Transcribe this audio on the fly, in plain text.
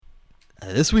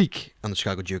This week on the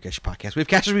Chicago Geocache Podcast, we have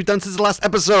caches we've done since the last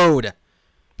episode.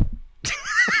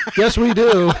 Yes, we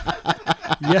do.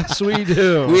 Yes, we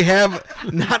do. We have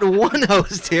not one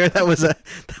host here. That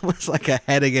was like a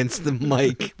head against the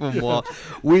mic from Walt.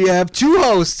 We have two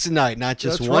hosts tonight, not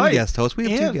just That's one right. guest host.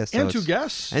 We have two guest hosts. And two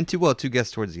guests. And two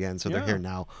guests towards the end, so they're here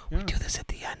now. Yeah. We do this at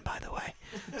the end, by the way.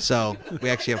 So we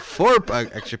actually have four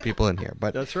extra people in here.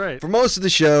 But That's right. for most of the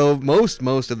show, most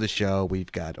of the show,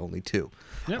 we've got only two.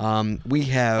 Yep. We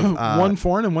have one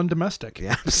foreign and one domestic.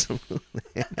 Yeah, absolutely.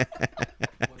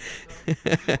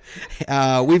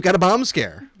 We've got a bomb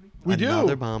scare. We do.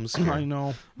 Another bomb scare. I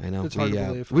know. We It's hard to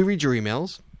believe. we read your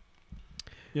emails.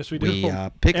 Yes, we do. We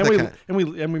pick and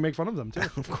we make fun of them too.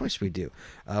 Of course we do.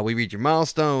 We read your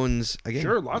milestones again.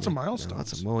 Sure, lots of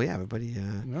milestones. Everybody.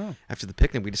 Yeah. After the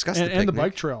picnic, we discussed the picnic and the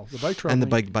bike trail. The bike trail. and the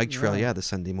bike trail. Yeah, the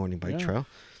Sunday morning bike trail.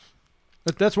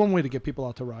 That's one way to get people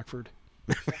out to Rockford.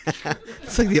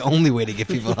 It's like the only way to get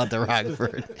people out to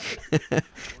Rockford.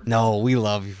 No, we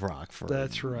love Rockford.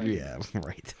 That's right. Yeah,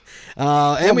 right.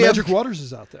 And Magic Waters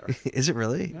is out there. Is it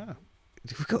really? Yeah.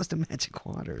 Who goes to Magic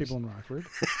Waters? People in Rockford.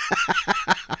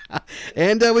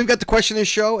 And we've got the question of the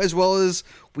show, as well as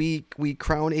we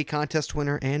crown a contest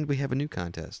winner, and we have a new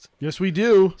contest. Yes, we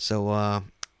do. So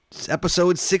it's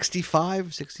episode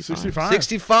 65? 65.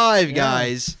 65,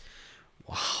 guys.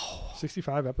 Wow.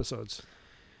 65 episodes.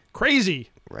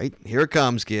 Crazy. Right? Here it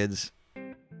comes, kids.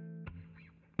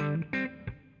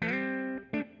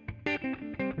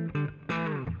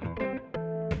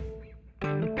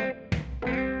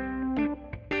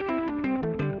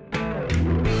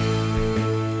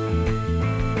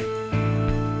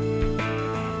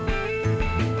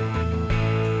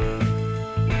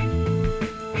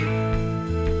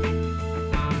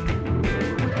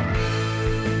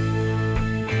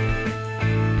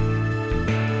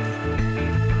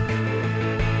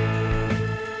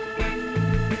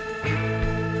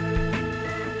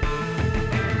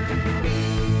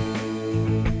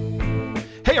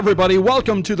 Hey everybody,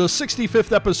 welcome to the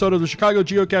 65th episode of the Chicago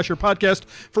Geocacher Podcast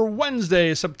for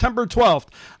Wednesday, September 12th.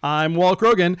 I'm Walt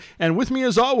Grogan, and with me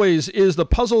as always is the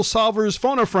Puzzle Solvers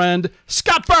phone friend,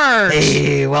 Scott Burns.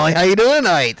 Hey, well, how you doing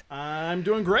tonight? I'm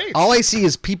doing great. All I see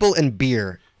is people and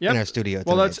beer in our studio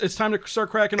tonight. Well, it's time to start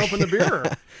cracking open the beer.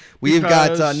 We've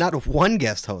got because- not one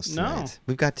guest host tonight. No.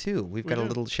 We've got two. We've got a do.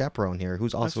 little chaperone here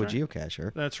who's also That's a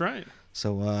geocacher. That's right.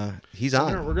 So he's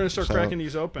on. We're going to start cracking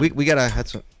these open. We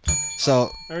gotta. So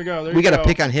There we go. we gotta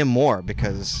pick on him more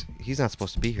because he's not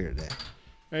supposed to be here today.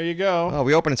 There you go. Oh,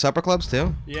 we opening supper clubs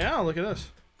too. Yeah, look at this.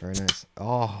 Very nice.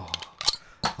 Oh,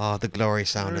 the glory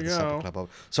sound There of the we supper go. club.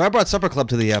 So I brought supper club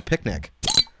to the picnic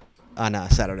on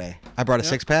Saturday. I brought a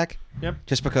Yep. 6-pack. Yep.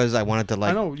 Just because I wanted to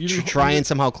I know, you didn't- try and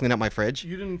somehow clean up my fridge.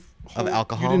 You didn't Of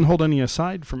alcohol? You didn't hold any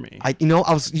aside for me.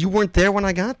 You weren't there when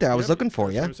I got there. I was Yep, looking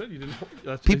for that's you. what I said. You didn't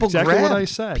that's People exactly grabbed. what I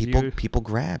said. People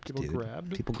grabbed, people dude.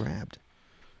 grabbed? People grabbed.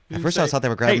 You At didn't first I say, thought they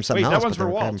were grabbing "Hey, something wait, that else, one's but they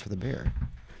for were grabbing Walt." for the beer.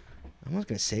 I was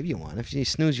gonna save you one. If you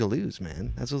snooze, you lose,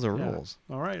 man. That's those are Yeah. rules.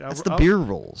 All right. That's the beer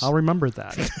rules. I'll remember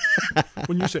that.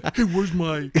 When you say, "Hey, where's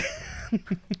my?"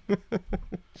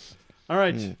 All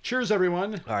right. Cheers,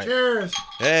 everyone. All right. Cheers.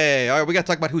 Hey, all right. We got to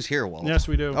talk about who's here, Walt. Yes,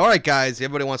 we do. All right, guys.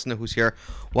 Everybody wants to know who's here.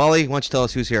 Wally, why don't you tell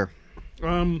us who's here?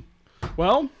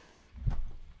 Well,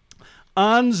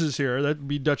 Ans is here. That'd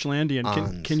be Dutchlandian.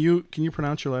 Ans. Can you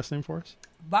pronounce your last name for us?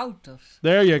 Wouters.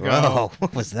 There you go. Oh,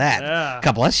 what was that? Yeah.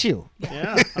 God bless you.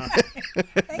 Yeah.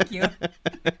 Thank you.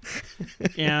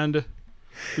 And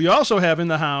we also have in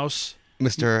the house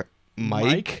Mr.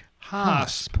 Mike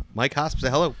Hosp. Mike Hosp, say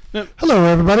hello. Hello,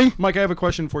 everybody. Mike, I have a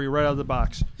question for you right out of the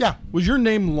box. Yeah, Was your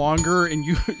name longer and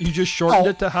you just shortened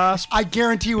it to Hosp? I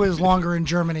guarantee it was longer in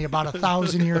Germany about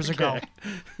 1,000 years ago.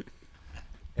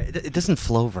 It doesn't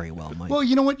flow very well, Mike. Well,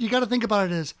 you know what? You got to think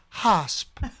about it as Hosp.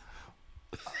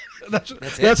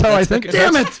 That's how I think.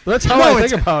 Damn that's- it! That's how No, I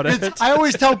think about it. I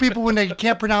always tell people when they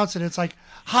can't pronounce it, it's like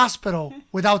hospital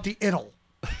without the it'll.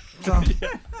 So,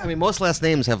 I mean, most last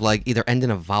names have like either end in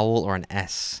a vowel or an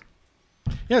S.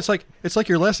 Yeah, it's like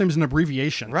your last name's an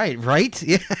abbreviation. Right?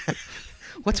 Yeah.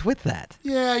 What's with that?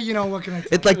 yeah, you know, what can I tell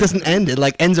It like you? doesn't end. It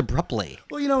like ends abruptly.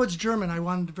 Well, you know, it's German. I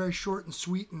wanted it very short and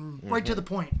sweet and right to the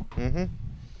point.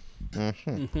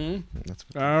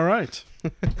 All right.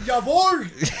 Jawohl!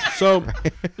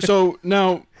 So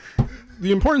now,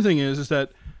 the important thing is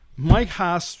that Mike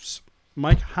Hosp's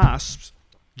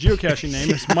geocaching name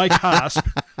is Mike Hosp,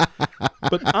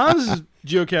 but Ans's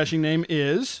geocaching name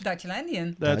is.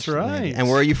 Dutchlandian. That's Dutchland. right. And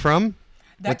where are you from?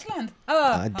 Dutchland.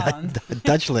 Hans.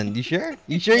 Dutchland. You sure?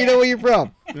 You sure you know where you're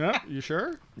from? Yeah, you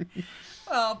sure?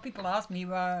 Well, people ask me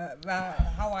how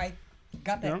I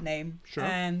got that Yeah, name. sure.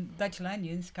 And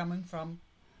Dutchlandians coming from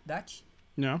Dutch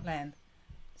No. land.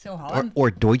 So Holland.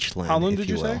 Or Deutschland. Holland, if did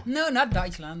you say? will. No, not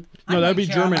Deutschland. No, I'm that'd like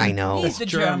be German. I know. He's the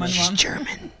German. German one.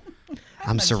 German.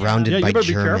 I'm not surrounded Yeah, you by better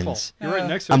be careful. Germans. You're right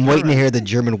next to. I'm a waiting to German. hear the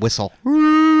German whistle.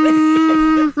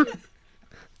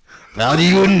 Wer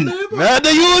die Juden? Wer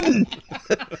die Juden?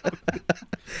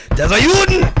 Das are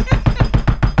Juden!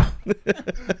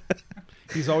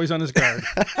 He's always on his guard.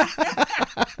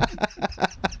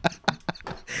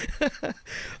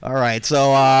 All right,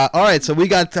 so we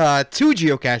got two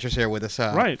geocachers here with us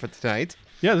Right. for tonight.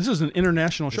 Yeah, this is an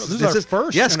international show. This is our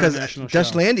first yes, because international show.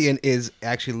 Dutchlandian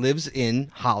actually lives in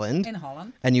Holland, In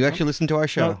Holland. and you actually listen to our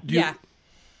show. No, do you- Yeah.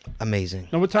 Amazing.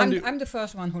 Now, what time do you... I'm the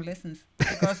first one who listens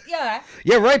because Yeah,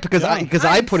 right. Because Yeah.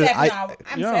 I put it. I'm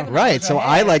 7 Right. hours So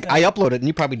ahead, I upload it, and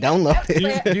you probably download do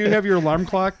it. you have your alarm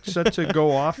clock set to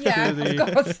go off Yeah, to the...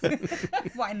 of course.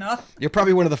 Why not? You're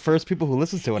probably one of the first people who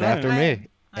listens to it Right. after I me. am.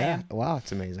 I Yeah. am. Wow,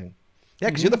 it's amazing. Yeah,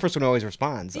 because you're the first one who always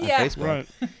responds on Yeah. Facebook. Right.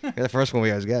 You're the first one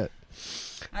we always get.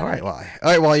 All right.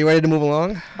 Well, you ready to move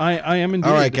along? I am indeed.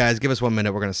 All right, guys, give us 1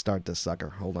 minute. We're gonna start this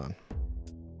sucker. Hold on.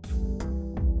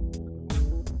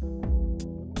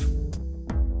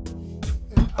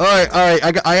 All right.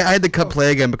 I had to cut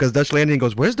play again because Dutchlandian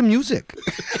goes, "Where's the music?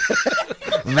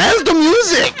 Where's the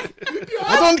music?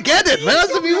 I don't get it. Where's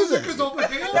the music?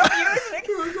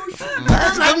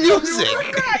 Where's the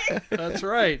music?" That's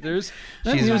right. There's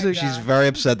that She's, music. she's very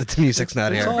upset that the music's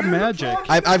not It's all here. magic.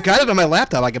 I've got it on my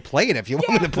laptop. I can play it if you want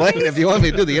me to play it. If you want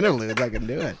me to do the interludes, I can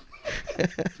do it.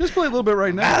 Just play a little bit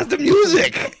right now. Where's the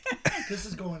music? This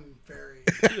is going very.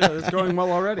 Yeah, it's going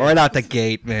well already. Right out the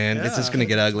gate, man. It's Yeah. just gonna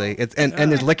get ugly. It's and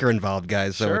there's liquor involved,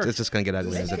 guys. So Sure. it's just gonna get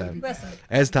ugly Listen,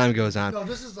 as time goes on. No,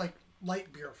 this is like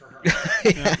light beer for her.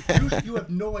 You have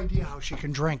no idea how she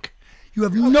can drink. You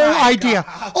have no idea.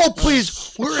 Oh,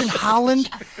 please. We're in Holland,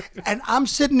 and I'm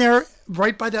sitting there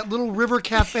right by that little river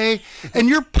cafe, and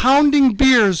you're pounding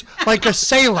beers like a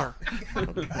sailor.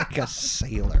 Like a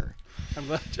sailor. I'm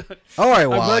glad you, All right, I'm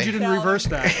glad Wally. you didn't reverse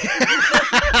that.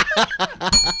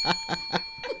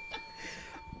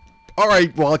 All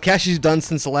right, well, Cashy's done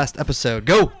since the last episode.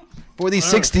 Go for the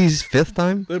 60s fifth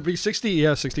time. It'd be 60,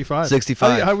 yeah, 65.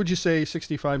 65. How would you say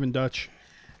 65 in Dutch?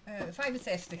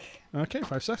 65. Okay,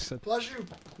 5-6. Bless you.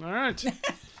 All right.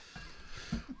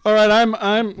 All right,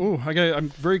 I'm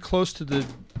very close to the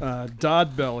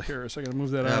Dodd bell here, so I got to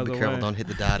move that out of Be the careful, way. don't hit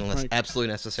the dot unless Right. absolutely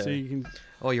So necessary. you can,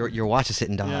 Oh, your watch is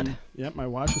hitting dot. yep, my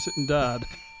watch is sitting Dodd.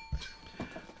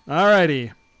 All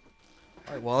righty.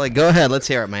 All right, Wally, go ahead. Let's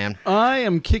hear it, man. I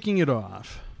am kicking it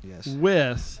off Yes.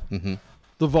 with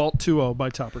the Vault 2.0 by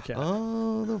Topper Cat.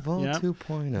 Oh, the Vault Yep.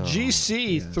 2.0.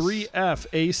 GC3F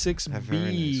A very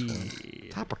A6B. nice one.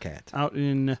 Topper Cat. Out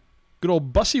in good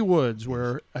old Bussy Woods,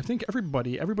 where I think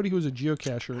everybody who was a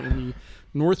geocacher in the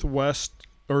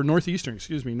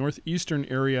northeastern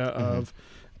area of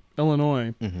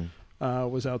Illinois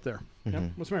was out there.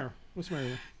 Yep. What's the matter?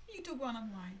 You took one of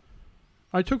mine.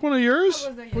 I took one of yours. I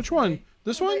was there Which one? yesterday.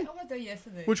 This I one? was there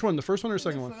yesterday. Which one? The first one or the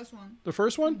second the one? first one. The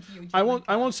first one? You I won't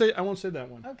German say that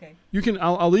one. Okay. You can.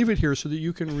 I'll leave it here so that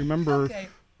you can remember Okay.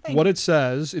 Thank what you. it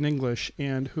says in English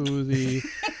and who the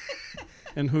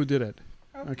and who did it.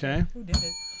 Okay. Who did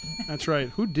it? That's right.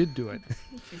 Who did do it?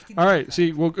 15 All right.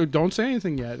 See, well, don't say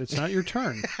anything yet. It's not your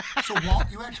turn. So, Walt,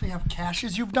 you actually have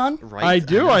caches you've done? Right. I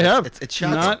do. I have. It's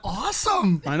shocking. Not.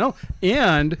 Awesome. I know.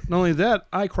 And not only that,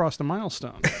 I crossed a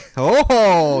milestone.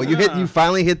 Oh, you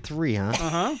finally hit 3, huh? Uh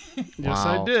huh. Yes,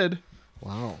 Wow. I did.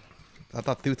 Wow. I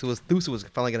thought Thusa was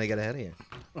finally gonna get ahead of you.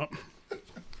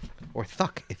 Or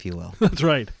Thuck, if you will. That's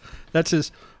right. That's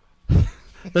his.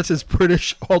 That's his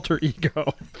British alter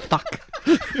ego. Thuck.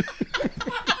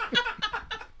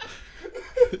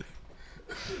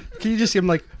 Can you just see him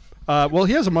like? Well,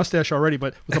 he has a mustache already,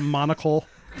 but with a monocle,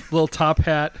 little top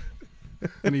hat,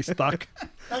 and he's stuck.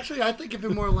 Actually, I think of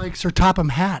him more like Sir Topham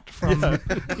Hatt from.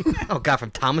 Oh God,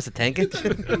 from Thomas the Tank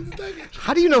Engine.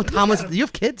 How do you know Thomas? You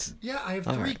have kids? Yeah, I have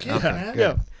 3 right, kids, okay, man. good.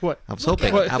 Yeah. What? I was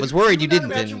hoping. What? I was worried you Can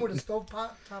didn't. Imagine with a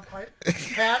stovetop top hat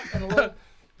and a little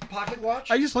pocket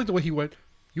watch. I just like the way he went.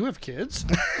 You have kids?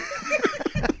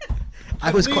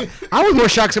 I was more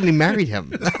shocked somebody married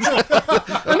him.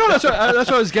 I know that's what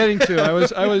I was getting to.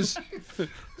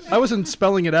 I wasn't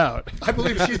spelling it out. I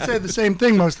believe she'd say the same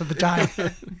thing most of the time.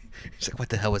 He's like, what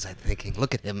the hell was I thinking?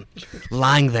 Look at him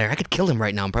lying there. I could kill him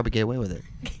right now and probably get away with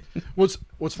it.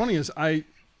 What's funny is I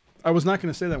was not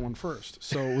going to say that one first,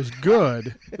 so it was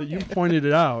good that you pointed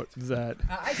it out. That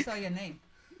I saw your name.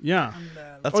 yeah. On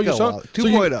the, Let's you go. saw Wally. so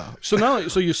you- 2.0. So now,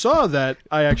 so you saw that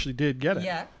I actually did get it.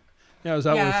 yeah. Yeah, was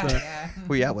that Yeah. with Yeah.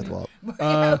 Who you at with, Walt? We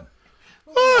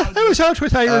I was out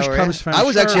with Irish Oh, Cubs really? fans. I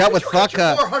was actually out with Thuck.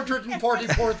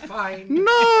 444th fine. No,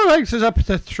 I was up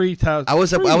to 3,000. I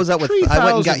was out with. I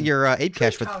went and got your Ape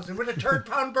Cash with. 3,000 with a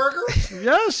turd-pound burger?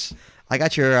 Yes. I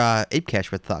got your Ape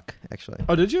Cash with Thuck, actually.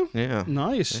 Oh, did you? Yeah.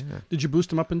 Nice. Yeah. Did you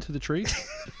boost him up into the tree?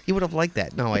 He would have liked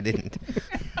that. No, I didn't.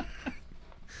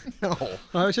 No.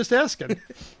 I was just asking.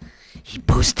 He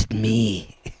boosted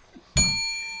me.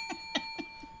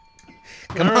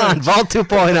 Come All on, right. Vault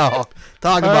 2.0.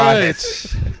 Talk All about right.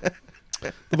 it.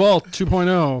 The Vault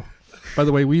 2.0. By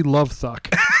the way, we love Thuck.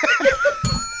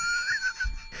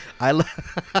 I love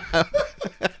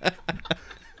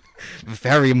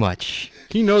very much.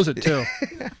 He knows it too.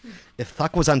 If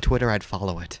Thuck was on Twitter, I'd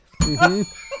follow it.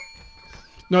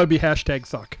 No, it'd be hashtag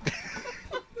Thuck.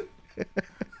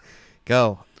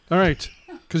 Go. All right.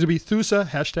 Because it'd be Thusa,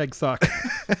 hashtag Thuck.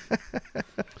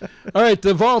 All right,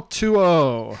 the Vault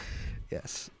 2.0.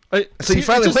 Yes. I- So see, you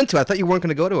finally it just- went to it. I thought you weren't going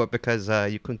to go to it because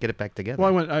you couldn't get it back together.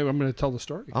 Well, I'm going to tell the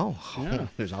story. Oh, Yeah.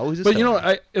 there's always a But you know,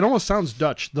 story. it almost sounds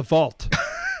Dutch. The Vault.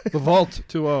 The Vault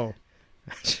 2.0.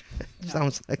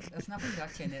 Sounds like There's nothing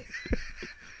Dutch in it.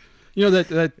 You know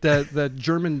that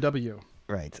German W.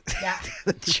 right. Yeah.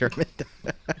 German.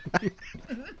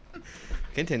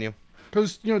 Continue.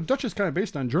 Because you know Dutch is kind of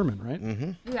based on German,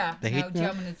 right? Yeah. They now hate-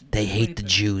 German is They hate the really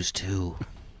Jews too.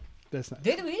 That's not.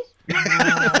 Did we?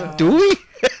 Do we?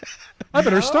 I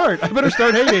better start. I better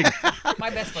start hating. My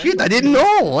best friend. Shit, I didn't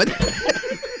know. What?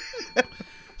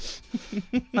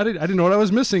 I didn't know what I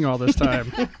was missing all this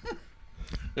time.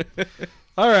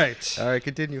 All right. All right,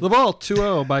 continue. The Vault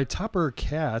 2.0 by Topper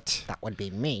Cat. That would be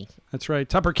me. That's right,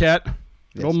 Topper Cat. Good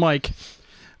Yes. old Mike.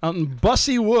 Out in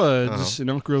Bussy Woods in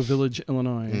Elk Grove Village,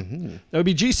 Illinois. That would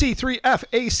be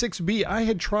GC3FA6B. I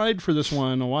had tried for this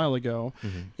one a while ago.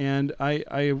 And I,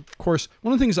 of course,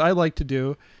 one of the things I like to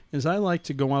do is I like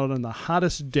to go out on the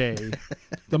hottest day,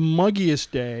 the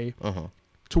muggiest day,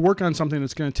 to work on something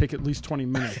that's going to take at least 20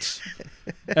 minutes.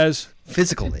 As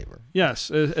Physical labor.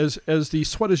 yes, as the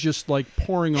sweat is just like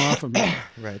pouring off of me.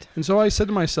 Right. And so I said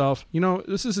to myself, you know,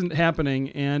 this isn't happening,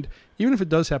 and even if it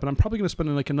does happen, I'm probably going to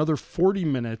spend like another 40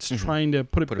 minutes trying to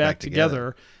put it back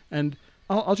together, and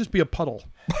I'll just be a puddle.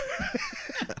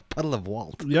 Puddle of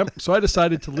Walt. Yep. So I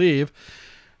decided to leave,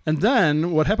 and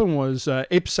then what happened was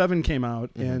Ape 7 came out,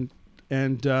 and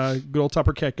good old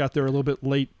Topper Cat got there a little bit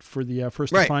late for the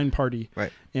first Right. Define party,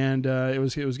 Right. and it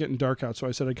was getting dark out. So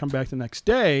I said I'd come back the next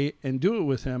day and do it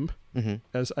with him,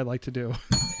 as I like to do.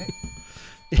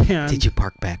 And Did you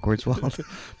park backwards, Walt?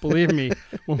 believe me,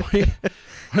 when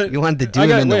You wanted to do I him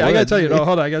got, in the wait, I woods. gotta tell you. No,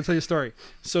 hold on. I gotta tell you a story.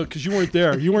 So, because you weren't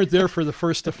there for the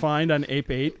first to find on Ape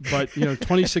 8, but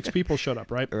 26 people showed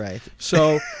up, right? Right.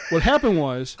 So what happened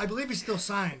was, I believe he's still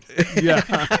signed. yeah.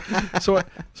 So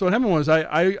what happened was,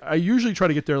 I usually try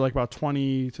to get there like about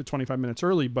 20 to 25 minutes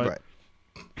early, but Right.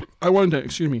 I wanted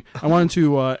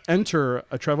to enter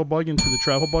a travel bug into the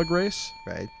travel bug race.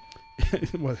 Right.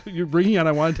 What you're bringing on?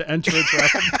 I wanted to enter a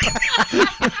travel.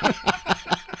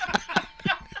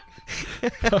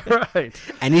 All right.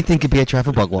 Anything could be a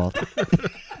travel bug, Walt.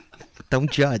 Don't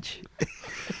judge.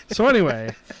 So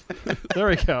anyway, there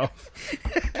we go.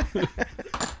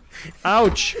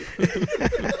 Ouch.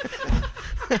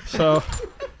 So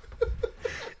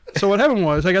what happened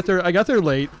was I got there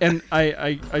late, and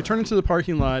I turned into the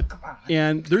parking lot,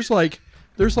 and there's like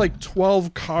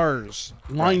 12 cars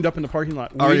lined up in the parking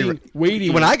lot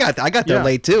waiting. When I got there Yeah.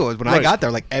 late too. When I Right. got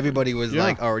there, like everybody was Yeah.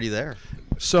 like already there.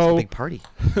 So Big party.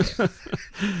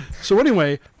 So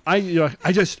anyway,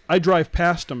 I drive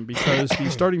past them because the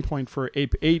starting point for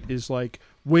Ape 8 is like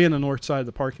way on the north side of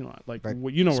the parking lot. Like Right.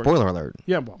 you know where. Spoiler alert.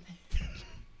 Yeah, well,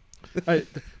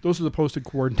 those are the posted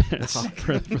coordinates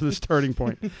for the starting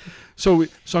point. So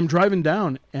I'm driving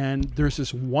down, and there's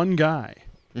this one guy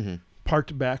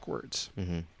parked backwards.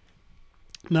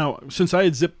 Now, since I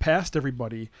had zipped past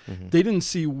everybody, they didn't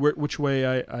see which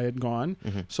way I had gone,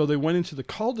 so they went into the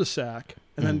cul-de-sac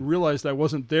and then realized I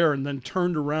wasn't there, and then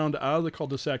turned around out of the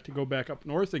cul-de-sac to go back up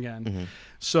north again.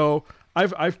 So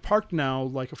I've parked now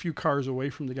like a few cars away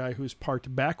from the guy who's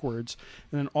parked backwards,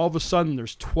 and then all of a sudden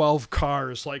there's 12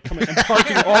 cars like coming and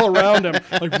parking all around him,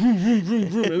 like vroom, vroom, vroom,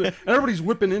 vroom. And everybody's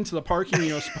whipping into the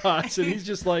parking spots, and he's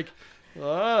just like,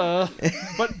 but.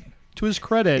 To his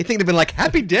credit, You think they've been like,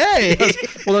 happy day.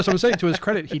 well, that's what I'm saying. To his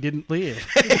credit, he didn't leave.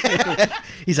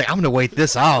 He's like, I'm going to wait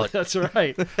this out. That's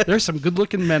right. There's some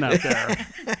good-looking men out there.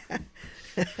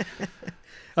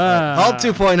 Vault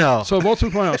 2.0. So Vault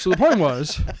 2.0. So the point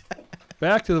was,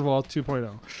 back to the Vault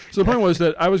 2.0. So the point was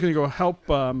that I was going to go help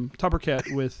Topper Cat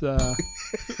with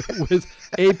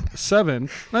Ape 7, and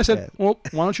I said, Yeah. well,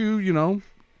 why don't you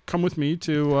come with me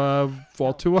to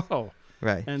Vault 2.0?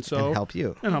 Right. And so help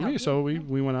you. And help me. So we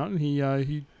went out and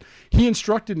he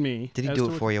instructed me. Did he as do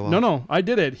to it for you? No, I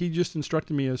did it. He just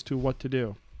instructed me as to what to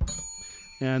do.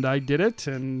 And I did it,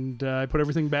 and I put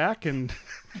everything back and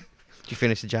Did you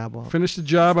finish the job well? finished the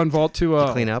job on Vault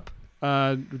 2.0. Clean up?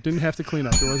 Didn't have to clean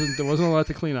up. There wasn't a lot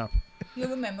to clean up. You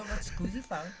remember what Scoozy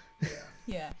found?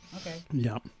 Yeah. Okay.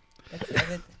 Yeah. That's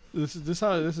it. This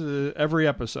is every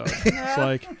episode. It's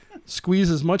like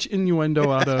squeeze as much innuendo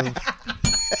out of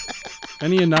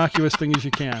any innocuous thing as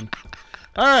you can.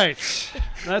 All right.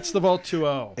 That's the Vault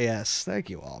 2.0. Yes.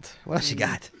 Thank you, Walt. What else you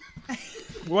got?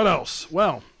 What else?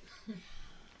 Well,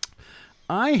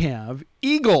 I have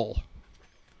Eagle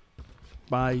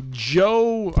by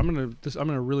Joe. I'm gonna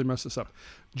really mess this up.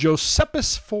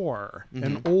 Josephus 4,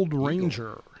 an old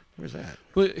Ranger. Where's that?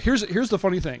 Well, here's the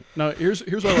funny thing. Now here's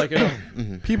what I like.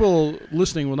 People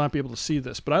listening will not be able to see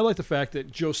this, but I like the fact that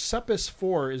Josephus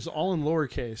 4 is all in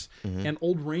lowercase and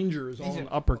Old Ranger is all in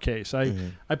uppercase. I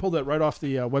pulled that right off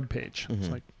the webpage. It's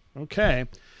like, okay.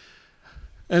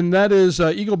 And that is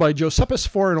Eagle by Josephus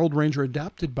 4, an Old Ranger,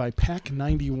 adapted by Pack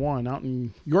 91 out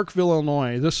in Yorkville,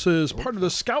 Illinois. This is part of the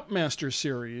Scoutmaster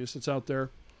series that's out there.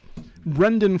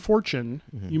 Brendan Fortune,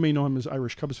 you may know him as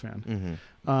Irish Cubs fan,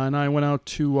 and I went out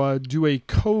to do a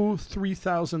Co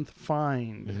 3000th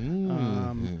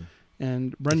find.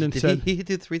 And Brendan said he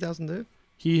did 3,000 too?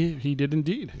 he did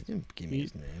indeed. He didn't give me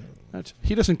his name.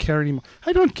 He doesn't care anymore.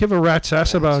 I don't give a rat's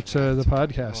ass about the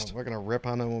podcast. Oh, we're gonna rip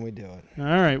on him when we do it. All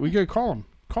right, we gotta call him.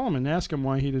 Call him and ask him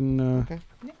why he didn't. Okay.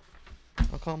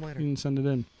 I'll call him later. He didn't send it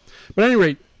in. But at any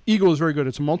rate, Eagle is very good.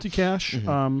 It's a multi-cache,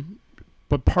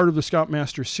 but part of the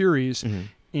Scoutmaster series.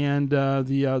 And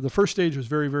the first stage was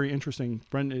very, very interesting.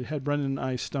 It had Brendan and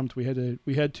I stumped. We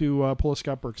had to pull a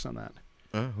Scott Burks on that.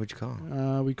 Oh, who'd you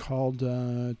call? We called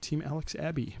Team Alex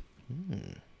Abbey.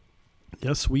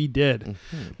 Yes, we did.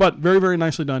 But very, very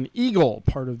nicely done. Eagle,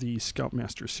 part of the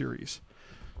Scoutmaster series.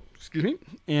 Excuse me.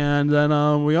 And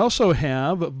then we also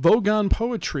have Vogon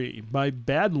Poetry by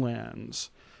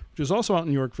Badlands, which is also out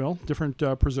in Yorkville, different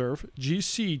preserve.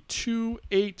 GC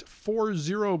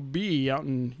 2840B out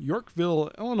in Yorkville,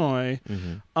 Illinois.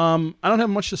 I don't have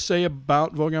much to say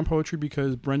about Vogon Poetry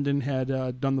because Brendan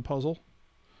had done the puzzle.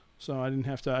 So I didn't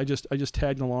have to. I just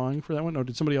tagged along for that one. Oh,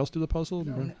 did somebody else do the puzzle?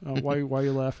 No. Why are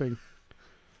you laughing?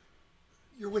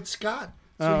 You're with Scott.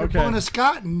 Oh, So you're okay. pulling a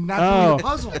Scott and not doing a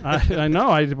puzzle. I know.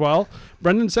 Well,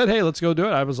 Brendan said, "Hey, let's go do it."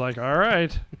 I was like, "All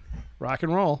right, rock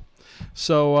and roll."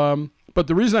 So, but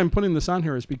the reason I'm putting this on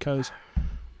here is because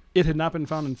it had not been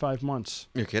found in 5 months.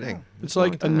 You're kidding. It's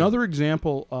like another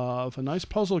example of a nice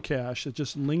puzzle cache that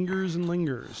just lingers and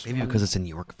lingers. Maybe because it's in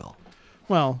Yorkville.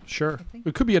 Well, sure.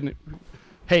 It could be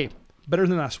hey, better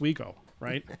than Oswego,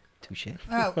 right? Touche.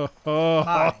 Oh,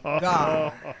 my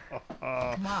God.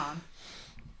 Come on.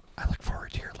 I look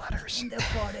forward to your letters. Been there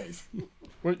 4 days.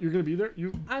 What, you're going to be there?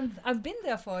 I've been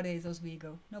there 4 days,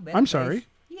 Oswego. No bad I'm place. sorry.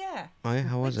 Yeah. Oh, yeah?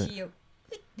 How was with it? You.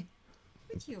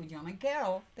 With you, John and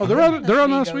Carol. Oh, they're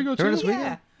on Oswego too? They're on Oswego?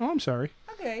 Yeah. Oh, I'm sorry.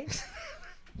 Okay.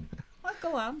 Well,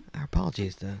 go on. Our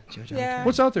apologies to Joe. Yeah.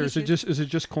 What's out there? You Is it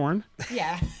just corn?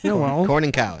 Yeah. Yeah, well, Corn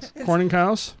and cows. corn and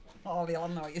cows. All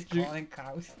Illinois is calling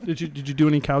cows. Did you do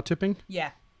any cow tipping?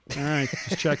 Yeah. All right,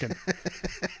 just checking.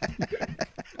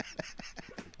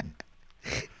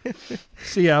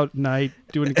 See you out at night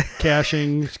doing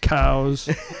caching cows.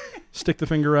 Stick the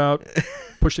finger out,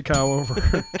 push the cow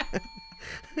over.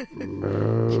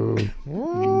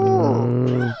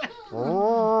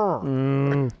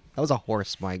 That was a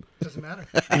horse, Mike. Doesn't matter.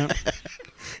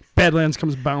 Badlands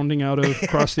comes bounding out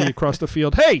across the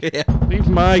field. Hey, leave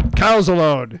my cows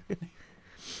alone.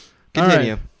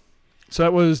 Continue. All right. So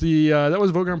that was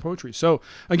Vogon Poetry. So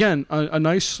again, a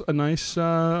nice puzzle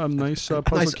Nice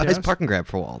cast. park and grab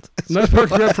for Walt. Nice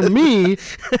park and grab for me.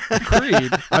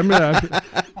 Agreed.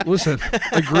 Listen.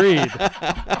 Agreed.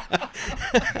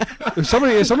 If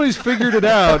somebody's figured it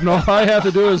out, and all I have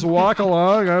to do is walk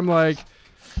along, I'm like,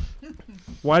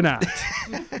 why not?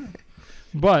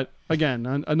 But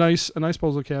again, a nice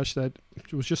puzzle cache that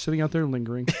was just sitting out there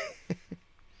lingering.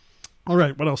 All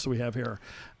right, what else do we have here?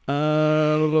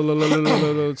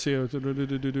 Let's see. I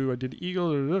did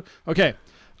Eagle. Okay.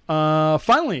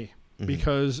 Finally,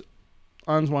 because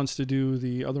Ons wants to do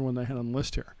the other one that I had on the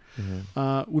list here,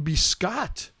 would be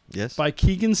Scott. Yes. By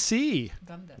Keegan C.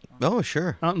 Done that one. Oh,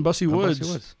 sure. Out in Bussy Out in Woods,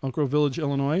 Bussy Woods. Elk Grove Village,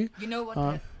 Illinois. You know what's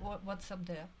up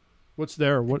there? What's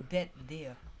there? What? Dead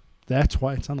deer. That's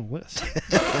why it's on the list.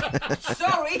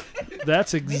 Sorry.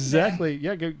 That's exactly.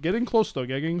 Yeah, get in close though.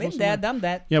 Get in Been close. there, done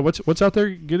that. Yeah, what's out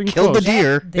there? Getting Killed close. the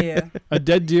deer. Deer. A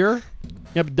dead deer.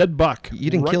 Yep, dead buck. You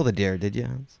didn't Right- kill the deer, did you,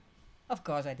 Hans? Of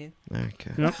course I did.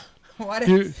 Okay. Yep. What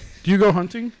Do is? you go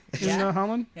hunting in Yeah.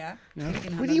 Holland? Yeah. Yeah.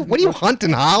 What do you hunt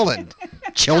in Holland?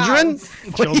 Children?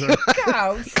 Cows. Children.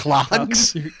 Cows.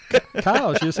 Clogs?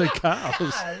 Cows. You say cows.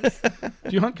 Cows. Do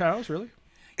you hunt cows, really?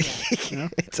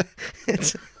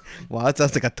 it's wow, that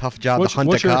sounds like a tough job What's- to hunt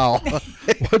what's a your- cow.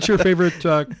 What's your favorite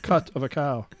cut of a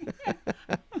cow?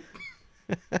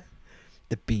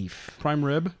 The beef. Prime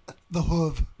rib? The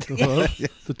hoof. The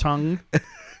hoof? The tongue?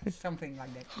 Something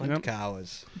like that. Hunt Yep.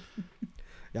 cows.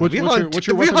 Yeah, What's we your- hunt, what's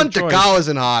your we weapon of hunt the choice? cows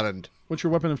in Holland. What's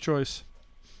your weapon of choice?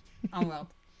 On what?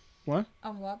 What?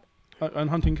 On what? On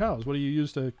hunting cows. What do you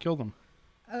use to kill them?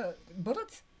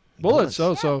 Bullets. Bullets. Oh,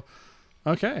 Yeah. so,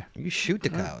 okay. You shoot the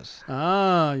cows.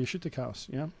 Ah, you shoot the cows.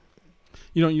 Yeah.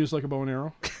 You don't use like a bow and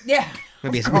arrow? Yeah.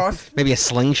 Maybe of a, course. maybe a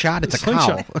slingshot. It's a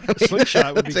Slingshot. cow.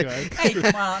 Slingshot would be It's good. Hey,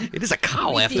 come on. It is a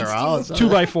cow We after teach all. you. It's a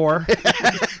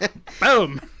 2x4.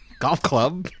 Boom. golf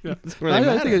club. Yeah. Doesn't really I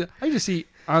matter. think I just see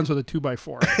ons with a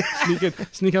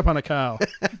 2x4. Sneak up on a cow.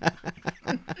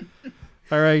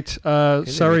 All right.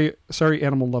 Sorry,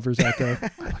 animal lovers out there.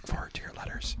 I look forward to your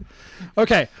letters.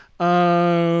 Okay.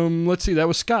 Let's see. That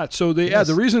was Scott. So Yes.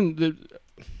 the reason that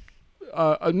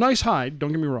a nice hide.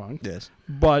 Don't get me wrong. Yes.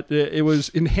 But it was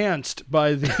enhanced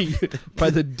by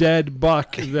the dead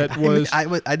buck that was I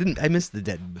missed the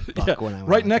dead buck yeah, when I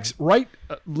went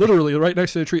literally right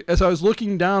next to the tree. As I was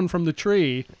looking down from the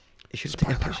tree, You should have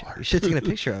taken a picture. You should have taken a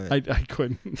picture of it. I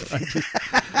couldn't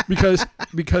because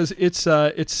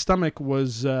its stomach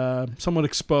was somewhat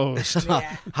exposed.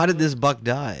 Yeah. How did this buck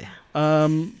die?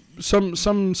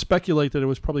 Some speculate that it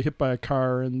was probably hit by a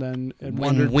car and then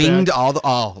wandered Winged back, all the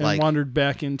and like wandered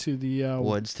back into the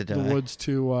woods to die. the woods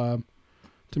to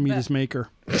meet his maker.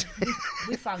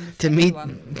 We found the To second meet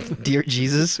one. dear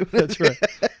Jesus. That's right.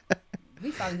 We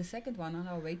found the second one on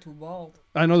our way to Wald.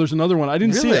 I know there's another one. I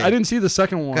didn't see Really? it. I didn't see the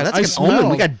second one. God, that's I like an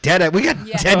omen. We got dead. We got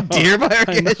Yeah. dead deer by our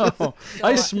I kitchen. know.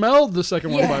 I smelled the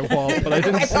second one by Walt, but I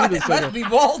didn't I see thought the it second. must be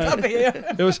Wald up here.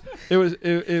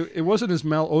 It wasn't as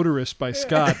malodorous by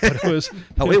Scott, but it was.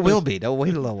 Oh, it will be. Don't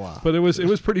wait a little while. But it was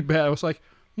pretty bad. I was like,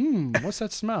 what's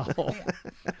that smell?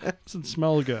 Doesn't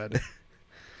smell good.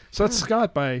 So that's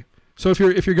Scott by. So if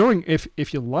you're going if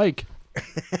you like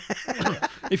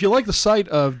if you like the sight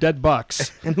of dead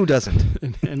bucks, And who doesn't?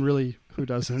 and really who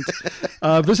doesn't,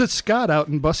 visit Scott out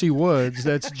in Bussy Woods.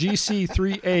 That's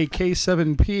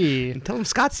GC3AK7P. Tell him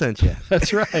Scott sent you.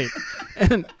 That's right.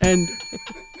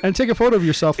 And take a photo of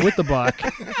yourself with the buck.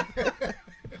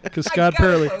 Because Scott I got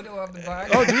apparently. a photo of the bar.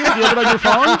 Oh, do you have it on your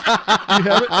phone? You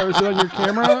have it, or is it on your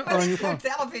camera or on your It's on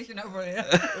phone? television over there.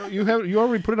 You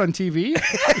already put it on TV?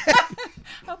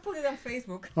 I'll put it on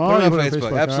Facebook. Oh, Put it you on put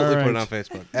Facebook. Absolutely All put it right. on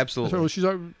Facebook. So Absolutely. she's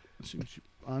on.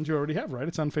 You already have, right?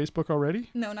 It's on Facebook already.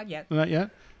 No, not yet. Not yet.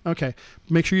 Okay.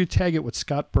 Make sure you tag it with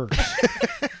Scott Burks.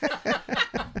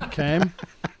 Okay.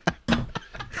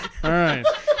 All right.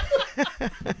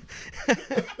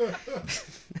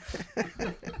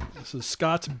 This is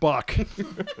Scott's buck.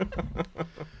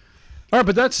 All right,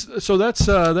 but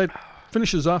that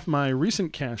finishes off my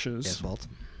recent caches. Yes, Walt.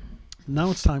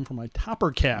 Now it's time for my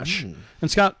topper cache.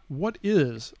 And Scott, what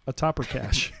is a topper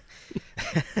cache?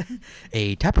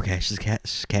 A topper cache is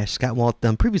cache Scott Walt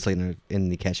done previously in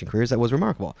the caching careers that was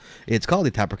remarkable. It's called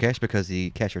the topper cache because the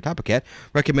cacher Topper Cat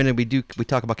recommended we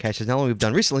talk about caches not only we've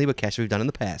done recently but caches we've done in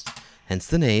the past. Hence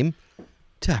the name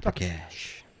Topper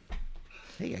Cache.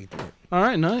 Hey, I did it. All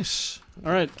right, nice.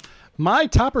 All right. My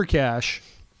topper cache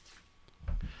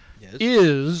Yes.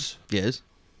 is Yes.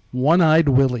 One-Eyed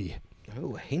Willie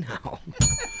Oh, hey now.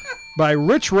 by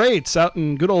Rich Rates out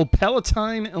in good old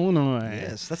Palatine, Illinois.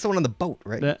 Yes, that's the one on the boat,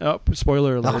 right?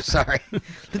 Spoiler alert. Oh, sorry.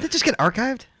 Did it just get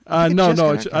archived? No, just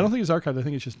no. got I don't think it's archived. I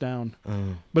think it's just down.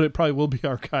 Oh. But it probably will be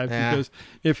archived Yeah. because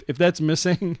if that's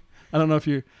missing, I don't know if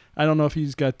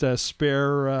he's got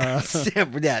spare yeah,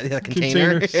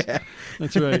 container. containers.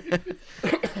 That's right.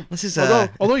 This is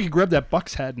Although you grab that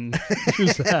buck's head and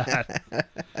use that.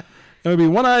 It would be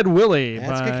One-Eyed Willie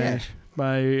That's good cache.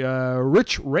 by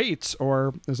Rich Rates,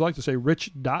 or as I like to say,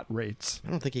 Rich Rates.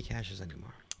 I don't think he caches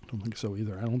anymore. I don't think so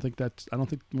either. I don't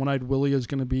think One-Eyed Willie is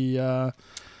going to be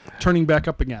turning back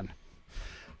up again.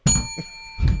 That's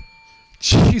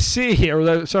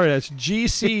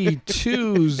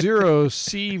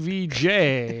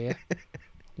GC20CVJ.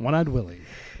 One-Eyed Willie.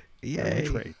 Yay. Rich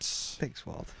Rates. Thanks,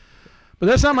 Walt. But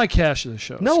that's not my cache of the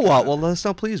show. No, Scott. Walt. Well, let us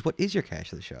know, please. What is your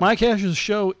cache of the show? My cache of the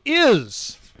show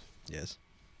is Yes.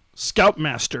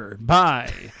 Scoutmaster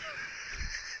by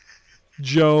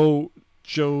Joe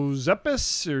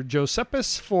Josephus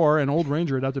for an Old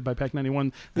Ranger adapted by Pack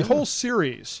 91. The whole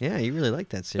series. Yeah, you really like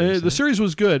that series. The series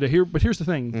was good. But here's the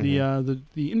thing: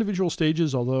 the individual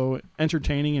stages, although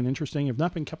entertaining and interesting, have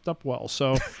not been kept up well.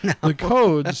 So the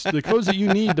codes that you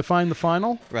need to find the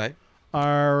final, right,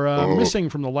 are missing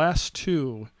from the last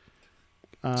two.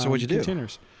 So what'd you do?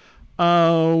 Containers.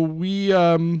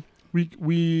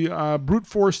 We brute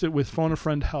forced it with phone a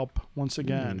friend help once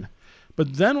again.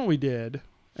 But then what we did,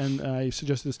 and I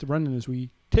suggested this to Brendan, is we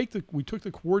took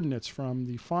the coordinates from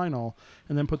the final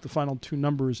and then put the final two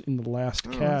numbers in the last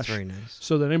cache. That's very nice.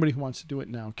 So that anybody who wants to do it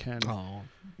now can. Oh,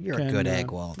 you're a good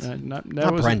egg, Walt. Not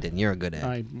Brendan, you're a good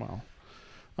egg.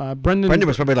 Brendan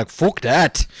was probably like, fuck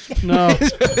that. No.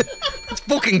 It's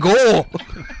fucking goal.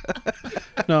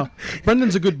 No.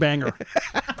 Brendan's a good banger.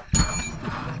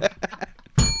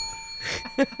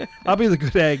 I'll be the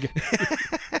good egg.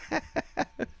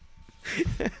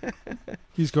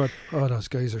 He's going, oh, those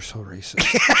guys are so racist.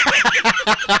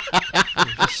 They're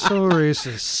just so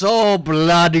racist. So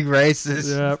bloody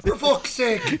racist. Yep. For fuck's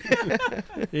sake.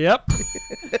 Yep.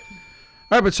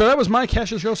 All right, but so that was my Cash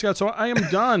Show, Scott. So I am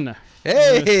done.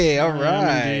 Hey, all I am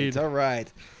right. indeed. All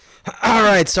right. All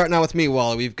right, starting out with me,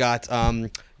 Wally. We've got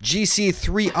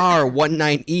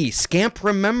GC3R19E, Scamp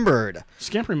Remembered.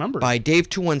 Scamp Remembered. By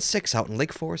Dave216 out in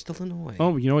Lake Forest, Illinois.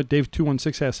 Oh, you know what Dave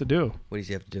 216 has to do? What does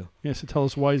he have to do? He has to tell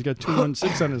us why he's got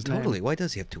 216 on his name. Totally. Why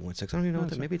does he have 216? I don't even know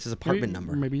what that. Maybe it's his apartment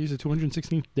number. Maybe he's a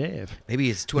 216th Dave. Maybe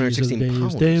he's 216 These are the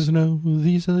pounds. Daves know.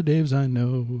 These are the Daves I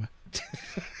know.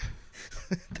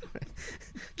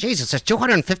 Jesus, there's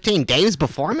 215 Daves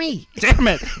before me? Damn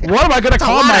it. What am I going to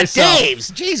call myself?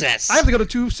 Daves. Jesus. I have to go to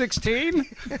 216?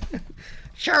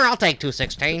 Sure, I'll take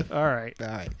 216. All right. All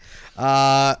right.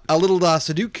 A little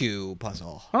Sudoku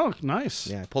puzzle. Oh, nice.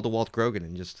 Yeah, I pulled a Walt Grogan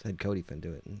and just had Cody Finn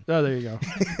do it. And Oh, there you go.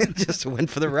 just went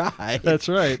for the ride. That's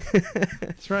right.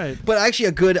 That's right. But actually,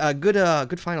 a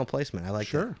good final placement. I like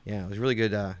it. Sure. Yeah, it was really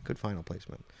good. Good final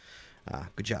placement.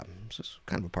 Good job. It's just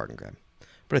kind of a park and grab,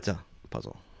 but it's a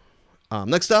puzzle.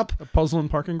 Next up, A puzzle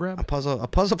and park and grab? a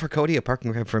puzzle for Cody, a park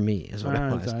and grab for me is what it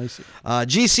was. I see.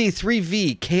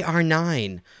 GC3V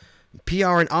KR9,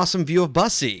 PR an awesome view of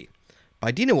Bussy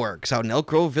by DinaWorks out in Elk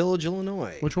Grove Village,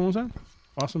 Illinois. Which one was that?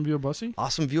 Awesome View of Bussy?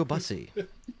 Awesome view of Bussy.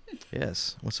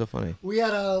 Yes. What's so funny? We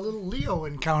had a little Leo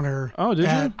encounter. Oh, did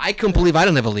you? I couldn't believe I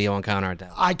didn't have a Leo encounter at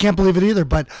that. I can't believe it either,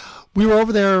 but we were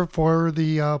over there for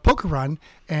the poker run,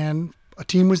 and a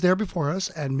team was there before us,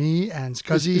 and me and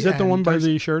Scuzzy. Is that the and one by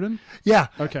Darcy. the Sheridan? Yeah.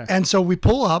 Okay. And so we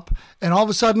pull up, and all of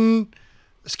a sudden,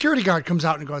 a security guard comes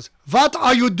out and goes, "What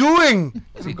are you doing?"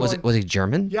 Was he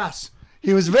German? Yes.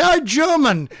 He was very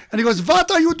German. And he goes, "What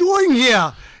are you doing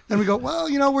here?" And we go, "Well,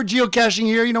 we're geocaching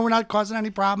here. We're not causing any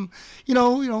problem.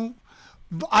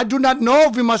 I do not know.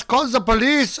 We must call the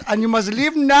police, and you must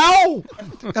leave now."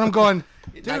 And I'm going,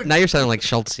 "Dude, Now you're sounding like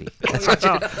Schultze.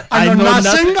 I know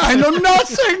nothing. I know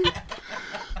nothing."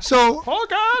 So Oh,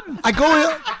 God! I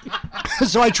go,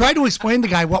 so I try to explain to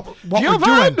the guy what we're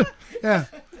Giovanni! doing. Yeah.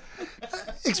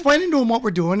 Explaining to him what we're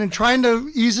doing and trying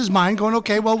to ease his mind, going,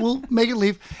 "Okay, well, we'll make it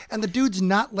leave." And the dude's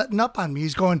not letting up on me.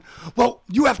 He's going, "Well,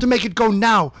 you have to make it go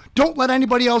now. Don't let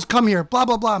anybody else come here, blah,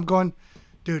 blah, blah." I'm going,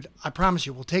 "Dude, I promise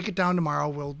you, we'll take it down tomorrow.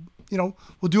 We'll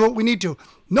do what we need to."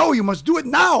 "No, you must do it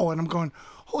now." And I'm going,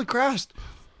 "Holy Christ.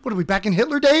 What are we back in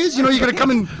Hitler days? You're going to come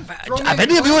and throw me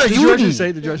Did you Did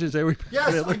you actually say we...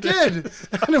 Yes, I did.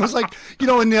 And it was like,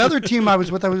 in the other team I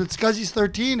was with Scuzzy's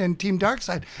 13 and Team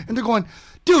Darkside. And they're going,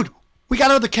 "Dude, we got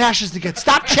other caches to get.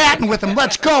 Stop chatting with them.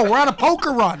 Let's go. We're on a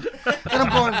poker run." And I'm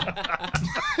going,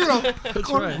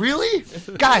 right. "Really?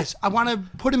 Guys, I want to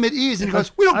put him at ease." And he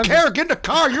goes, "We don't care. Get in the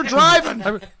car. You're driving."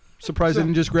 I'm surprised they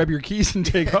didn't just grab your keys and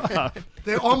take off.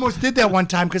 They almost did that one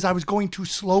time because I was going too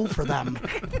slow for them.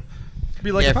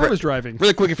 Be like if I was driving.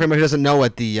 Really quickly, for anybody who doesn't know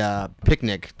what the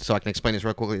picnic, so I can explain this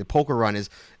real quickly. The poker run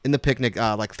is in the picnic.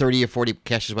 Like 30 or 40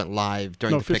 caches went live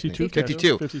during the 52 picnic.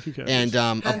 caches. 52. 52 And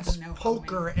Hence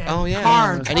poker and oh yeah,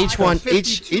 cards. and each one,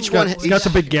 each one, Scott's a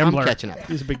big gambler. I'm catching up.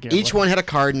 He's a big gambler. Each one had a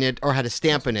card in it or had a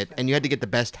stamp in it, and you had to get the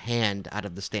best hand out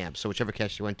of the stamp. So whichever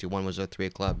cache you went to, one was a 3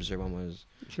 of clubs or one was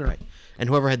Sure. and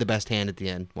whoever had the best hand at the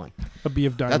end won. A bee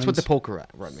of diamonds. That's what the poker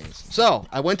run means. So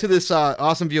I went to this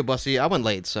awesome view of Bussy. I went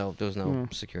late, so there was no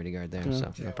security guard there,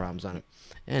 so no problems on it.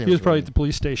 And it He was probably really- at the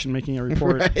police station making a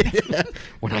report.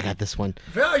 when I got this one.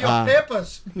 Where are your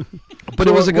papers? But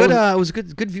So it was a what good was-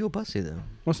 good view of Bussy though.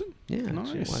 Was it? Yeah,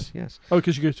 Nice. it was. Yes, Oh,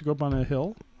 because you get to go up on a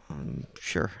hill?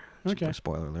 sure. Okay.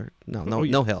 Spoiler alert. No, Oh,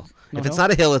 yeah. no hill. No if it's hill?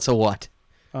 not a hill, it's a what?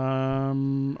 A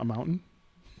mountain?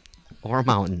 Or a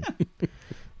mountain.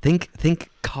 think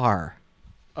car.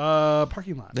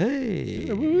 Parking lot. Hey.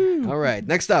 All right.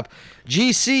 Next up,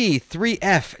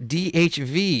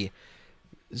 GC3FDHV.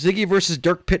 Ziggy versus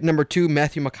Dirk Pitt #2,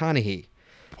 Matthew McConaughey.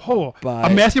 Oh, By-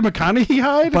 a Matthew McConaughey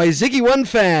hide? By Ziggy One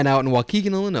Fan out in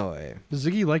Waukegan, Illinois. Does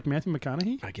Ziggy like Matthew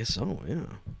McConaughey? I guess so, yeah.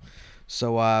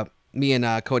 So me and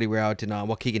Cody were out in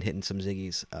Waukegan hitting some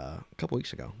Ziggies a couple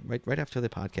weeks ago, right after the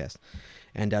podcast.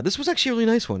 And this was actually a really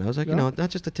nice one. I was like, Yeah. not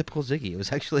just a typical Ziggy. It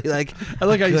was actually like I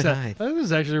like how you good said hide. that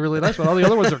was actually a really nice one. All the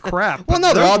other ones are crap. Well,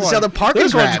 no, they're all just other parking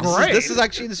This one's grabs. great.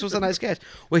 This was a nice catch.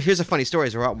 Well, here's a funny story.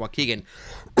 Is we're out in Waukegan,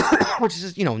 which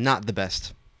is not the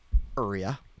best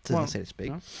area, to say to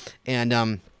speak. yeah.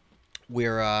 And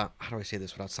we're how do I say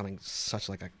this without sounding such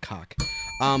like a cock?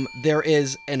 There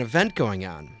is an event going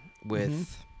on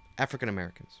with African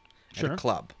Americans at Sure. a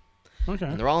club, Okay.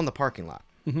 and they're all in the parking lot.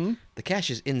 Mm-hmm. The cash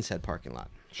is in said parking lot.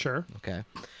 Sure. Okay,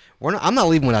 I'm not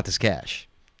leaving without this cash,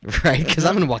 right? Because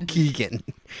I'm in Waukegan,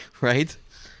 right?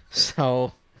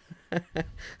 So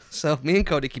me and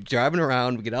Cody keep driving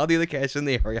around. We get all the other cash in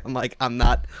the area. I'm like, I'm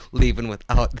not leaving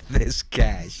without this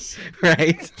cash,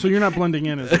 right? So you're not blending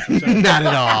in, is what you're saying? Not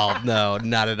at all. No,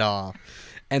 not at all.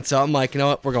 And so I'm like, you know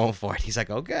what? We're going for it. He's like,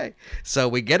 okay. So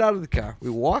we get out of the car. We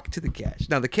walk to the cash.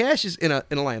 Now the cash is in a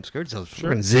lamp skirt. So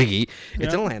we're in Ziggy.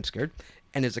 It's in a lamp skirt,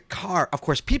 and there's a car. Of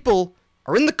course, people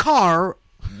are in the car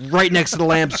right next to the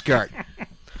lamp skirt.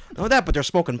 Know that, but they're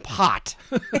smoking pot.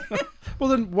 Well,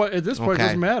 then what? At this point, it Okay.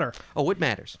 doesn't matter. Oh, it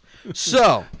matters.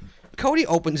 So Cody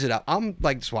opens it up. I'm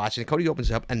like just watching. Cody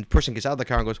opens it up, and the person gets out of the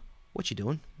car and goes, "What you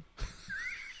doing?"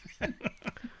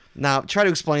 Now try to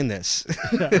explain this.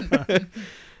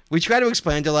 We try to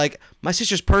explain to like, my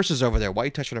sister's purse is over there. Why are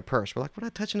you touching her purse? We're like, we're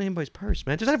not touching anybody's purse,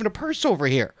 man. There's not even a purse over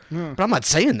here. But I'm not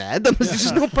saying that. There's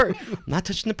just no purse. I'm not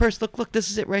touching the purse. Look,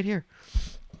 this is it right here.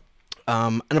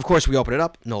 And of course we open it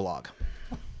up. No log.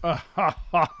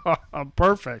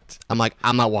 Perfect. I'm like,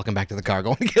 I'm not walking back to the car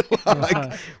going to get logged.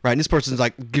 Right. And this person's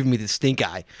like giving me the stink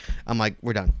eye. I'm like,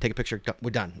 we're done. Take a picture.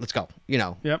 We're done. Let's go.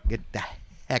 Yep. Get the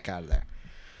heck out of there.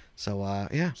 So,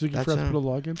 yeah. So you that's, forgot to put a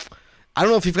log in. I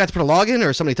don't know if you forgot to put a log in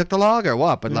or somebody took the log or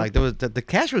what, but like there was the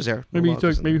cash was there. Maybe The log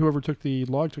was in maybe whoever took the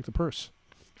log took the purse.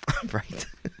 there. Right.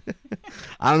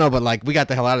 I don't know, but like we got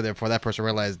the hell out of there before that person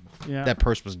realized Yeah. that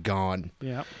purse was gone.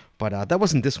 Yeah. But that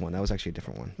wasn't this one. That was actually a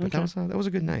different one. But Okay. that was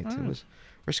a good night. It right. was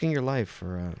risking your life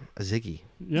for a Ziggy.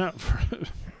 Yeah.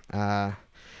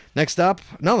 Next up,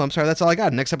 no, I'm sorry, that's all I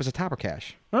got. Next up is a Topper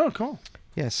Cache. Oh, cool.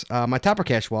 Yes, my Topper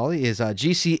Cache, Wally, is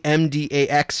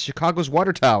GCMDAX Chicago's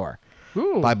Water Tower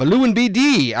Ooh. by Baloo and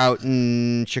BD out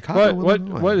in Chicago.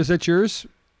 What is that yours?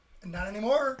 Not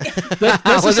anymore. That's the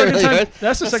Was it second really time. good?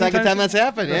 That's the second time. that's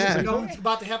happened. Yeah. No, it's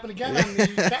about to happen again on the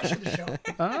Cash of the Show.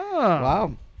 Ah.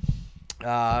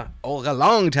 Wow. A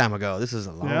long time ago. This is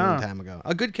a long Yeah. time ago.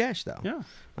 A good cache though. Yeah.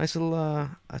 Nice little.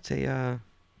 I'd say.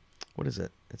 What is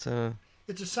it? It's a.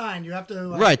 It's a sign. You have to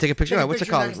Right. Take a picture. take a What's it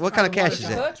picture called? next What kind of on the cache is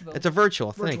water it? tower. Virtual. It's a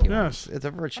virtual. Thank Virtual. you. Yes. It's a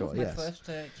That virtual. was my Yes. first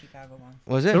Chicago one.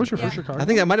 Was it? That was your Yeah. first Chicago. I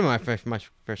think that might have been my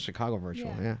first Chicago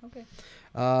virtual. Yeah. Okay.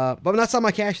 But that's not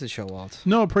my cache of the show, Walt.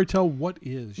 No, pray tell, what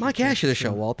is My your cache of the first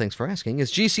show, Walt, thanks for asking,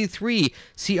 is GC3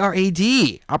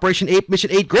 CRAD, Operation 8,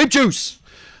 Mission 8, Grape Juice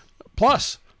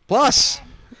Plus. Plus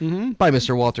by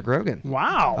Mr. Walter Grogan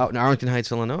Wow. out in Arlington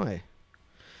Heights, Illinois.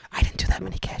 I didn't do that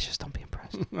many caches, don't be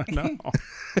impressed. I know.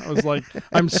 I was like,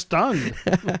 I'm stunned.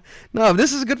 No,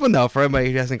 this is a good one, though, for everybody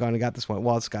who hasn't gone and got this one.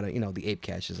 Walt's got, the ape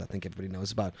caches I think everybody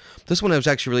knows about. This one was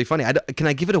actually really funny. Can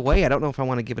I give it away? I don't know if I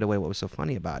want to give it away what was so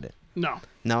funny about it. No.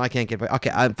 No, I can't give it away.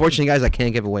 Okay, unfortunately, guys, I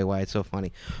can't give away why it's so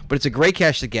funny. But it's a great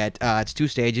cache to get. It's 2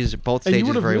 stages, both And you stages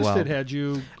would have very missed well. it had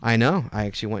you. I know. I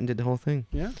actually went and did the whole thing.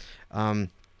 Yeah.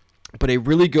 But a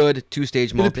really good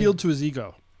 2-stage It multi. appealed to his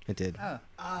ego. It did. Oh.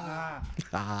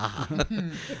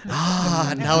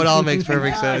 Now it all makes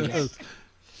perfect sense. Yes.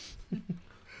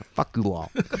 Fuck you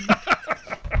all.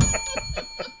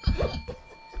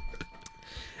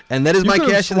 And that is my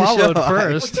could have cache of the show. swallowed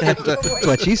first. That's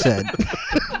what she said.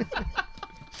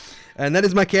 And that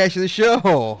is my cache of the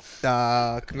show.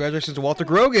 Congratulations to Walter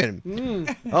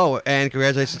Grogan. Oh, and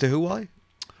congratulations to who, Wally?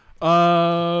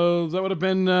 That would have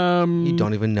been. You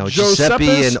don't even know. Josephus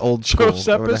Giuseppe and Old School. or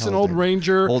whatever the Josephus, hell an his old name.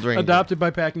 Ranger, Old Ranger. adopted by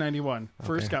Pack 91.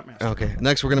 First Scoutmaster. Okay.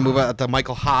 Next, we're going to move out to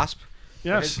Michael Hosp.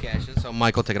 Yes. For his caches. So,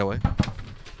 Michael, take it away.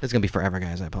 It's going to be forever,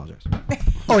 guys. I apologize.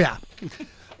 Oh, yeah.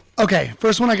 Okay,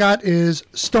 first one I got is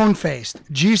Stone Faced,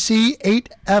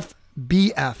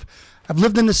 GC8FBF. I've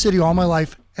lived in the city all my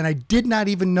life, and I did not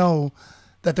even know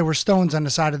that there were stones on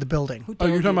the side of the building. Who Oh,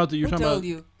 you're told talking you? about the- you're Who talking told about-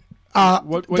 you?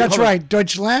 What- wait, That's hold on. right.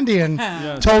 Deutschlandian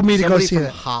Yes. told me to Somebody go see from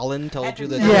it. Holland told you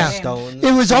that Yeah. there were Yeah. stones.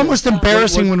 It was almost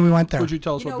embarrassing when we went there. Would you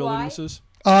tell us You what know building why? this is?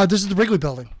 This is the Wrigley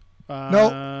Building.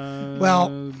 No.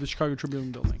 Well, the Chicago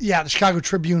Tribune building. Yeah, the Chicago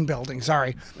Tribune building.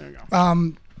 Sorry. There you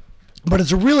go. But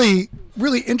it's a really,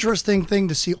 really interesting thing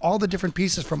to see all the different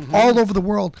pieces from all over the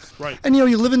world. Right. And,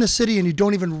 you live in the city and you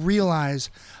don't even realize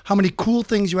how many cool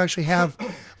things you actually have,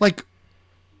 like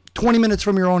 20 minutes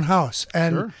from your own house.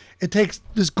 And it takes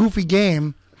this goofy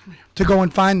game to go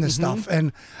and find this stuff.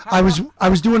 And I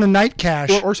was doing a night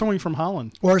cache. Or somebody from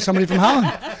Holland. Or somebody from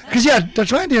Holland. Because,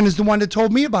 Dutchlandian is the one that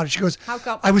told me about it. She goes, How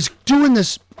come? I was doing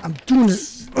this, I'm doing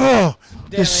this,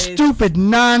 this stupid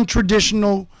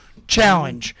non-traditional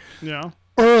challenge. Yeah.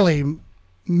 Early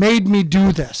made me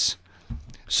do this.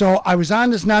 So I was on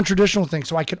this non-traditional thing,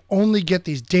 so I could only get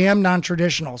these damn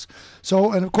non-traditionals.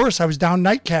 So, and of course, I was down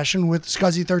night caching with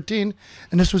Scuzzy 13,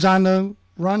 and this was on the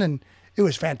run, and it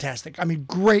was fantastic. I mean,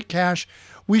 great cache.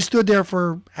 We stood there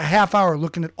for a half hour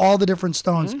looking at all the different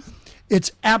stones.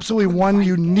 It's absolutely one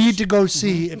you need to go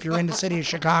see if you're in the city of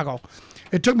Chicago.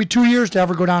 It took me 2 years to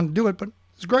ever go down and do it, but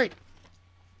it's great.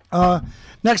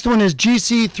 Next one is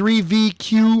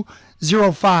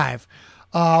GC3VQ05,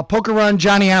 Poker Run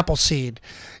Johnny Appleseed.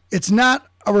 It's not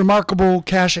a remarkable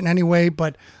cache in any way,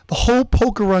 but the whole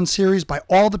Poker Run series by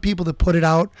all the people that put it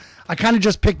out, I kind of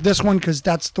just picked this one because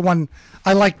that's the one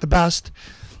I like the best.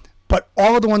 But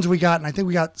all of the ones we got, and I think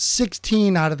we got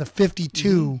 16 out of the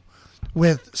 52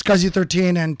 with Scuzzy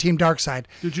 13 and Team Darkside.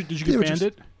 Did you get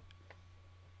Bandit?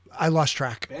 I lost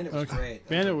track. Bandit was great.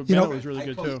 Bandit was really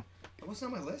good too. It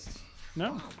wasn't on my list.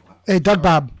 No. Hey, Doug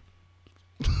Bob.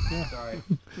 Sorry.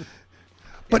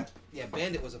 But yeah,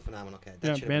 Bandit was a phenomenal cat.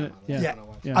 Yeah, Bandit. Yeah.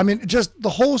 Yeah. I mean, just the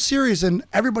whole series and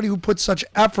everybody who put such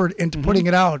effort into putting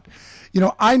it out.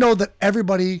 I know that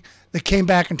everybody that came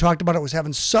back and talked about it was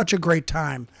having such a great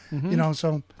time.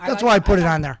 So that's why I put it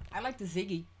on there. I like the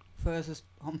Ziggy versus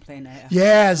on plein air.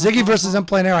 Yeah, Ziggy versus in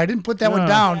plein air. I didn't put that one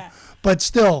down, but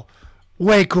still,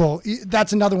 way cool.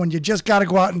 That's another one you just got to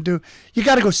go out and do. You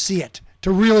got to go see it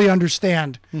to really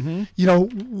understand,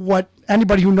 what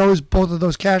anybody who knows both of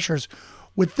those cachers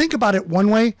would think about it one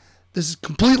way. This is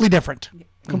completely different.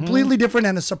 Completely different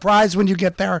and a surprise when you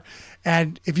get there.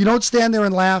 And if you don't stand there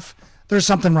and laugh, there's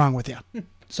something wrong with you.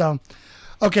 So,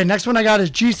 okay, next one I got is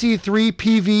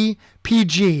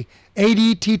GC3PVPG,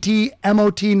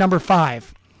 ADTTMOT number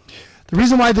 5. The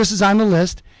reason why this is on the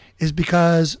list is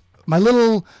because my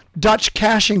little Dutch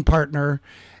caching partner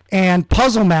and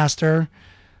puzzle master,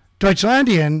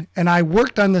 Deutschlandian, and I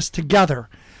worked on this together.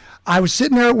 I was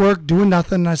sitting there at work doing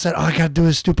nothing, and I said, I got to do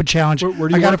this stupid challenge. Where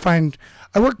do you work?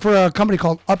 I work for a company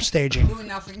called Upstaging. Doing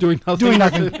nothing. Doing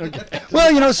nothing. Okay.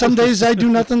 Well, some days I do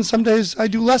nothing, some days I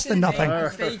do less than nothing.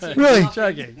 Really.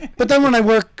 Checking. But then when I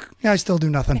work, I still do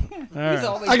nothing. He's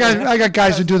always I got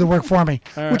guys who do the work for me,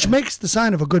 which makes the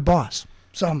sign of a good boss.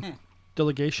 So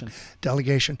Delegation.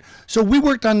 So we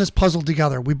worked on this puzzle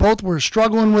together. We both were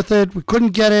struggling with it. We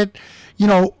couldn't get it.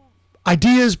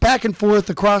 Ideas back and forth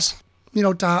across,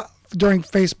 during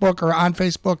Facebook or on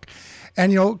Facebook.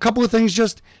 And, a couple of things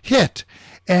just hit.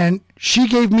 And she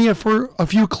gave me for a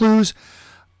few clues.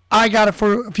 I got it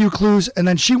for a few clues. And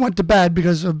then she went to bed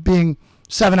because of being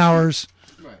 7 hours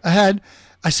ahead.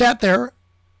 I sat there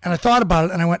and I thought about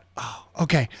it and I went, oh,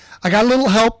 okay. I got a little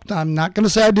help. I'm not going to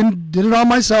say I did it all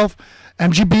myself.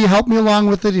 MGB helped me along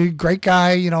with it. He's a great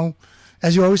guy,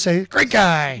 as you always say, great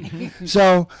guy.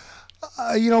 So,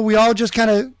 we all just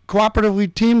kind of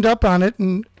cooperatively teamed up on it,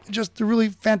 and just a really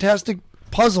fantastic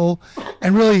puzzle,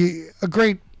 and really a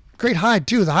great hide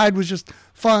too. The hide was just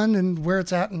fun and where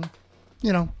it's at, and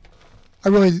I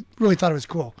really thought it was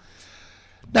cool.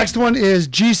 Next one is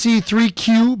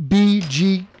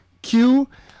GC3QBGQ.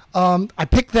 I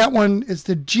picked that one. It's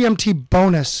the GMT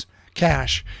bonus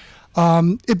cache.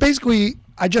 It basically,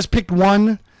 I just picked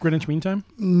one. Greenwich Mean Time?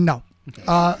 No.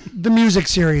 The music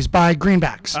series by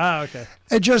Greenbacks. Okay.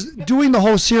 And just doing the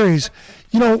whole series,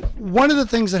 one of the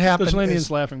things that happened Dutchlandian's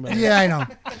is, laughing about it. yeah, I know.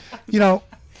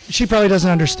 She probably doesn't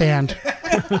understand.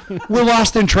 We're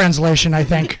lost in translation, I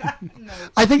think.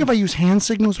 I think if I use hand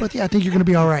signals with you, I think you're going to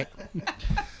be all right.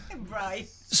 Right.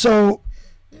 So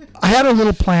I had a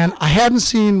little plan. I hadn't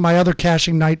seen my other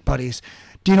caching night buddies,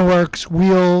 Dina Works,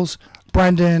 Wheels,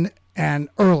 Brendan, and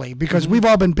Early, because we've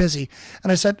all been busy.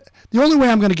 And I said, the only way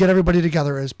I'm going to get everybody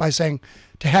together is by saying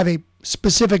to have a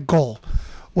specific goal.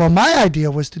 Well, my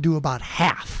idea was to do about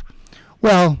half.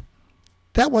 Well,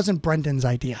 that wasn't Brendan's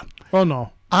idea. Oh,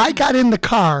 no. I got in the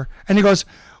car and he goes,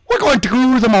 we're going to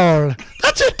do them all.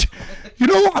 That's it.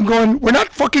 I'm going, we're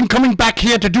not fucking coming back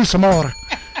here to do some more.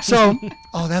 So,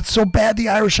 that's so bad, the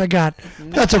Irish I got.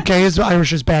 That's okay. His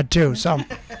Irish is bad too. So,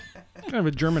 Kind of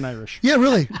a German Irish. yeah,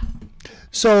 really.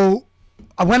 So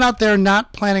I went out there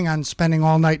not planning on spending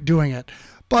all night doing it,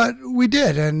 but we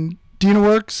did. And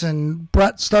DynaWorks, and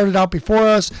Brett started out before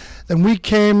us. Then we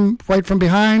came right from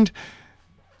behind.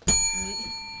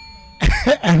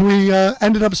 And we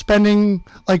ended up spending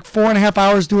like 4.5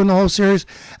 hours doing the whole series.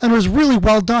 And it was really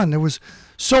well done. There was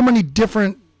so many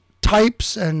different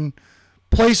types and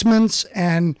placements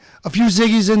and a few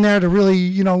Ziggies in there to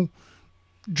really,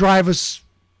 drive us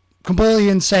completely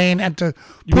insane and to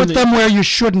put them where you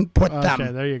shouldn't put them.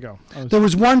 Okay, there you go. There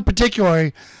was one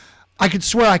particular, I could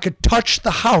swear I could touch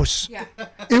the house. Yeah.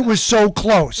 It was so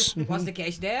close. Was the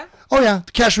cash there? Oh, yeah,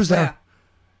 the cash was there.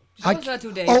 Yeah. Shows her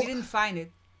today. oh. We didn't find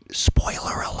it.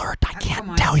 Spoiler alert, I come can't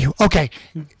on. tell you. Okay,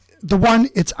 the one,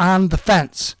 it's on the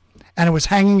fence. And it was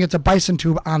hanging, it's a bison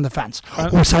tube on the fence.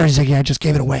 Oh, sorry, Ziggy, I just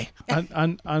gave it away.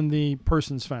 On the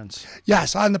person's fence.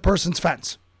 Yes, on the person's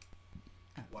fence.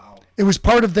 Wow. It was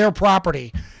part of their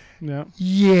property. Yeah.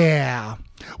 Yeah.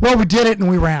 Well, we did it and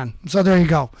we ran. So there you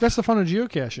go. That's the fun of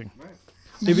geocaching. Right.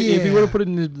 If you would have put it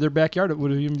in their backyard, it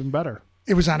would have even been better.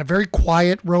 It was on a very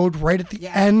quiet road right at the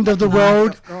Yeah, end of the at night,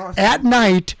 road of course. at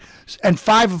night, and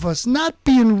 5 of us not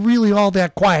being really all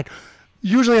that quiet.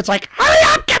 Usually it's like, hurry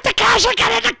up, get the cash and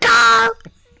get in the car.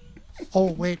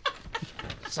 Oh, wait.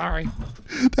 Sorry.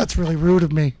 That's really rude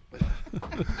of me.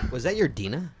 Was that your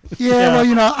Dina? Yeah,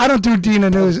 well, I don't do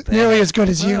Dina nearly as good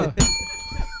as you.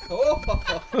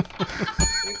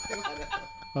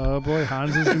 Oh boy,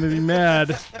 Hans is going to be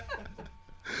mad.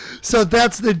 So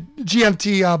that's the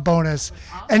GMT bonus.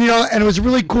 And, and it was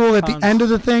really cool at the end of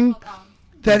the thing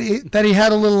that he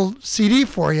had a little CD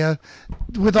for you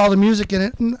with all the music in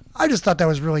it. And I just thought that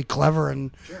was really clever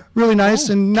and really nice.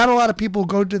 And not a lot of people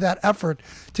go to that effort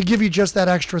to give you just that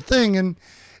extra thing. And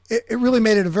it really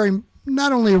made it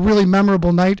not only a really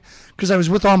memorable night because I was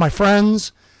with all my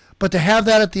friends, but to have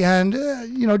that at the end,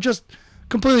 just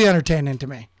completely entertaining to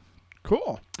me.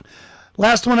 Cool.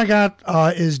 Last one I got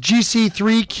is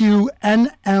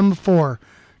GC3QNM4,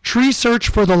 Tree Search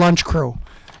for the Lunch Crew.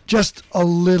 Just a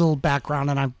little background,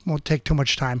 and I won't take too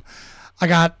much time. I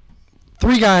got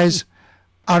 3 guys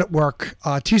out at work,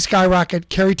 T Skyrocket,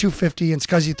 Carry 250, and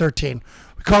Scuzzy 13.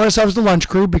 We call ourselves the Lunch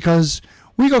Crew because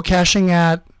we go caching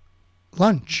at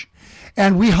lunch.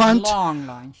 And we hunt Long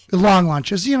lunch. long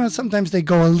lunches. Sometimes they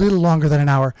go a little longer than an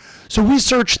hour. So we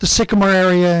search the Sycamore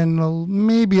area and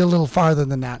maybe a little farther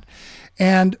than that.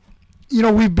 And,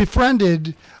 we've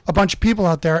befriended a bunch of people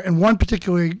out there, and one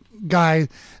particular guy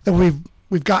that we've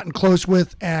gotten close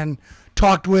with and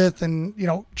talked with and,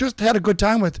 just had a good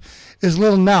time with is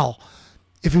Lil Nell.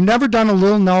 If you've never done a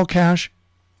Lil Nell cache,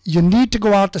 you need to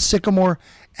go out to Sycamore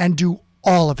and do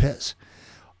all of his.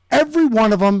 Every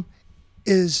one of them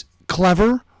is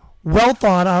clever, well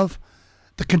thought of.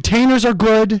 The containers are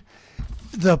good.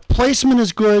 The placement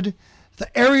is good.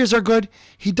 The areas are good.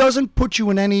 He doesn't put you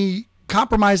in any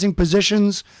compromising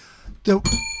positions. The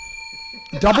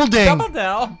double ding. Double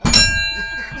down.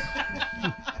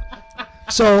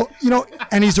 So,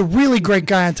 and he's a really great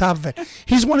guy on top of it.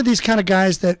 He's one of these kind of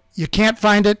guys that you can't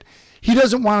find it. He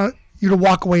doesn't want you to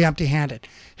walk away empty-handed.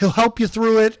 He'll help you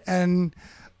through it, and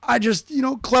I just,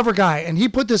 clever guy. And he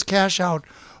put this cache out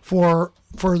for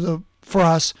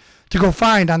us to go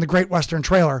find on the Great Western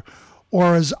Trailer,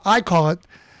 or as I call it,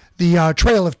 the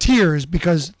Trail of Tears,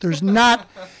 because there's not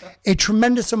a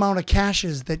tremendous amount of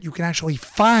caches that you can actually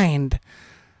find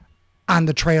on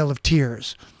the Trail of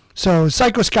Tears. So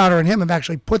Psycho Scouter and him have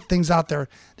actually put things out there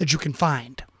that you can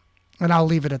find, and I'll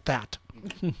leave it at that.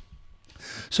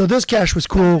 So this cache was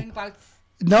cool.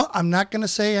 No, I'm not going to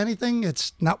say anything.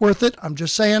 It's not worth it. I'm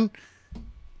just saying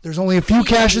there's only a few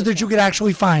caches that you could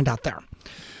actually find out there.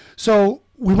 So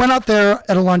we went out there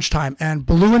at a lunchtime, and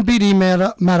Baloo and BD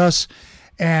met us,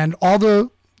 and all the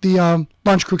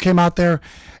lunch crew came out there.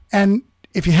 And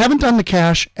if you haven't done the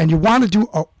cache and you want to do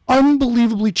an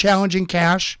unbelievably challenging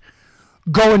cache,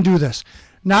 go and do this.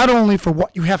 Not only for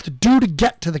what you have to do to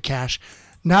get to the cache,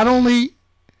 not only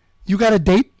you got a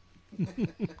date,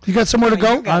 you got somewhere to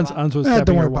go. Ans was don't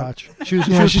tapping worry her about watch. it. She's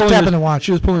She's pulling tapping the watch.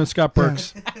 She was pulling a Scott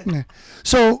Burks. Yeah.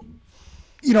 So,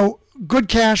 good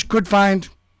cache, good find,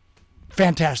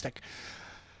 fantastic.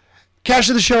 Cache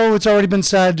of the show, it's already been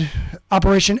said.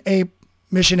 Operation Ape,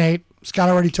 Mission 8. Scott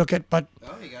already took it, but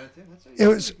Oh, you got it too. That's it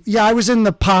was, I was in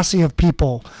the posse of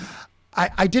people.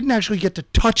 I didn't actually get to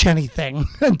touch anything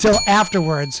until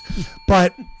afterwards,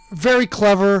 but very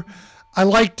clever. I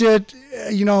liked it.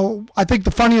 I think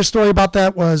the funniest story about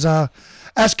that was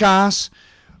Escos.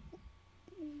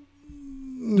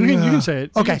 You can say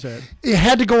it. You Okay. can say it. It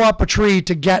had to go up a tree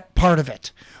to get part of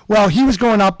it. Well, he was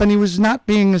going up and he was not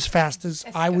being as fast as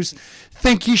I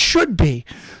think he should be.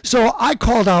 So I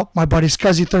called out my buddy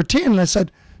Scuzzy 13 and I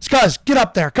said, Scuzz, get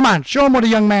up there. Come on, show him what a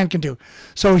young man can do.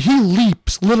 So he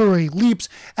literally leaps,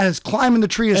 and is climbing the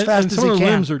tree as fast and as some he of the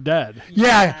can. limbs are dead.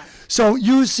 Yeah. So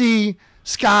you see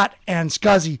Scott and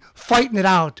Scuzzy fighting it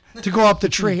out to go up the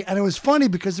tree. And it was funny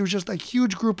because there was just a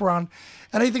huge group around.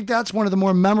 And I think that's one of the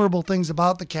more memorable things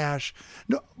about the cache.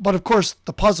 No, but of course,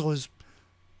 the puzzle is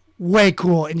way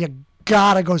cool, and you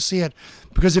gotta go see it.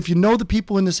 Because if you know the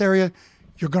people in this area,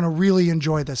 you're going to really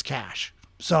enjoy this cache.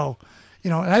 So,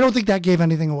 and I don't think that gave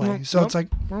anything away. So it's like,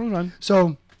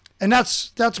 so, and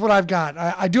that's what I've got.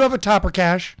 I do have a topper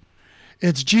cache.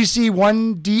 It's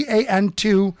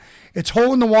GC1DAN2. It's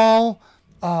hole in the wall,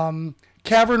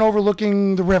 cavern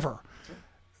overlooking the river.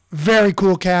 Very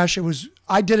cool cache.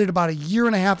 I did it about a year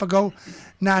and a half ago,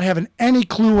 not having any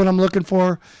clue what I'm looking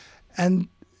for. And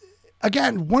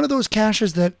again, one of those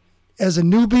caches that as a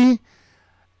newbie,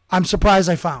 I'm surprised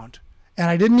I found. And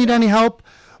I didn't need any help,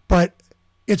 but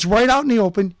it's right out in the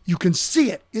open. You can see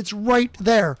it. It's right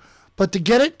there. But to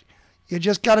get it, you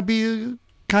just got to be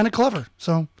kind of clever.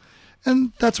 So,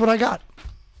 and that's what I got.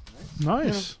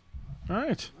 Nice. All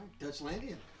right. Dutch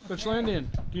Landian. Dutch Landian.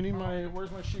 Do you need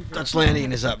where's my sheet? Dutch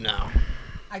Landian is up now.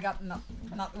 I got not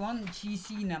one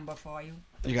GC number for you.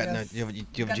 You got no? Just Do you have a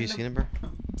gotta GC look- number?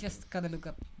 Just gotta look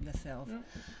up yourself.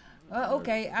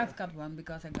 Okay, I've got one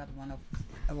because I got one of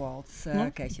awards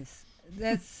caches.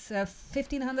 That's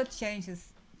 1,500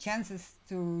 chances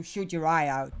to shoot your eye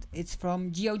out. It's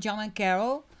from Geo, John, and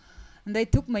Carol, and they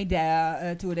took me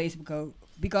there 2 days ago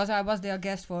because I was their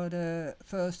guest for the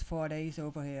first 4 days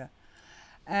over here,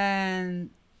 and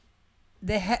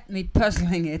they had me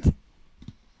puzzling it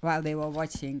while they were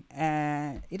watching.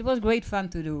 It was great fun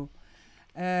to do.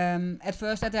 At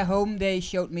first, at their home, they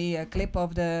showed me a clip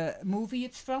of the movie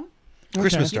it's from.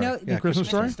 Christmas You Story. know, Yeah, the Christmas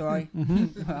Story.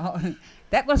 Well,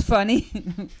 that was funny,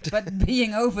 but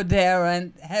being over there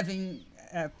and having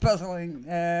puzzling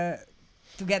to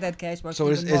get that cache was So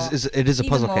it even more. it is a even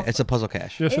puzzle. more It's a puzzle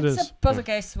cache. Yes, it It's is. a puzzle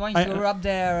cache. Once you're up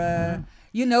there,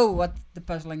 you know what the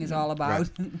puzzling is all about.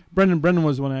 Brendan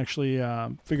was the one that actually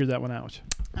figured that one out.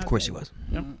 Of course he was.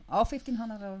 Yep. All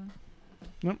 1,500 of them?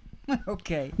 Yep.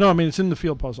 Okay. No, I mean it's in the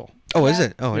field puzzle. Oh, is Yeah.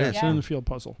 it? Oh, it Yeah, is. it's in the field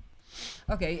puzzle.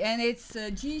 Okay, and it's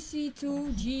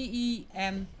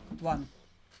GC2GEM1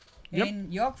 Yep.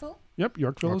 in Yorkville. Yep,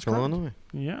 Yorkville is Yorkville, correct. Illinois.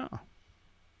 Yeah,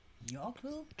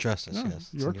 Yorkville? Justice. yeah, Yes.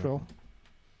 it's in Yorkville.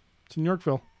 It's in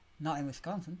Yorkville. Not in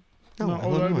Wisconsin. No, do I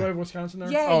Illinois. have Wisconsin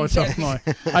there? Yeah, oh, you it's said- Illinois.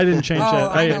 I didn't change Oh,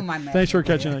 that. I know my map Thanks for over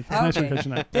catching here. that. Thanks for Okay.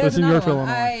 catching that. There's It's in another Yorkville, one.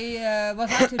 Illinois. I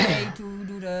was out today to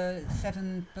do the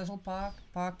 7 puzzle park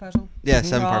puzzle. Yeah,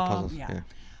 7-part Oh, puzzles. yeah. Yeah.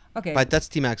 Okay, But that's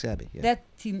Team Max Abbey. Yeah.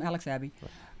 that Team Alex Abbey.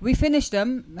 We finished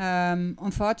them.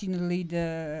 Unfortunately,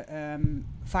 the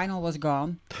final was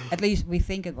gone. At least we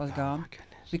think it was Oh gone. my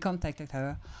goodness. We contacted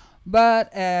her,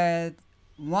 but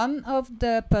one of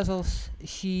the puzzles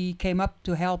she came up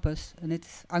to help us, and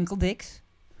it's Uncle Dick's.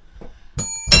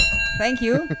 Thank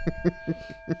you.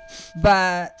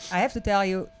 But I have to tell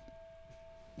you,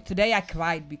 today I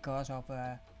cried because of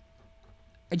a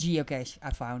geocache I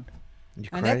found. You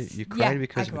And cried. that's- You yeah, cried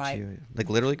because I of cried. you, like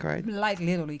literally cried. Like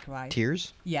literally cried.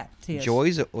 Tears, Yeah, tears.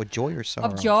 joy or sorrow.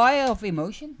 Of joy, of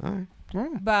emotion. All right,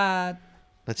 Oh, But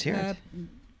let's hear it.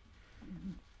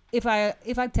 if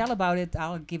I tell about it,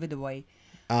 I'll give it away.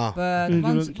 Oh, But can you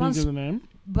once give the name?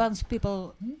 once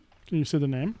people, Can you say the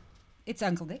name? it's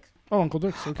Uncle Dick's. Oh, Uncle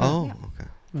Dick's. Okay. oh, yeah. okay.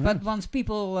 But once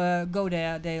people go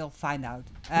there, they'll find out.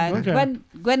 And Okay.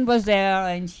 Gwen was there,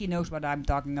 and she knows what I'm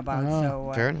talking about. Ah,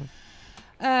 So, Fair enough.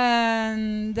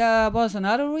 and there was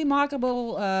another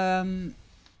remarkable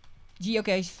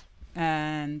geocache,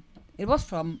 and it was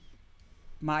from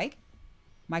Mike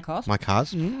Haas. Mike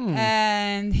Haas. Mm.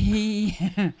 And he,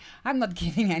 I'm not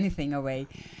giving anything away.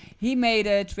 He made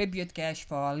a tribute cache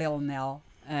for Lil Nell,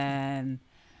 and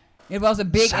it was a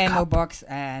big Suck ammo up. box,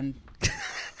 and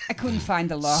I couldn't find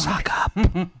the log. Suck up.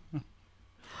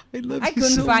 I love I you couldn't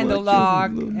so find the much,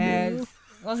 log. Lil Nell.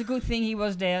 It was a good thing he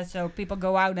was there, so people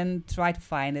go out and try to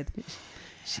find it.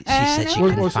 She And said she I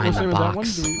couldn't What's the find name the of that one?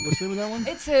 box. What's the name of that one?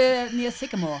 It's near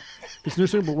Sycamore. It's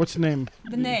nursing, but what's the name?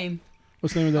 The name.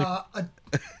 What's the name of that?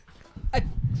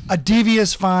 A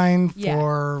devious fine Yeah.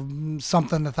 for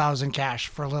something 1,000 cash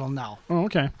for Little Nell. Oh,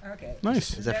 okay. Okay.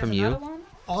 Nice. Is that from you?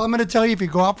 All I'm going to tell you, if you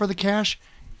go out for the cash,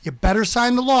 you better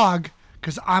sign the log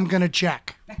because I'm going to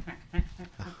check.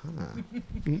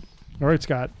 All right,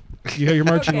 Scott. You have your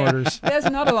marching Okay. orders. There's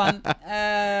another one.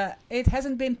 It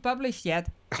hasn't been published yet.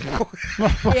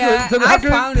 Yeah, Then I how can-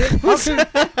 found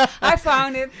it. I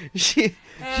found it. She's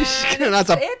And gonna have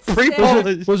to it's,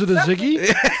 pre-publish. Was it a Ziggy?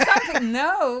 something.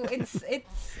 No, it's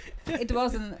it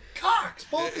wasn't. Cox,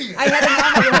 both of you. I had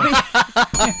an honorary.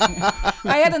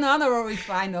 I had an honorary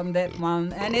find on that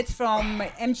one, and it's from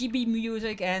MGB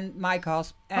Music and Mike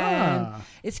Hosp, and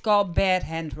it's called Bad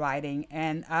Handwriting.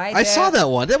 And I saw that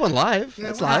one. That one live. Yeah,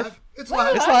 That's we're live. It's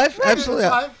live. It's live. Yeah, Absolutely.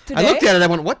 it's live. I Today? looked at it. I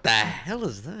went, "What the hell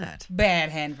is that?" Bad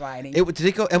Handwriting. Did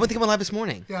it go? I think it went live this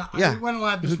morning. Yeah, Yeah. I went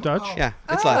live. Is it Dutch? Oh, Yeah.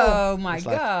 It's live. Oh my It's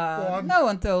live. Go God! on. No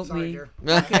one told Sorry, me. dear.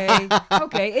 Okay,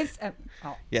 okay. It's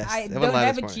Yes, I it went don't live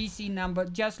have a this morning. GC number.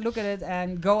 Just look at it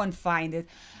and go and find it.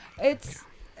 It's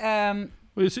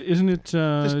Isn't it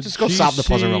Just go solve the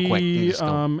puzzle real quick. You just go.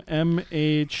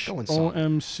 MH Go and solve it.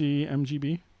 OMC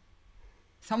MGB?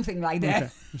 something like that.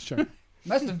 Okay, just check.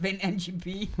 Must have been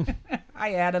MGB. I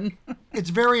had them.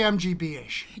 It's very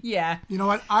MGB-ish. Yeah. You know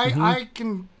what? I It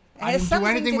didn't has do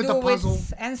something anything to with do the puzzle.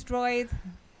 with Android,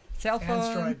 cell phone,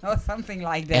 Android. or something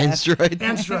like that. Android.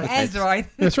 Android. Android.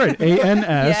 That's right. ANS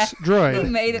Yeah. Who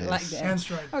droid. made it like that?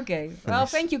 Android. Okay. Well,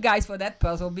 thank you guys for that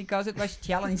puzzle because it was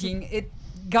challenging. It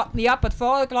got me up at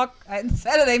 4 o'clock on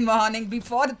Saturday morning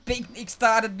before the picnic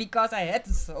started because I had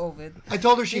to solve it. I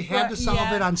told her she had to solve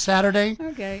Yeah. it on Saturday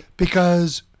Okay.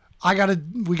 because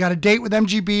we got a date with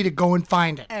MGB to go and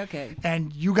find it. Okay.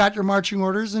 And you got your marching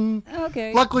orders, and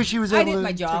Okay. luckily she was I able did to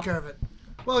my job. take care of it.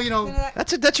 Well, you know,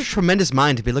 That's a tremendous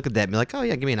mind to be looking at that and be like, oh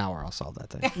yeah, give me an hour, I'll solve that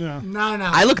thing. Yeah. no.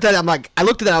 I looked at it. I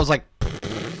looked at it. I was like,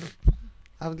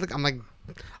 I'm like,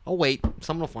 oh wait,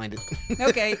 someone will find it.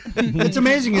 Okay. It's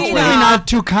amazing. It's Tina. really not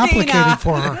too complicated Tina.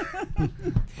 for her.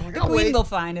 The queen will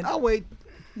find it. I'll wait.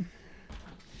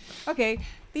 Okay.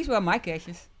 These were my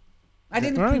caches. I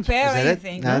didn't right? prepare Is that it?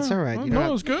 anything. No, that's all right. Oh, You no, don't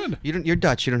it was good. You're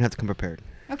Dutch. You don't have to come prepared.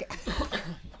 Okay.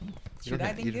 Should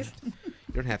I think this? You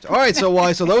don't have to. All right. So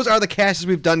those are the caches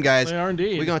we've done, guys. They are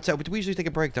indeed. We're gonna we usually take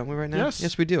a break, don't we? Right now. Yes.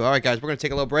 Yes, we do. All right, guys. We're gonna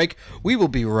take a little break. We will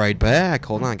be right back.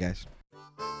 Hold on, guys.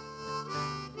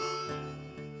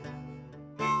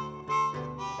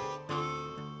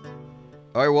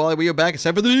 All right, Wally, we are back. It's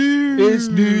time for the news. It's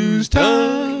news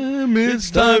time.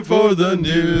 It's time for the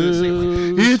news.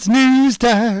 It's news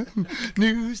time.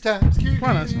 News time. Come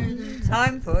on, that's-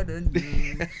 Time for the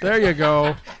news. there you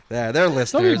go. They're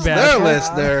listeners. bad. They're Yeah.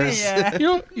 listeners. Yeah. You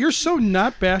know, you're so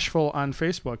not bashful on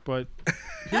Facebook, but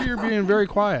here you're being very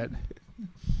quiet.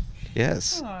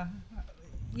 Yes. Oh,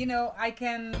 you know, I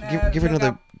can Give her look another-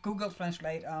 up Google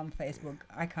Translate on Facebook.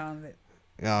 I can't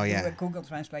Oh do yeah. a Google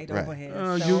Translate Right. over here.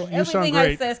 Oh, so you sound everything I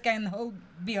great. says can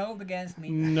be held against me.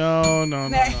 No.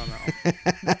 That's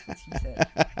what she said.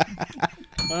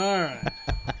 All right.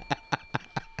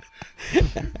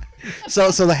 So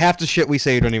the half the shit we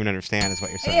say you don't even understand is what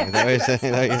you're saying. Is that what you're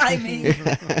saying? I mean,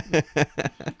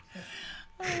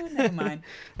 oh, never mind.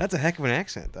 That's a heck of an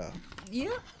accent, though. Yeah.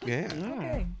 Yeah.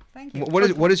 Okay. Thank you.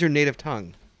 What is your native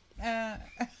tongue?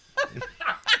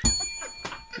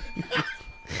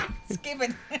 Skip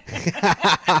it.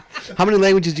 How many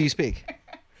languages do you speak?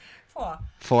 4.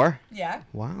 4? Yeah.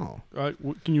 Wow.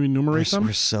 Can you enumerate We're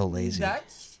them? so lazy.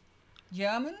 Dutch,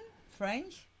 German,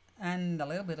 French, and a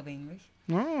little bit of English.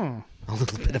 Oh. A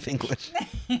little bit of English.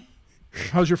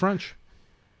 How's your French?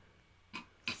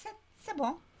 C'est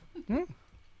bon.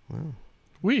 Wow.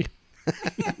 Oui.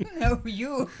 No,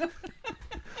 you.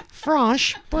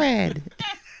 French bread.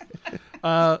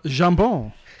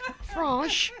 Jambon.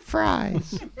 French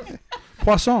fries.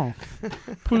 Poisson.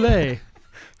 Poulet.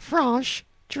 French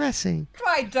dressing.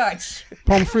 Try Dutch.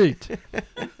 Pomme frite.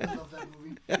 I love that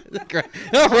movie. Great.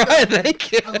 All right,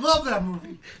 thank you. I love that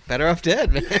movie. Better off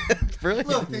dead, man. It's brilliant.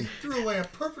 Look, they threw away a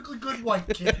perfectly good white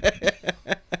kid.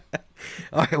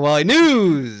 All right, Wally,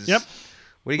 news. Yep.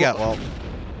 What do you got, Walt?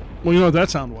 Well, you know what that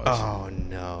sound was. Oh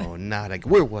no, not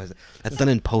again. Where was it? That's done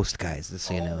in post, guys. Just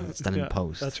so you know, it's done Yeah, in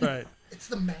post. That's right. It's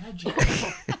the magic.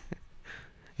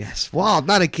 Yes, Walt,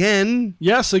 not again.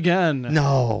 Yes, again.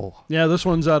 No. Yeah, this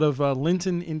one's out of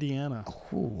Linton, Indiana.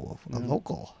 Ooh, a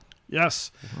local.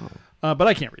 Yes. But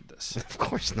I can't read this. Of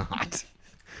course not.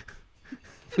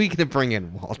 We gonna bring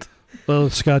in Walt. Well,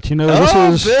 Scott, you know,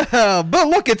 this is... But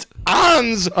look, it's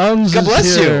Ans. Uns God is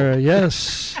bless here.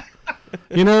 Yes.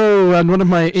 You know, on one of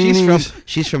my A&E's...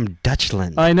 She's from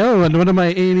Dutchland. I know, on one of my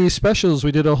A&E specials,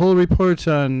 we did a whole report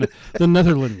on the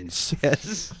Netherlands.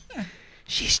 Yes.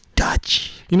 She's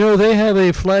Dutch. You know, they have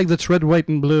a flag that's red, white,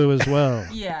 and blue as well.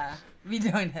 Yeah. We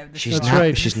don't have the She's That's not.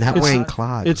 right. She's not It's- wearing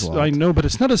clogs. It's Walt. I know, but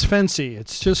it's not as fancy.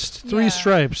 It's just three Yeah,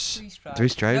 stripes. 3 stripes. 3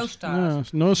 stripes? No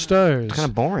stars. No stars. It's kind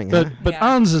of boring, But huh? but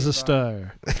Yeah, Ans is a it's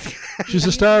star. She's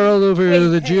a star all over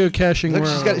the Hey. geocaching Look,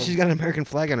 world. she's got an American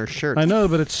flag on her shirt. I know,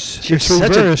 but it's You're such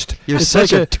a- reversed. you're it's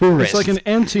such like a tourist. It's like an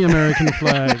anti-American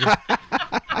flag.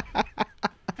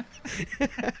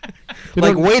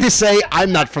 Like, don't- way to say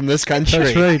I'm not from this country.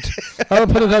 That's right. I'll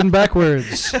put it on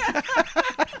backwards.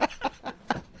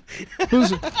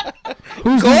 Who's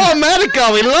Go America,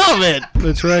 we love it.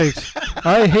 That's right.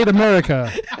 I hate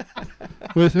America.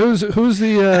 With who's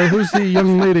the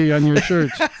young lady on your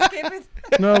shirt? Skip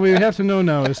it. No, we have to know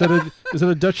now. Is that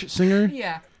a Dutch singer?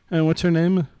 Yeah. And what's her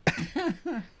name?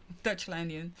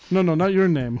 Dutchlandian. No, not your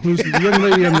name. Who's the young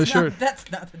lady on the shirt? That's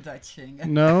not a Dutch singer.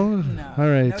 No. No. All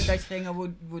right. No Dutch singer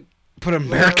would Put an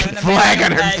American an flag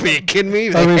on American her flag. feet. Kidding me?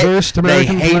 A They hate- reversed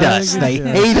American They hate flag? us. They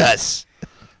Yeah. hate us.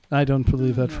 I don't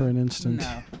believe that for an instant.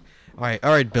 no. All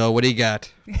right, Bill. What do you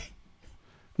got?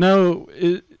 Now,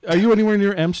 are you anywhere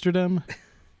near Amsterdam?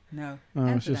 No. Oh,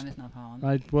 it's Amsterdam just- is not Holland.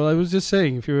 I was just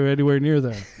saying if you were anywhere near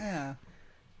there. Yeah.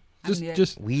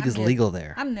 Just Weed I'm is near- legal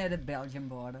there. I'm near the Belgian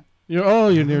border.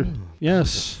 you're near. Yes.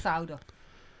 South of.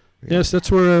 Yes, that's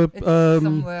where It's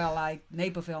somewhere like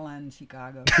Naperville and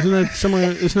Chicago. isn't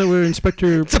that where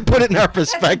Inspector To put it in our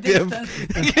perspective,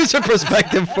 Distance. here's a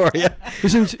perspective for you.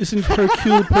 isn't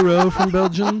Hercule Poirot from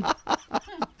Belgium?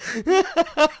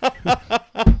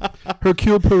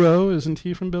 Hercule Poirot, isn't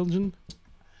he from Belgium?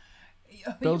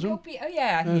 Belgium? Oh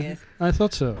yeah, he is. I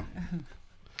thought so.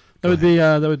 That would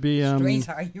be Strange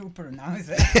how you pronounce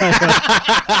it.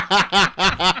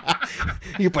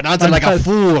 You pronounce it I'm like a not-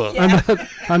 fool.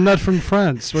 I'm not from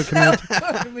France. What can I?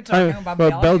 We're talking about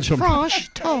Belgium.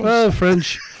 Belgium. Well,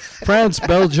 France,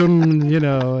 Belgium. You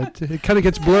know, it kind of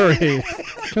gets blurry.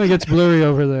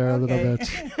 Over there a little Okay.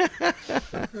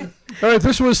 bit. All right,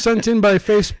 this was sent in by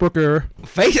Facebooker.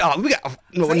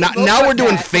 Now we're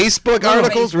doing Facebook Facebook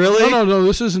articles, really?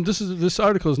 No. This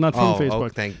article is not from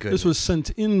Facebook. thank goodness. This was sent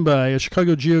in by a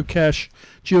Chicago geocacher,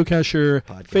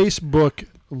 Podcast. Facebook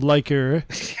liker,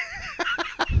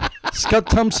 Scott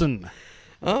Thompson.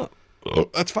 Oh,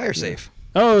 that's fire safe.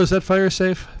 Oh, is that fire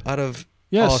safe? Out of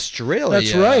Yes, Australia.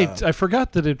 That's right. I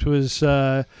forgot that it was.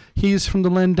 He's from the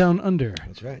land down under.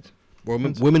 That's right.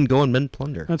 Women go and men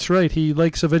plunder. That's right. He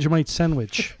likes a Vegemite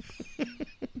sandwich.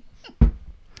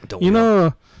 Don't You we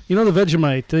all? know the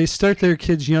Vegemite. They start their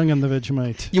kids young on the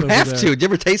Vegemite. You over have there. to. Did you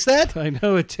ever taste that? I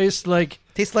know it tastes like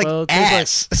Tastes like well, it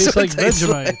ass. Tastes like So it tastes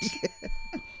Vegemite. like-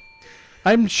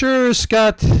 I'm sure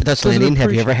Scott. That's doesn't Landine.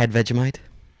 Have you ever appreciate- had Vegemite?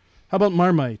 How about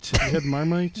Marmite? Have you had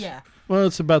Marmite? Yeah. Well,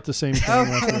 it's about the same thing.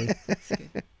 roughly.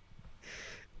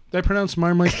 Did I pronounce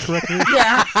Marmite correctly?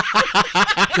 Yeah.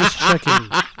 Just checking.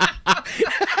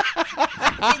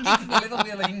 I think it's a little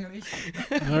bit English.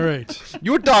 All right.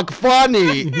 You talk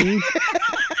funny.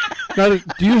 Now,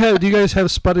 do you guys have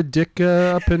spotted dick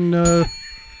up in the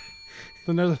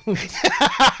Netherlands?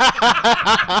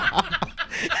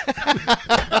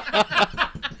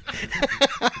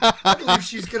 I believe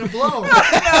she's gonna blow.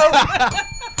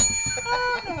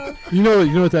 You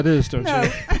know what that is, don't No. you?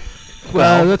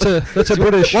 Well, that's a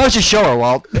British. why don't you show her,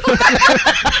 Walt?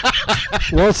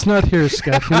 Walt's not here,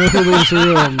 Scott. You know who leaves the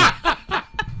room.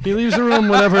 He leaves the room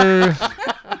whenever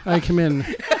I come in.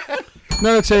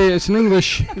 No, it's an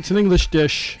English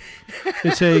dish.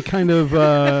 It's a kind of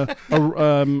a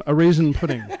raisin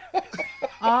pudding.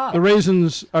 Oh, The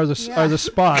raisins are the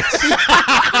spots.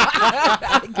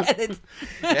 I get it.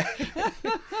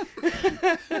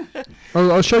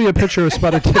 I'll show you a picture of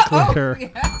spotted dick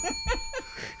later.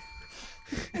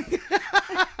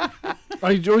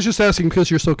 I was just asking because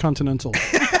you're so continental.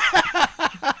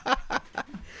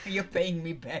 You're paying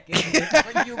me back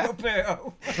for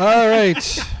Euro. All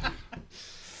right.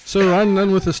 So I'm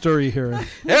done with the story here.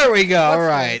 There we go. All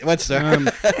right. What's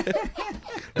the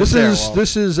This there, is Walt?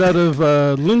 this is out of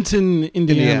Linton,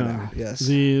 Indiana. Yes.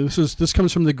 This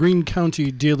comes from the Greene County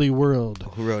Daily World.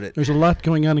 Who wrote it? There's a lot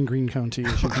going on in Greene County,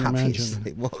 as you can imagine.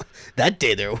 Obviously. Well, that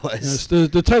day there was. Yes,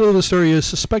 the title of the story is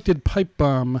 "Suspected Pipe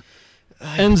Bomb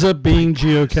Ends Up Being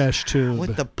Geocache Tube."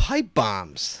 With the pipe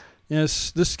bombs.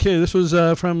 Yes, this was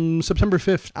from September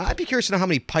 5th. I'd be curious to know how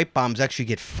many pipe bombs actually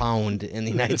get found in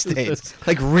the United States.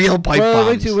 Like real pipe Well,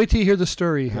 bombs. wait till you hear the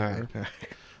story All here. right.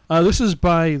 All right. This is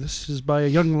by a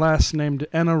young lass named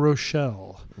Anna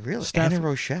Rochelle. Really? Staff- Anna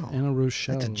Rochelle. Anna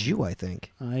Rochelle. That's a Jew, I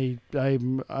think. I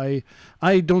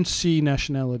don't see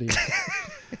nationality.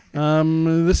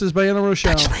 This is by Anna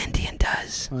Rochelle. Dutchlandian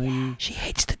does. I'm- She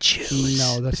hates the Jews.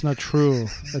 No, that's not true.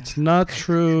 That's not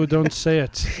true. Don't say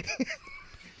it.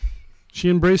 She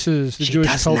embraces the She Jewish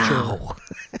does culture. now.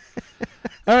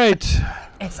 All right.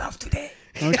 It's off today.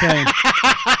 Okay.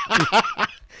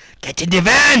 Get in the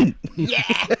van.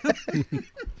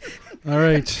 All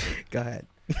right. Go ahead.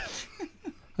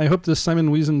 I hope the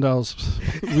Simon Wiesendahl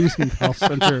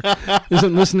Center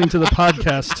isn't listening to the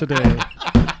podcast today.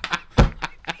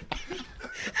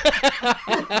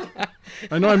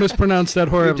 I know I mispronounced that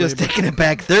You're horribly. just taking it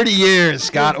back 30 years,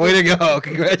 Scott. Way to go.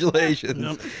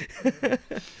 Congratulations.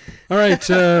 All right.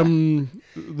 The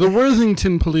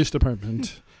Worthington Police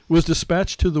Department was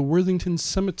dispatched to the Worthington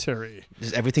Cemetery.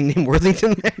 Is everything named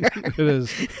Worthington there? It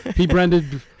is. He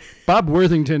branded... Bob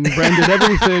Worthington branded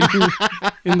everything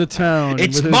in the town.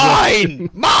 It's with his- mine!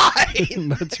 Mine!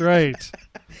 That's right.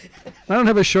 I don't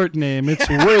have a short name. It's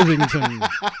Worthington.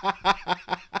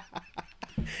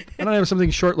 I don't have something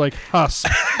short like Husp.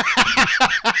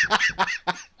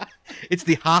 It's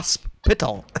the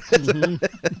hospital.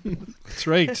 That's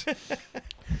right.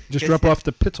 Just drop off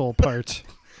the pittle part.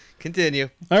 Continue.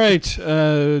 All right.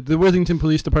 The Worthington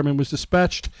Police Department was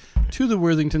dispatched to the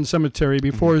Worthington Cemetery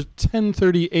before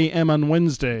 10:30 a.m. on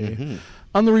Wednesday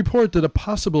on the report that a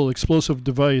possible explosive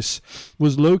device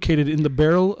was located in the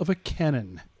barrel of a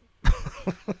cannon.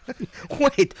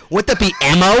 Wait, would that be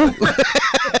ammo?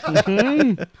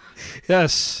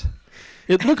 Yes.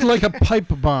 It looked like a pipe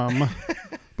bomb,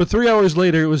 but 3 hours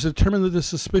later it was determined that the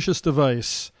suspicious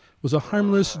device was a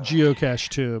harmless geocache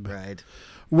tube. Right.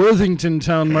 Worthington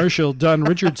Town Marshal Don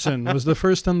Richardson was the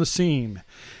first on the scene.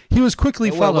 He was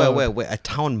quickly followed. Wait. A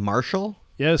town marshal?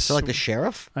 Yes. So like the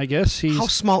sheriff? I guess he's... How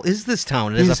small is this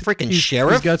town? It is a freaking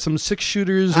sheriff? He's got some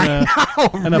 6-shooters and,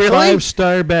 and really? a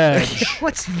 5-star badge.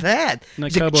 What's that? And a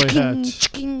He's like, cowboy chicking, hat.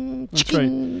 chicking, That's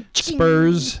chicking, right. chicking.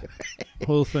 Spurs.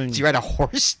 Whole thing. Does he ride a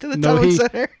horse to the No, town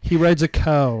center? he rides a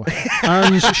cow.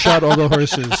 Hans shot all the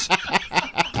horses.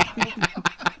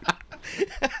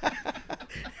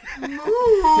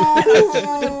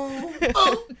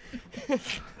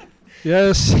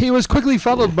 Yes, he was quickly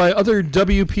followed by other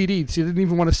WPDs. He didn't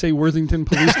even want to say Worthington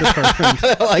Police Department.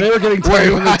 They were getting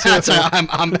tired of it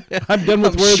too. I'm done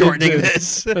with Worthington. shortening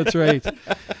this. That's right.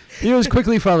 He was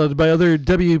quickly followed by other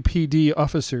WPD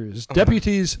officers,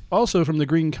 deputies also from the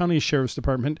Greene County Sheriff's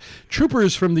Department,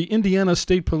 troopers from the Indiana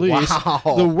State Police, Wow.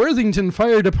 the Worthington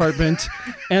Fire Department,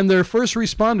 and their first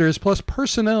responders, plus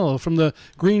personnel from the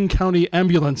Greene County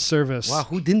Ambulance Service. Wow,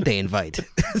 who didn't they invite?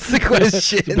 That's the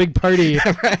question. It's a big party.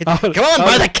 Right. Out- Come on, out-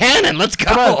 by the cannon. Let's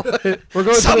go. We're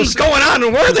going Something's to going on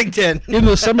in Worthington. in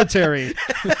the cemetery.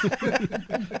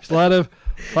 There's a lot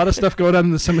of stuff going on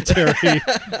in the cemetery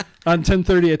on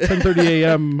 10:30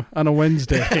 a.m. on a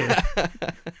Wednesday.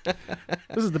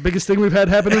 This is the biggest thing we've had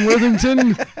happen in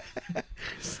Worthington.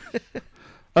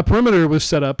 A perimeter was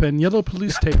set up and yellow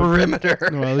police tape. Perimeter.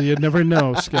 Well, you never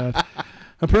know, Scott.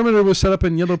 A perimeter was set up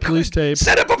in yellow police tape.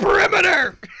 Set up a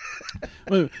perimeter.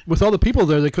 With all the people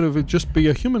there, they could have just be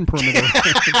a human perimeter.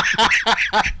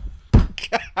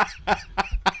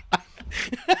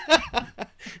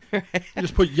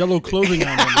 Just put yellow clothing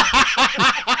on them.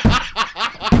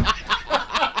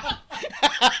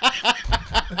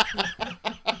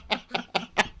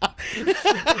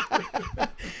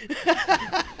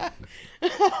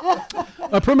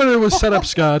 A perimeter was set up,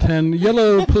 Scott, and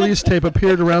yellow police tape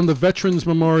appeared around the Veterans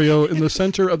Memorial in the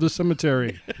center of the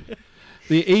cemetery.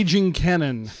 The aging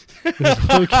cannon is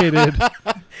located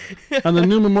on the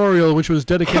new memorial, which was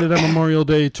dedicated on Memorial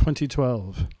Day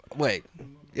 2012. Wait,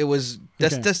 it was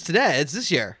that's Okay. today. It's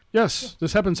this year. Yes,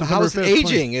 this happened September How is it 5th,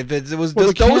 aging? If it was Well,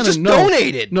 the that was just cannon, no.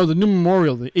 donated. No, the new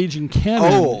memorial, the aging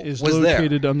cannon, is was there.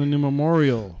 located on the new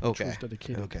memorial, which Okay. was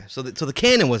dedicated. Okay. So the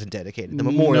cannon wasn't dedicated. The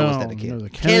memorial was No, dedicated. no, the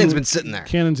Cannon's been sitting there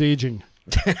Cannon's aging.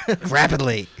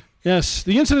 rapidly. Yes,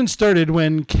 the incident started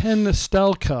when Ken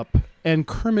Stalcup and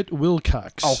Kermit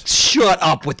Wilcox. Oh, shut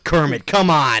up with Kermit. Come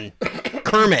on.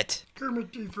 Kermit.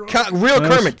 Kermit defrost. Real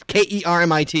Yes. Kermit.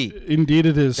 Kermit. Indeed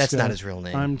it is. That's Scott. not his real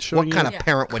name. I'm showing What kind you of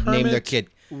parent would name their Kermit kid?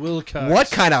 Wilcox.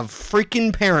 What kind of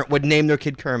freaking parent would name their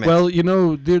kid Kermit? Well, you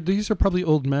know, these are probably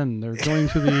old men. They're going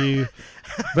to the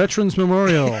Veterans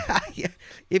Memorial.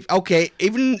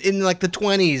 Even in like the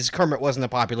 20s, Kermit wasn't a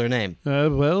popular name.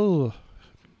 Well,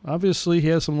 obviously he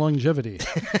has some longevity.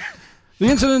 The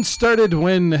incident started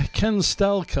when Ken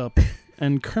Stalcup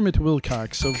and Kermit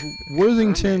Wilcox of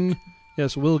Worthington,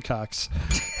 yes, Wilcox,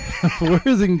 of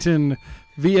Worthington,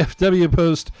 VFW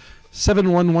Post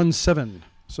 7117.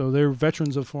 So they're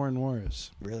veterans of foreign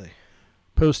wars. Really?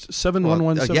 Post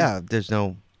 7117. Yeah, there's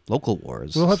no local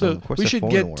wars. We'll have so to. of course We they're should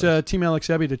foreign get wars. Team Alex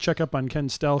Abbey to check up on Ken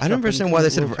Stalcup. I don't and understand why they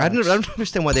Kermit said. I Wilcox. don't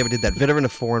understand why they ever did that. Veteran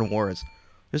of foreign wars.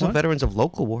 There's no What? veterans of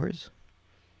local wars.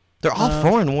 They're all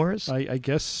foreign wars. I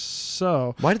guess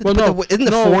so. Why did they well, put isn't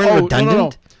the foreign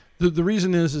redundant? No. The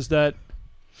reason is that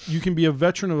you can be a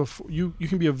veteran of you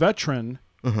can be a veteran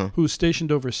who's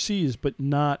stationed overseas but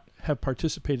not have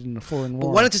participated in a foreign war. But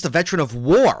why not just a veteran of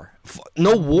war?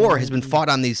 No war has been fought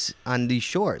on these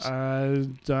shores.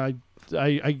 I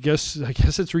I guess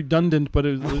it's redundant, but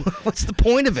What's the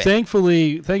point of it?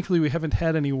 thankfully we haven't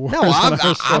had any wars. No, on our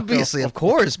soil. obviously, of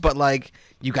course, but like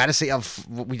you got to say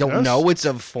we don't Yes. know it's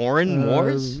of foreign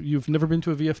wars. You've never been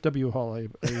to a VFW hall, I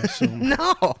assume.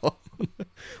 No,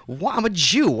 why, I'm a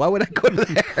Jew. Why would I go to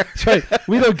there? That's right.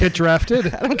 We don't get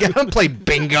drafted. I don't play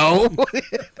bingo. What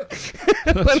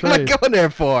That's am I right. going there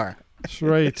for? That's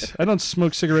right. I don't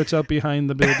smoke cigarettes out behind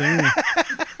the building.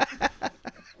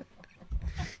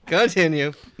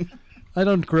 Continue. I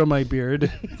don't grow my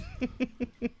beard.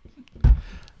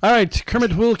 All right,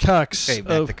 Kermit Wilcox. Okay,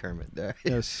 back of- to Kermit there.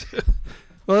 Yes.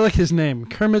 Well, I like his name,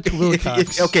 Kermit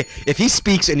Wilcox. Okay, if he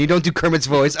speaks and you don't do Kermit's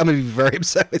voice, I'm gonna be very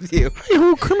upset with you. Hey,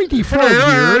 who Kermit the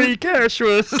Frog here? Cash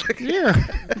was. Yeah.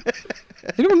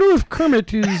 I don't know if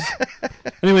Kermit is...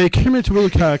 Anyway, Kermit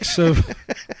Wilcox of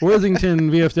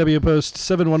Worthington VFW Post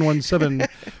 7117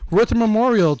 wrote a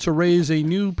memorial to raise a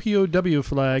new POW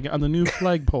flag on the new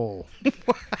flagpole.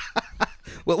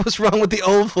 What was wrong with the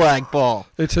old flagpole?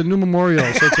 It's a new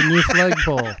memorial, so it's a new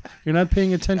flagpole. You're not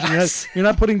paying attention. You're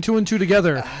not putting two and two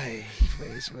together. I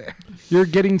swear. You're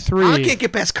getting three. I can't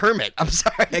get past Kermit. I'm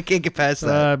sorry, I can't get past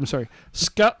that. I'm sorry.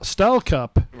 Style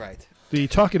Cup, Right. the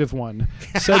talkative one,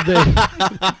 said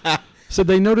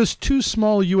they noticed two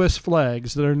small U.S.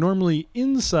 flags that are normally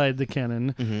inside the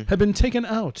cannon had been taken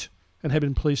out and had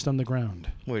been placed on the ground.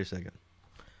 Wait a second.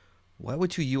 Why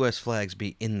would two U.S. flags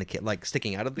be in the like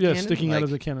sticking out of the Yeah, cannon? sticking out Like- of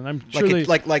the cannon. I'm like sure a- they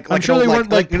like I'm an sure old, they like-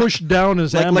 weren't like, you know, pushed down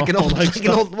as ammo. like an old, like an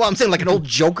old. Well, I'm saying like an old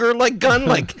Joker like gun,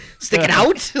 like sticking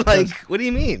out. Like, what do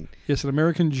you mean? Yes, an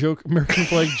American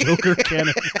flag Joker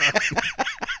cannon.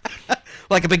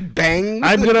 Like a big bang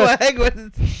I'm gonna- flag?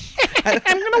 I'm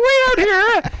going to wait out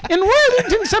here in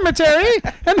Worthington Cemetery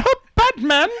and hope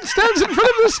Batman stands in front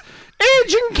of this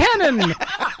aging cannon.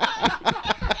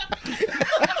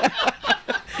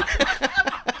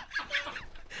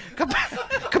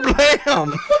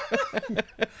 Kablam!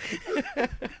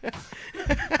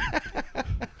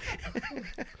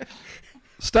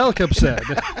 Style Cup said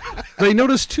they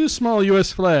noticed two small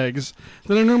U.S. flags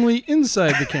that are normally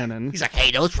inside the cannon. He's like,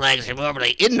 hey, those flags are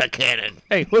normally in the cannon.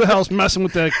 Hey, who the hell's messing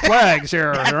with the flags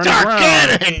here? They're on the Dark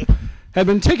ground. cannon! Had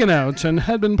been taken out and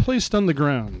had been placed on the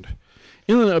ground.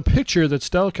 In a picture that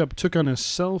Style Cup took on his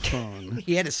cell phone.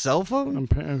 He had a cell phone?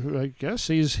 I guess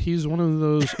he's one of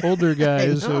those older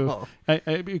guys who. know.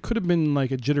 It could have been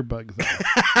like a jitterbug,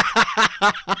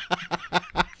 though.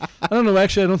 I don't know.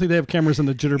 Actually, I don't think they have cameras on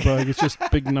the jitterbug. It's just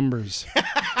big numbers.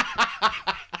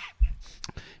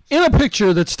 In a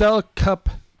picture that Style Cup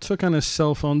took on his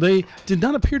cell phone, they did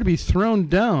not appear to be thrown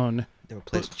down, They were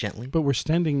placed gently. but were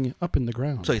standing up in the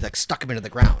ground. So he like stuck him into the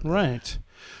ground. Right.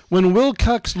 When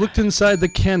Wilcox looked inside the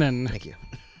cannon, Thank you.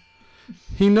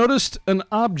 he noticed an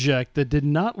object that did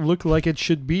not look like it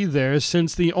should be there,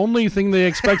 since the only thing they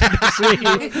expected to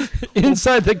see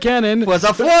inside the cannon Was a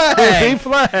were flag!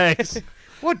 flags.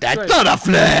 What? That's not a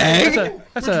flag!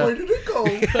 That's Which way a did it go?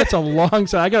 that's a long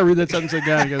sentence. I gotta read that sentence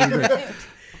again.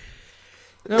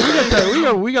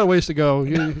 Yeah, we got a ways to go.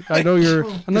 I know you're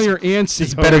antsy.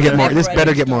 This better over get there. more. This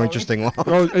better get more interesting.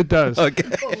 Oh, it does. Okay.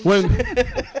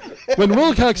 When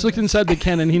Wilcox looked inside the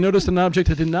cannon, he noticed an object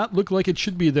that did not look like it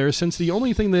should be there, since the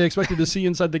only thing they expected to see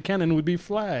inside the cannon would be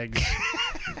flags.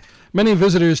 Many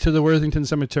visitors to the Worthington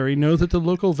Cemetery know that the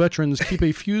local veterans keep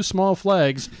a few small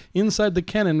flags inside the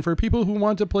cannon for people who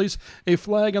want to place a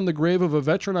flag on the grave of a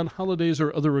veteran on holidays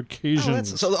or other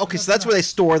occasions. So that's where they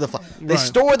store the flag. They Right.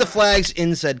 store the flags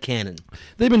in said cannon.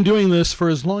 They've been doing this for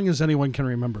as long as anyone can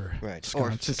remember. Right. Scott.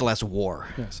 Or since the last war.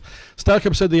 Yes.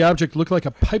 Stockup said the object looked like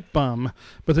a pipe bomb,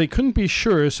 but they couldn't be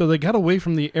sure, so they got away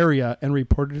from the area and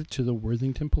reported it to the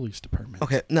Worthington Police Department.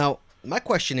 Okay. Now, my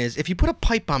question is, if you put a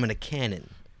pipe bomb in a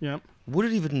cannon, Yep. would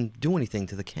it even do anything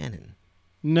to the cannon?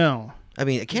 No. I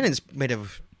mean, a cannon's made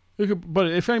of. But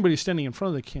if anybody's standing in front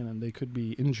of the cannon, they could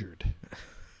be injured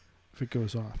if it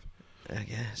goes off. I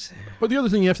guess. But the other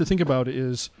thing you have to think about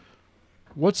is,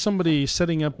 what's somebody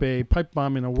setting up a pipe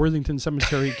bomb in a Worthington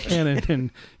Cemetery cannon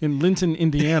in Linton,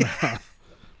 Indiana?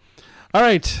 All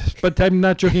right, but I'm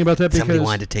not joking about that Somebody because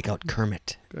wanted to take out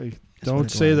Kermit. I what don't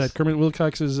it say was. that. Kermit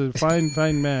Wilcox is a fine,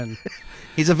 fine man.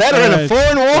 He's a veteran of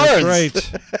foreign wars. That's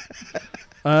right.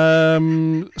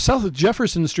 South of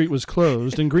Jefferson Street was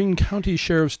closed, and Greene County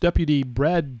Sheriff's Deputy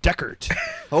Brad Deckert.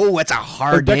 Oh, that's a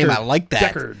hard Or name. Deckard. I like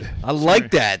that. Deckard. I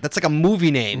like that. That's like a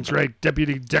movie name. That's right,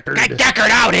 Deputy Deckard. Get Deckard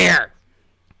out here.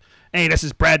 Hey, this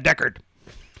is Brad Deckard.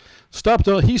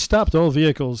 He stopped all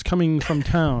vehicles coming from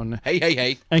town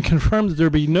Hey. and confirmed that there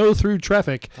would be no through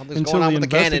traffic Something's until going on the with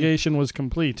the cannon. investigation was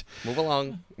complete. Move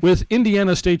along. With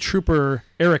Indiana State Trooper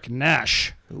Eric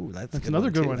Nash. Ooh, that's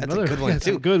Another good one. That's a good one,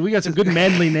 too. We got some good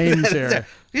manly names here.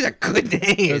 These are good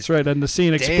names. That's right. On the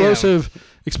scene, Damn.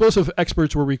 explosive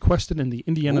experts were requested, and the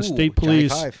Indiana Ooh, State Johnny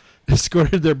Police Five.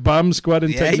 escorted their bomb squad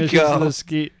and There you technicians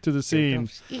go. to the scene.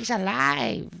 He's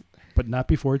alive. But not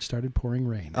before it started pouring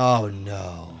rain. Oh,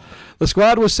 no. The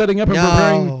squad was setting up and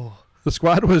preparing. No. The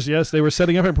squad was, yes, they were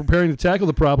setting up and preparing to tackle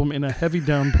the problem in a heavy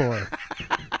downpour.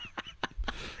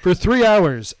 For 3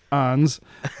 hours,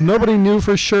 nobody knew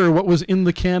for sure what was in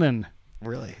the cannon.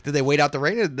 Really? Did they wait out the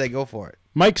rain or did they go for it?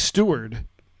 Mike Stewart,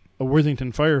 a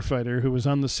Worthington firefighter who was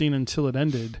on the scene until it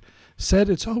ended, said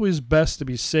it's always best to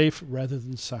be safe rather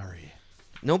than sorry.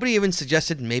 Nobody even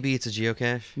suggested maybe it's a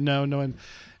geocache? No, and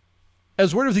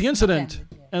as word of the incident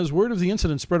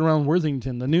spread around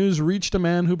Worthington, the news reached a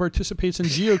man who participates in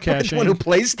The one who geocaching.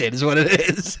 placed it is what it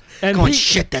is. And Going, he-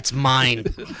 shit, that's mine.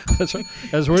 That's right.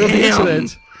 As word of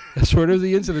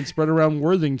the incident spread around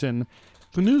Worthington,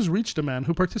 the news reached a man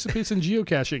who participates in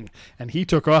geocaching, and he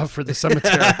took off for the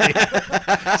cemetery.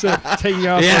 So taking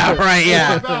off. Yeah, right,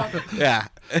 yeah. Yeah.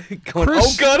 Going, Chris-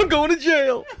 oh, God, I'm going to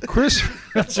jail.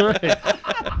 That's right.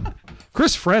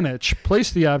 Chris Frenich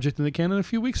placed the object in the cannon a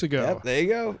few weeks ago Yep, there you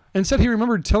go. and said he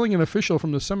remembered telling an official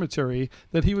from the cemetery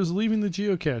that he was leaving the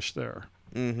geocache there.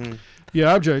 Mm-hmm. The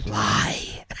object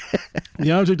Lie.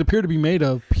 The object appeared to be made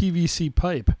of PVC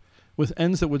pipe with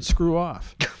ends that would screw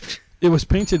off. It was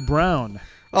painted brown.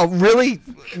 Oh, really?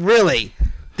 Really?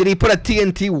 Did he put a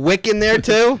TNT wick in there,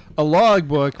 too? A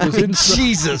logbook was inside.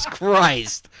 Jesus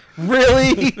Christ.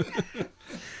 Really?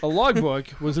 A logbook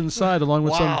was inside, along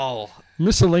with some Wow.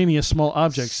 miscellaneous small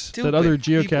objects that other Stupid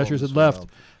people in geocachers this had left.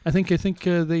 world. I think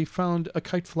they found a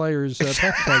Kite Flyers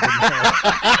pack tag in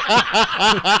there.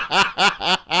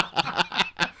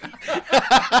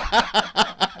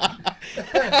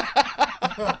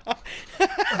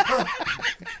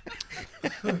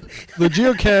 The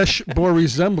geocache bore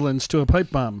resemblance to a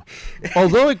pipe bomb,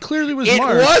 although it clearly was It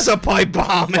marked. was a pipe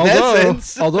bomb in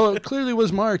essence. Although it clearly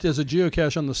was marked as a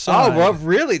geocache on the Oh, side, well,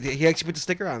 really? He actually put the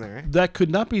sticker on there. that could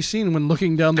not be seen when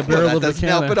looking down the Well, barrel that of the doesn't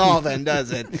cannon. help at all then,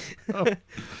 does it?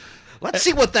 Let's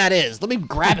see what that is. Let me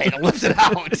grab it and lift it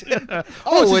out.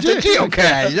 Oh, it's it's a a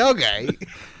geocache. Okay.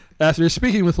 After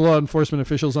speaking with law enforcement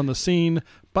officials on the scene,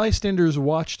 bystanders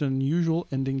watched an unusual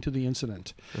ending to the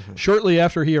incident. Shortly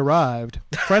after he arrived,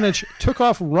 Frenich took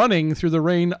off running through the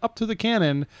rain up to the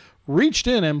cannon, reached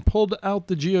in and pulled out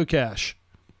the geocache.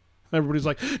 Everybody's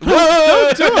like,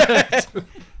 "No, don't do it!"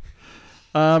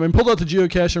 And pulled out the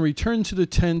geocache and returned to the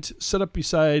tent set up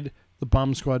beside the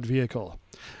bomb squad vehicle.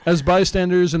 As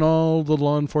bystanders and all the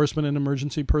law enforcement and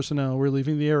emergency personnel were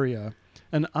leaving the area,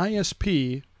 an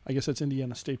ISP, I guess that's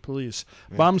Indiana State Police,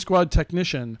 bomb squad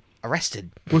technician,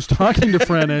 Arrested. was talking to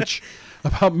Frenich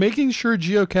about making sure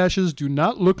geocaches do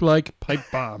not look like pipe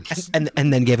bombs. And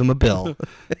then gave him a bill.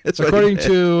 That's what he According did.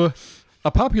 to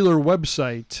a popular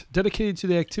website dedicated to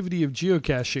the activity of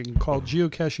geocaching called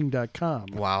geocaching.com.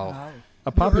 Wow.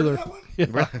 A popular, yeah,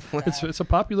 Right. it's a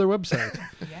popular website.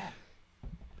 Yeah.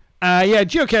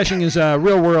 Geocaching is a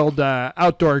real-world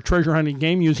outdoor treasure hunting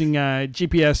game using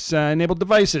GPS-enabled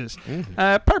devices.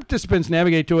 Participants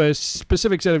navigate to a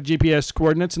specific set of GPS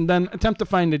coordinates and then attempt to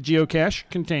find a geocache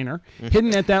container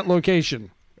hidden at that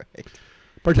location. Right.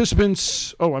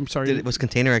 Participants... Oh, I'm sorry. Was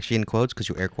container actually in quotes? Because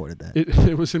you air quoted that.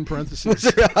 It was in parentheses.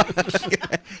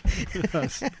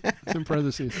 Yes, it's in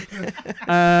parentheses.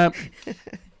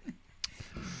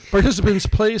 Participants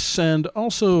place and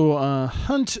also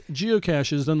hunt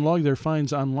geocaches, then log their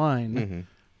finds online,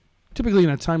 typically in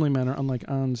a timely manner, unlike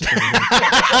On's.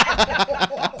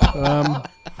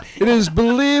 It is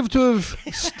believed to have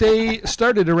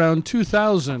started around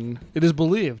 2000. It is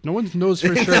believed. No one knows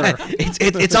for sure.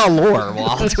 It's all lore,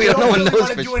 Walt. We don't, no one really knows want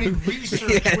for to do sure. any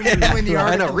research when you're doing the I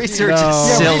article. know, research No. is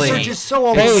Yeah, silly. Research is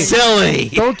so Hey. overrated. Silly.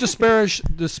 Don't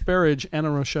disparage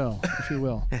Anna Rochelle, if you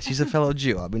will. Yeah, she's a fellow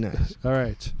Jew. I'll be nice. All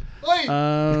right.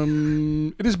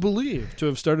 Oi! It is believed to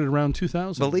have started around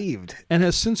 2000 Believed. and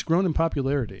has since grown in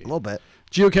popularity. A little bit.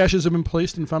 Geocaches have been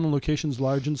placed and found in locations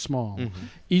large and small,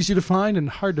 easy to find and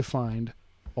hard to find,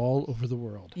 all over the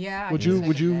world. Yeah. I Would can you? second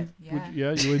Would you?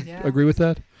 that. You would Yeah. agree with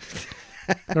that?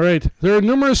 All right. There are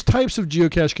numerous types of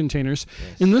geocache containers.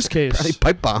 In this Probably case,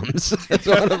 pipe bombs. That's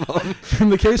one of them. in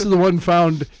the case of the one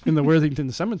found in the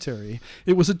Worthington Cemetery,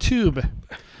 it was a tube.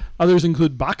 Others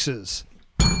include boxes,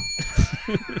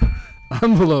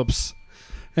 envelopes,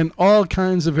 and all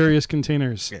kinds of various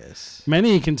containers. Yes.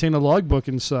 Many contain a logbook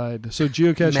inside, so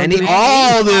geocache Many hunters-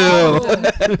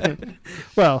 all do.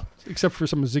 well, except for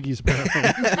some of Ziggy's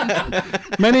apparently.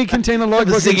 Many contain a The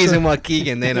logbook Ziggy's inside. and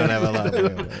Waukegan, they don't have a lot.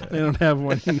 They don't have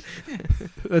one.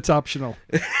 That's optional.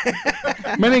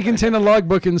 Many contain a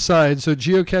logbook inside, so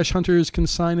geocache hunters can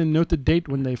sign and note the date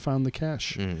when they found the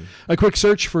cache. A quick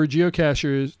search for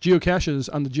geocaches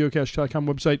on the geocache.com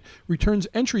website returns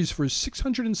entries for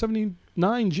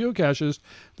 679 geocaches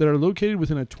that are located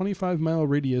within a 25-mile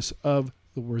radius of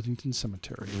the Worthington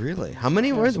Cemetery. Really? How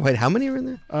many were? Wait, how many were in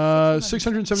there?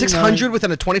 679. 600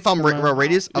 within a 25-mile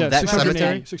radius of yeah, that 680,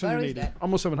 cemetery. 680, Where is that?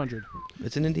 almost 700.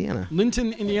 It's in Indiana.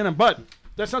 Linton, Indiana. But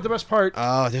that's not the best part.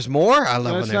 Oh, there's more. I love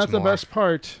when That's there's not the more. best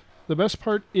part. The best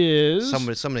part is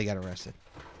Somebody got arrested.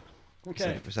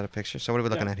 okay. Is that a picture? So what are we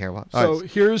looking Yeah. at here? What? So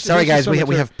here's sorry here's guys, the we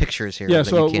cemetery. have pictures here Yeah, that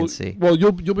so you can't see. well,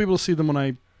 you'll be able to see them when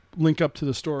I link up to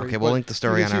the story. Okay, we'll but link the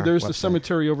story you can on see our there's the website.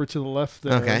 cemetery over to the left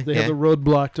there. Okay, They yeah. have the road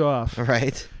blocked off.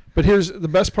 Right. But here's the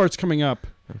best part's coming up.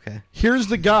 Okay. Here's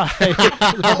the guy.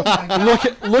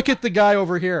 look at the guy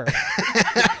over here.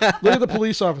 Look at the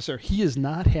police officer. He is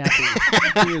not happy.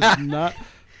 He is not.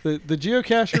 The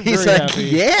geocacher He's very like, happy.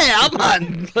 yeah,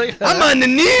 I'm on the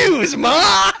news, ma.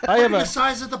 I have The a.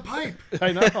 size of the pipe.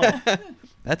 I know.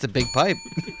 That's a big pipe.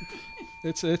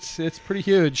 It's pretty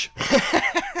huge.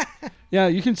 Yeah,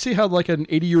 you can see how like an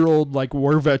 80-year-old like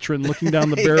war veteran looking down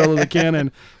the barrel of the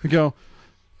cannon would go,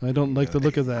 I don't like the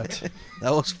look of that.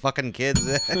 Those fucking kids.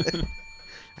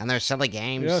 And their silly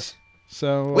games. Yes.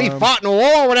 So We fought in a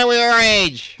war when we were your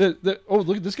age. oh,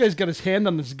 look! This guy's got his hand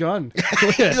on this gun.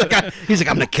 He's like,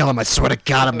 I'm gonna kill him. I swear to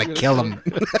God, I'm gonna kill him.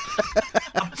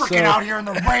 I'm freaking out here in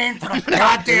the rain for the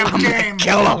goddamn game.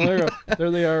 Kill him.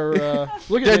 There they are.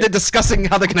 Look They're at it. discussing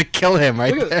how they're gonna kill him,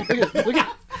 right? Look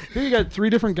at. Here you got 3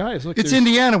 different guys. Look, It's there's-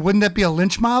 Indiana. Wouldn't that be a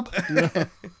lynch mob?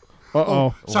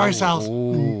 Uh-oh. Sorry, Sal.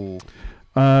 Ooh.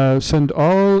 Send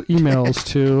all emails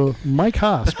to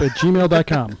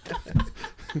mikehosp@gmail.com.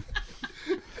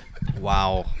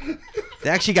 Wow. They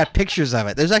actually got pictures of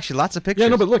it. There's actually lots of pictures. Yeah,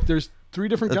 no, but look, there's 3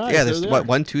 different guys. Yeah, There there's they what are.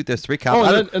 1, 2, there's 3 cops. Oh, I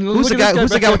and don't- then who's the look at guy? this Who's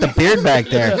the guy guy with the back beard back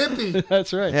there? Hippie.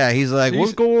 That's right. Yeah, he's like,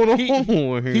 what's going on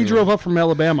over here? He drove up from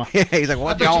Alabama. Yeah, he's like, I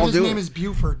what Oh, bet you y'all his doing? name is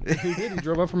Buford. He did. He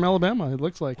drove up from Alabama. It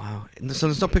looks like. Wow. So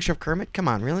there's no picture of Kermit? Come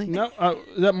on, really? No,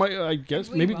 that might. I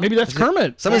guess maybe that's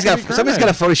Kermit. Somebody's got to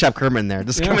Photoshop Kermit in there.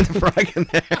 Just Yeah. Kermit the Frog in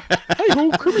there. Hey ho,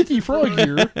 Kermit the Frog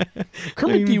here.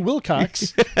 Kermit the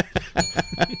Wilcox.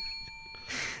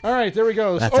 All right, there we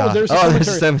go. That's oh, awesome. there's the Oh, cemetery. there's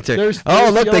the cemetery. There's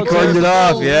Oh, look, the they yellow cordoned it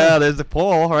tail. off. Yeah, there's the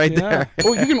pole right Yeah. there.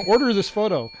 Oh, you can order this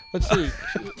photo. Let's see.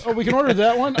 Oh, we can order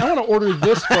that one. I want to order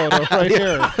this photo right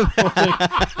here.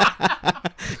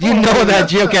 You know that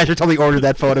geocacher totally ordered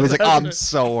that photo. He's like, oh, I'm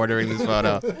so ordering this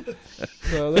photo.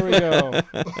 So there we go.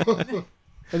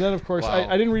 And then, of course, Wow.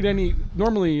 I didn't read any.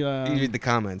 Normally, You read the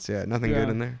comments. Yeah, nothing yeah, good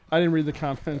in there. I didn't read the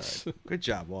comments. Good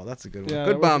job, Wall. That's a good one. Yeah,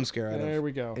 Good that bomb was- scare out There of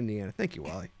we go. Indiana. Thank you,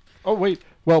 Wally. Oh wait.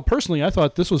 Well, personally, I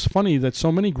thought this was funny that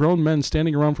so many grown men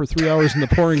standing around for 3 hours in the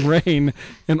pouring rain,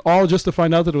 and all just to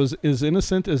find out that it was as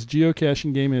innocent as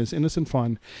geocaching game is, innocent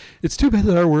fun. It's too bad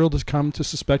that our world has come to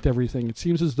suspect everything. It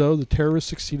seems as though the terrorists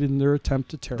succeeded in their attempt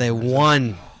to terrorize. They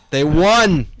won. They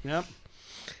won. Yep.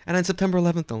 And on September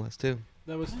 11th, no less, too.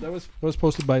 That was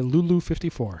posted by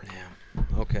Lulu54.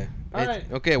 Okay. All right.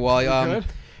 Okay, Wally. Good.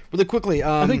 Really quickly.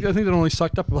 I think that only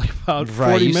sucked up like about 40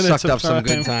 Right, you minutes sucked of up some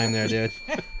good time there, dude.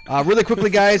 Really quickly,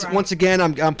 guys. Once again,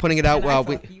 I'm putting it out.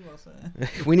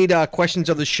 We need questions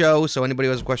of the show. So anybody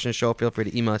who has a question of the show, feel free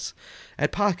to email us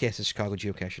at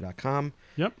podcast@chicagogeocacher.com.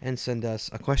 Yep. And send us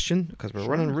a question because we're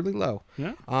running really low.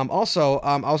 Yeah. Also,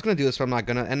 I was going to do this, but I'm not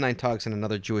going to. N9 Talks in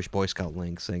another Jewish Boy Scout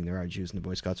link saying there are Jews in the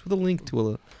Boy Scouts with a link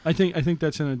to I think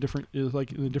that's in a different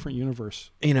universe.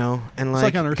 and It's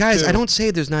like on Earth guys, too. I don't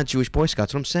say there's not Jewish Boy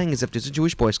Scouts. What I'm saying is if there's a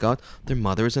Jewish Boy Scout, their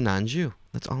mother is a non-Jew.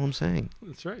 That's all I'm saying.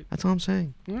 That's right. That's all I'm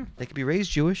saying. Yeah. They could be raised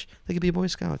Jewish. They could be a Boy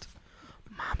Scout.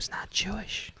 Mom's not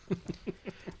Jewish.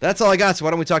 That's all I got. So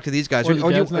why don't we talk to these guys? Or the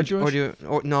dad's not Jewish?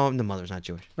 No, the mother's not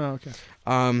Jewish. Oh, okay.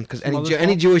 Because any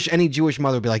mother's any Jewish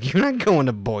mother would be like, you're not going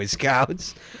to Boy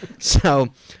Scouts. So,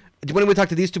 when we talk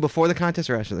to these two before the contest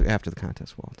or after the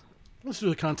contest, Walt? Let's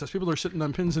do the contest. People are sitting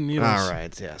on pins and needles. All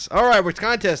right, yes. All right, it's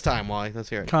contest time, Wally. Let's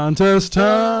hear it. Contest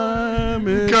time.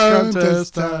 It's Contest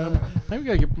contest time. time. Maybe we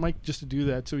gotta get Mike just to do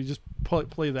that, so we just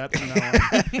play that from now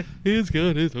on. It's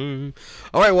contest time.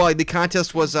 All right, Wally. The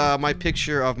contest was my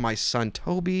picture of my son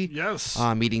Toby. Yes.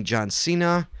 Meeting John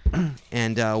Cena,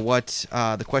 and what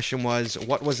the question was,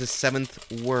 what was his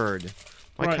 7th word?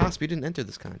 Mike Right. Cosby, you didn't enter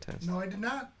this contest. No, I did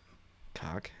not.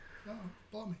 Cock. No,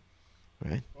 blow me.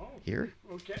 Right here,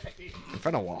 Okay. in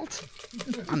front of Walt,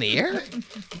 on the air.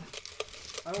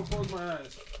 I will close my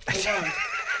eyes. Hold on.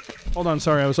 Hold on.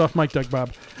 Sorry, I was off mic deck,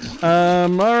 Bob. All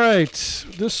right.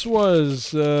 This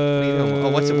was.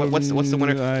 What's the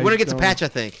winner? The winner gets a patch, I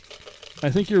think. I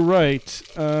think you're right.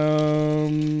 So I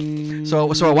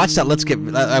watched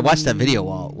that. I watched that video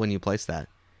when you placed that.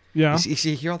 Yeah. You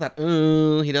hear all that?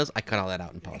 He does. I cut all that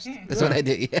out in post. That's what I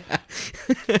did. Yeah.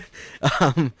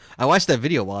 I watched that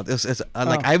video while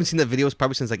I haven't seen that video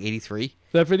probably since like '83.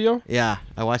 That video? Yeah,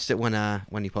 I watched it when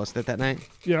you posted it that night,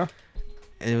 Yeah.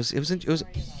 and it was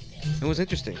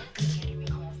interesting.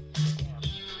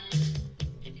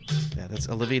 Yeah, that's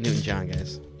Olivia Newton-John,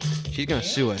 guys. She's gonna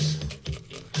sue us.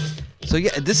 So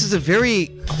yeah, this is a very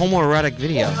homoerotic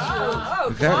video.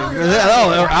 Oh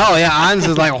yeah, Hans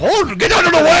is like, get out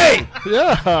of the way!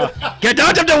 Yeah. Get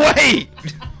out of the way!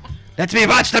 Let me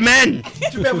watch the men!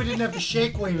 Too bad we didn't have the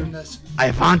shake weight in this.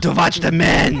 I want to watch the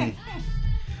men!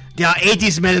 They are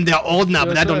 80s men and they're old now,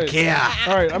 but I That's don't right. care.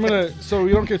 All right. I'm gonna. So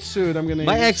we don't get sued. I'm gonna.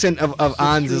 My use- accent of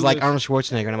Hans is like this. Arnold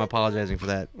Schwarzenegger, and I'm apologizing for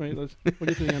that. Wait. We'll get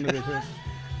to the end of it here.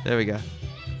 There we go.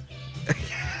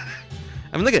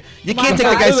 I mean, look at you Come can't on, take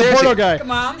the guy There's a porno seriously. guy.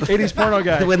 Come on. 80s porno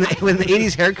guy. When the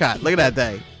 80s haircut, look at that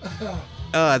thing. Oh,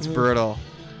 that's brutal.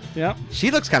 Yeah.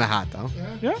 She looks kind of hot though.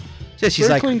 Yeah. Yeah, she's Very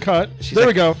like, clean cut. she's There we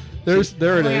like- go. There it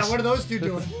Oh, yeah, is. what are those two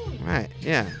doing? right?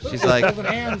 Yeah, she's like, Holding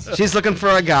hands. she's looking for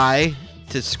a guy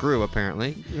to screw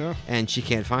apparently, Yeah. and she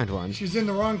can't find one. She's in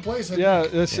the wrong place. Yeah.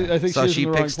 That's. I think So she's she in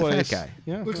the wrong picks the fat place. guy.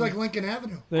 Yeah. Looks like Lincoln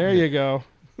Avenue. There you go.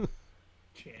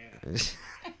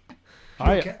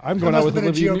 I'm going That out with must have been a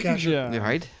Olivia geocacher. Newton-John. Yeah,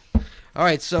 right. All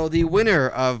right, so the winner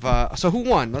of so who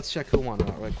won? Let's check who won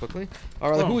right quickly.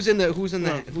 All right, Oh. who's in the in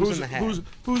the hat?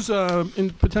 Who's in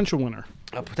potential winner?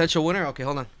 A potential winner? Okay,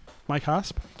 hold on. Mike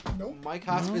Hosp? Mike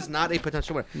Hosp is not a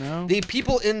potential winner. No. The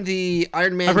people in the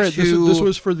Iron Man I've heard 2 this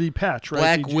was for the patch, right?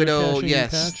 Black The Widow, geocaching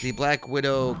yes, patch? the Black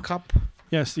Widow Cup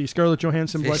Yes, the Scarlett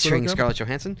Johansson Black Widow featuring Cup. Scarlett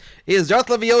Johansson is Darth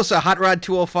Leviosa, Hot Rod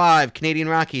 205, Canadian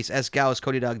Rockies, S. Gauss,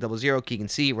 Cody Dog 00, Keegan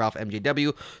C, Ralph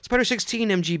MJW, Spider 16,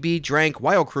 MGB, Drank,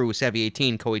 Wild Crew, Savvy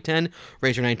 18, Coey 10,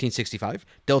 Razor 1965,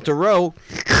 Delta Row,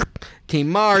 Team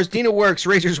Mars, Dina Works,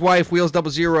 Razor's Wife, Wheels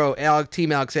 00, Alec,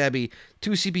 Team Alex Abbey,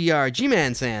 2CBR,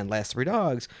 G-Man Sand, Last Three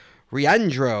Dogs,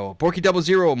 Riandro, Borky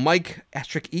 00, Mike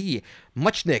Astric E,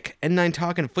 Muchnick, N9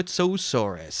 Talkin,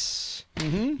 Footsosaurus.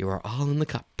 You are all in the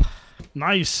cup.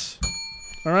 Nice.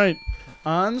 All right.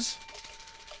 Ons?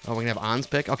 Oh, we're going to have Ons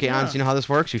pick? Okay, Yeah. Ons, you know how this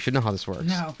works? You should know how this works.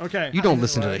 No. Okay. You don't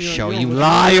listen to the show, you don't-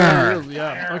 liar!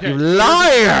 Yeah. Okay. You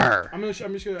liar! I'm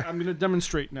gonna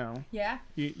demonstrate now. Yeah.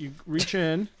 You reach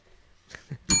in,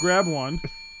 you grab one.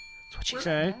 That's what she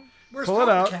Okay. Where's Pull it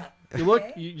Tommy out. Cat? You look.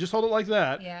 You just hold it like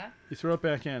that. Yeah. You throw it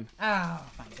back in. Oh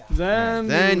my God.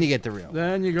 Then you get the real.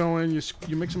 Then you go in.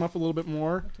 You mix them up a little bit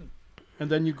more, and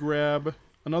then you grab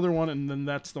another one, and then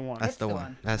that's the one. That's the the one.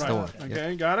 one. That's Right. the one.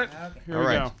 Okay. Got it. Okay. Here All we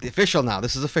right. go. The official now.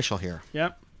 This is official here.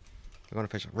 Yep. We're going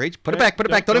official. Rage, put it back. Put it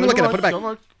back. Don't even look at it. Put it back. Don't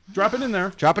look. Drop it in there.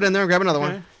 Drop it in there and grab another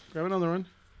Okay. one. Grab another one.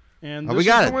 And Oh, this we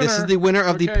got is it. the This is the winner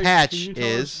of the Okay, patch can you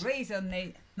tell us- is Razor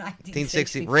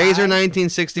 1960. 1965. Razor No, you're supposed to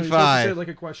say it 1965. like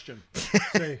a question.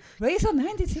 Say, Razor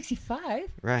 1965.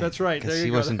 Right. that's right. Because There he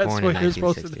you go. wasn't That's born what in you're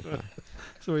supposed to do. 1965.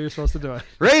 That's the way you're supposed to do it.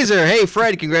 Razor, hey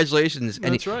Fred, congratulations.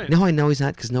 And That's right. No, I know he's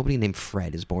not because nobody named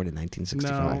Fred is born in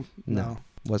 1965. No.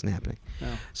 Wasn't happening. No.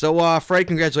 So, Fred,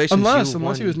 congratulations. Unless You he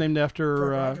won. was named after Fred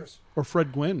Rogers. or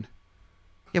Fred Gwynn.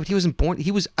 Yeah, but he wasn't born.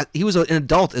 He was an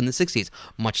adult in the 60s,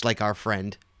 much like our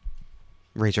friend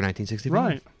Razor 1965.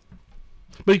 Right.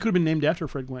 But he could have been named after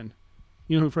Fred Gwynn.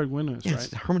 You know who Fred Gwynn is, Yeah, right?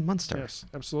 it's Herman Munster. Yes,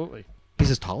 absolutely. He's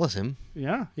as tall as him.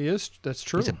 Yeah, he is. That's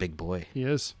true. He's a big boy. He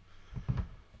is.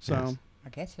 So, Yes. I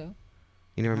guess so.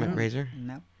 You never met Yeah. Razor?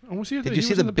 No. oh, was he at Did the, you he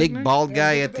see was the in big picnic? bald Yeah,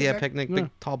 guy he was at at the the picnic? Yeah. Big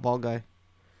tall bald guy.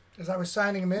 As I was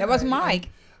signing him in. That was I- Mike.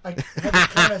 I had to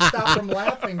kind of stop from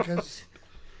laughing because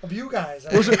of you guys.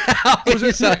 Was it? Was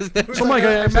it? So, Mike,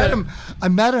 I I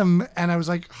met him, and I was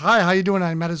like, "Hi, how you doing?"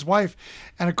 I met his wife,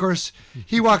 and of course,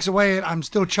 he walks away, and I'm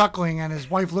still chuckling, and his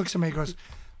wife looks at me and goes,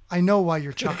 "I know why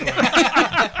you're chuckling." And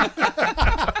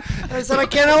I said, "I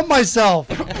can't help myself."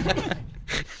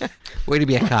 Way to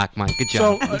be a cock, Mike. Good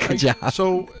So, job. Good job.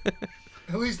 so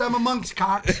At least I'm amongst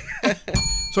cocks.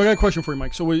 So I got a question for you,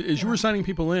 Mike. So as you were signing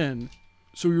people in,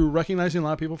 so you were recognizing a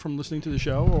lot of people from listening to the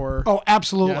show, or Oh,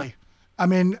 absolutely. Yeah. I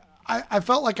mean, I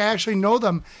felt like I actually know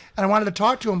them, and I wanted to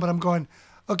talk to them, but I'm going,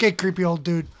 okay, creepy old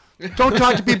dude, don't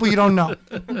talk to people you don't know.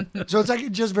 So it's like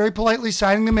just very politely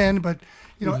signing them in, but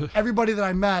you know, everybody that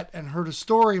I met and heard a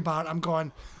story about, I'm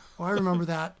going, oh, I remember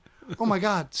that. Oh my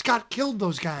God, Scott killed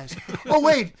those guys. Oh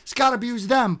wait, Scott abused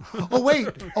them. Oh wait,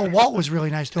 oh Walt was really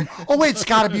nice to him. Oh wait,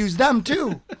 Scott abused them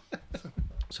too.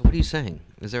 So what are you saying?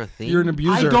 Is there a theme? You're an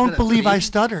abuser. I don't a believe I theme?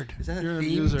 stuttered. Is that a You're an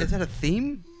theme? abuser. Is that a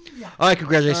theme? Yeah. All right,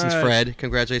 congratulations, All right. Fred.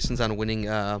 Congratulations on winning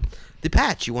the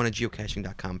patch. You won a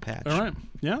geocaching.com patch. All right.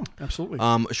 Yeah, absolutely.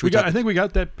 Should we talk? I think we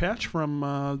got that patch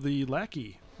from the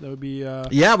lackey. That would be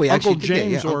Yeah, we Uncle actually did get- yeah,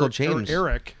 James, or, Uncle James. or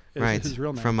Eric. Is right. his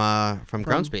real name. From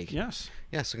Groundspeak. Yes.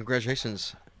 Yeah, so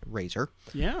congratulations, Razor.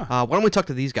 Yeah. Why don't we talk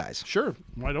to these guys? Sure.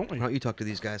 Why don't we? Why don't you talk to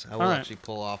these guys? I will All right. actually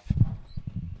pull off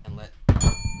and let.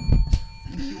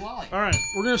 All right.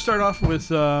 We're gonna start off with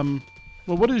well,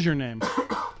 what is your name?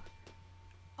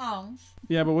 Hans.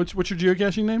 Yeah, but what's your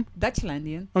geocaching name?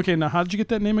 Dutchlandian. Okay, now how did you get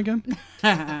that name again?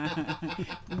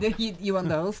 You want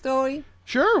the whole story?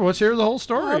 Sure. Let's hear the whole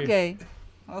story. Okay.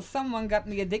 Well, someone got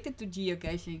me addicted to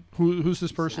geocaching. Who's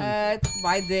this person? It's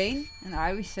White Dane, an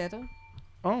Irish setter.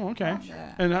 Oh, okay.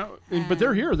 Yeah. And how? But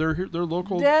they're here. They're here. They're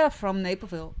local. They're from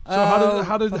Naperville. So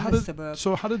how from the did suburb.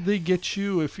 so how did they get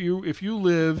you if you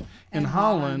live in In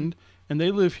Holland Holland. and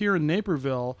they live here in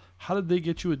Naperville? How did they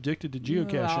get you addicted to Well,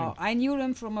 geocaching? I knew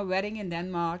them from a wedding in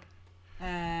Denmark,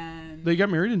 and They got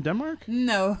married in Denmark?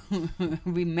 no,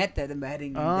 we met at a wedding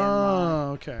in Denmark.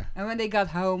 Oh, okay. And when they got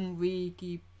home, we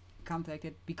keep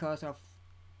contacted because of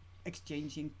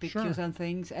exchanging pictures Sure. and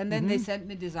things. And then they Mhm. sent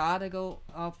me this article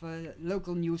of a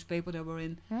local newspaper they were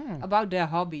in Oh, about their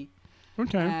hobby.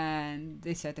 okay. And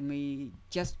they said to me,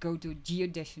 just go to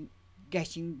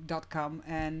geocaching.com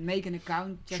and make an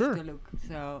account just Sure. to look.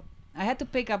 So I had to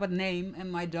pick up a name,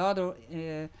 and my daughter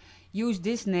used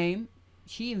this name.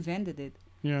 She invented it.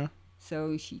 Yeah.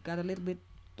 So she got a little bit.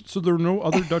 So there were no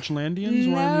other Dutchlandians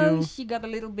when No, you. she got a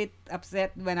little bit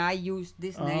upset when I used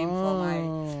this name for my.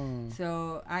 Oh,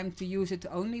 So I'm to use it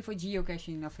only for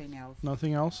geocaching, nothing else.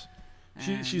 nothing else.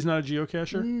 And She's not a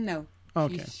geocacher. No.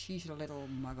 Okay. She's a little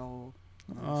muggle.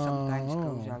 Sometimes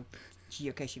goes Oh. out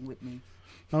geocaching with me.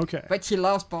 Okay. But she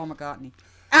loves Paul McCartney.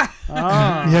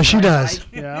 Ah. Yeah, she does.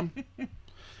 Yeah.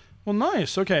 Well,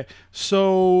 nice. Okay.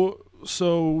 So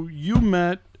you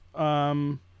met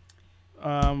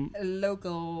A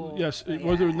local. Yes,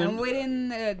 was there a name- and within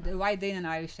the White Dane and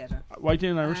Irish setter. White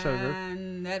Dan and Irish setter.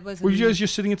 And that was. Were you in- guys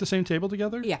just sitting at the same table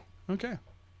together? Yeah. Okay.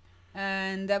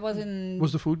 And that was in.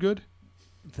 Was the food good?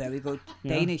 very good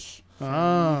Yeah. Danish.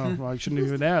 Ah, well, I shouldn't have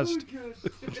even asked.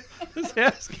 Just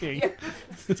asking.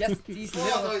 Just these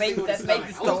little things that make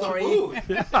the story.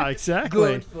 Yeah,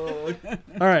 exactly. Good food.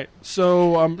 All right.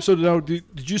 So so now,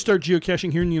 did you start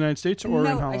geocaching here in the United States or in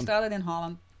No, I Holland? started in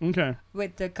Holland Okay.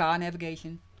 with the car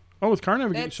navigation. Oh, with car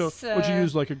navigation. So It's, would you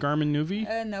use like a Garmin Nuvi?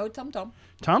 No, TomTom.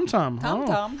 TomTom.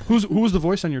 TomTom. Oh. Who was the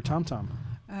voice on your TomTom?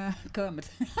 Kermit.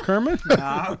 Kermit?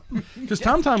 No. Because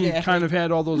TomTom kidding. kind of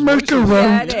had all those Make voices. a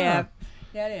Yeah, round. they have.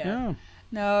 Yeah, they have. Yeah.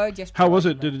 No, just. How was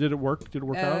it? Did it work? Did it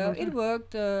work out? It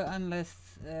worked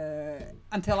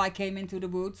until I came into the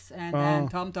woods, and Oh. then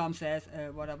TomTom says,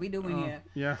 "What are we doing Oh, here?"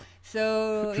 yeah.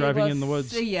 So Driving it in the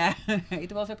was- woods. Yeah,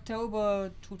 it was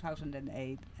October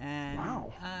 2008, and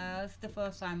Wow. it's the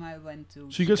first time I went to.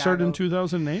 So you got started in Chicago.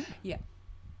 2008?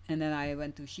 And then I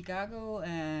went to Chicago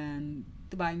and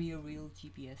to buy me a real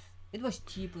GPS. It was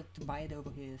cheaper to buy it over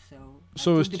here, so. I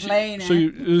So took it's the plane.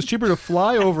 it was cheaper to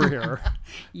fly over here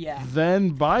yeah.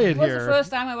 than buy it It was here. the first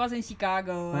time I was in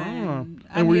Chicago, Oh. and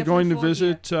And were you here for going to 4 years.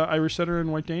 visit Irish Setter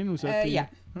and White Dane? Was that the Yeah.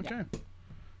 Okay.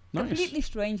 Nice. Completely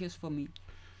strangers for me,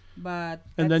 but.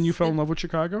 And then you that's fell in the- love with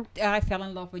Chicago? I fell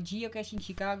in love with geocaching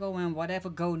Chicago and whatever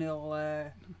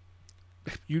Gonil.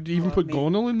 You'd even Well, put me-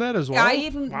 Gonil in that as well? I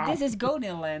even Wow. this is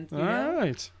Gonil land. You know? All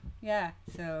right. Yeah,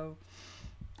 so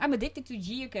I'm addicted to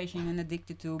geocaching and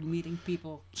addicted to meeting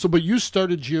people. So, but you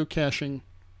started geocaching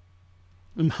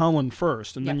in Holland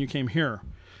first, and then Yeah. you came here.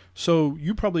 So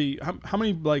you probably how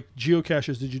many like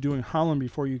geocaches did you do in Holland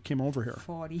before you came over here?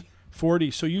 40.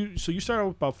 40. So you started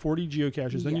with about 40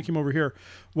 geocaches, then you Yeah. came over here.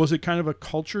 Was it kind of a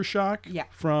culture shock Yeah.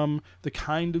 from the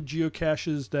kind of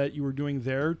geocaches that you were doing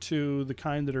there to the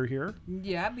kind that are here?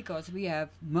 Yeah, because we have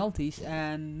multis,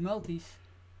 and multis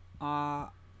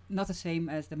are not the same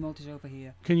as the multis over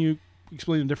here. Can you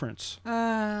explain the difference?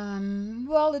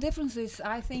 Well, the difference is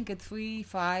I think a 3,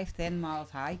 5, 10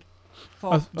 miles hike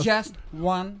for A- just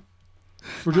one.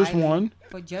 For just Smiley. one?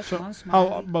 For just So one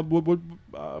how smiley.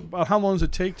 about how long does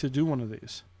it take to do one of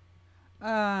these?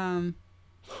 Well,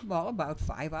 about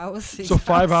 5 hours. So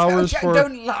 5 hours So for-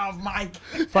 Don't laugh, Mike.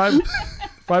 5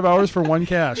 5 hours for one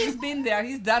cash. He's been there.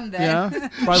 He's done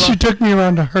that. Yeah. She took me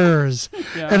around to hers,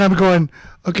 Yeah. and I'm going,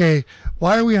 okay,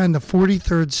 why are we on the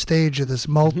 43rd stage of this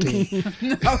multi?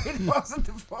 No, it wasn't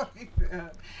the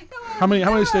 43rd. How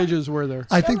many stages were there?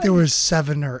 I think there was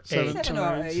 7 or 8. Seven. 7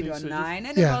 or Eight 8 or stages. 9.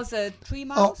 And Yeah. it was 3 Oh,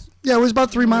 miles. yeah, it was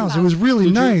about 3 miles. It was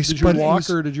really nice. Did you but it walk was-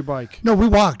 or did you bike? No, we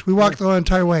walked. We walked the whole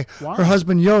entire way. Wow. Her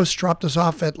husband Yost dropped us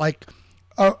off at like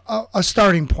a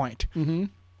starting point. Mm-hmm.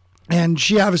 And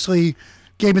she obviously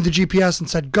gave me the GPS and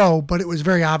said go, but it was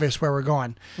very obvious where we're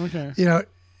going. Okay. You know,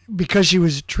 because she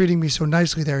was treating me so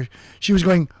nicely there, she was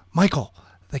going, Michael,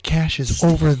 the cash is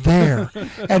over there,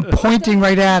 and pointing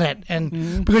right at it.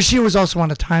 And because she was also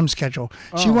on a time schedule,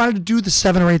 she wanted to do the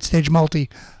 7 or 8 stage multi,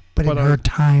 but in But, her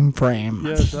time frame.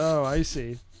 Yes. Oh, I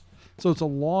see. So it's a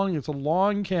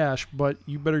long cache, but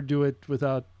you better do it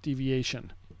without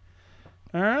deviation.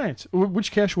 All right.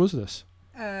 Which cache was this?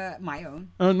 My own.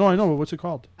 No, I know, but what's it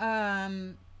called? Oh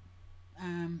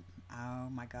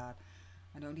my God.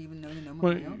 I don't even know the number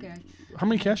Well, of my own cache. How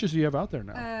many caches do you have out there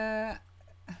now?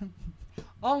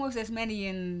 Almost as many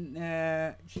in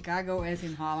Chicago as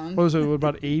in Holland. What was it,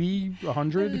 about 80,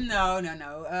 100? No.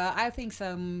 I think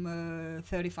some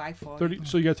 35, 40. 30,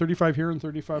 so you got 35 here and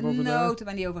 35 over no, there?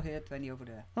 20 over here, 20 over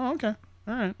there. Oh, okay.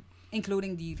 All right.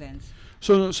 Including the events.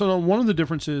 So now one of the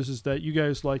differences is that you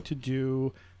guys like to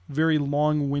do very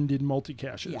long-winded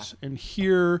multi-caches. Yeah. And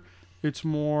here it's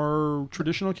more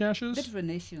traditional caches, Bit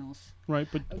traditionals. right?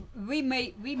 But We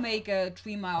make a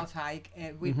 3 miles hike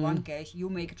with one cache. You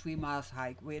make a 3 miles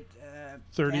hike with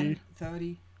 30. 10,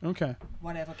 30, okay.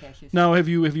 whatever caches. Now, have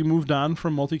you moved on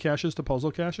from multi-caches to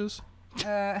puzzle caches?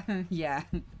 Yeah.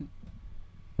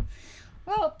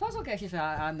 Well, puzzle caches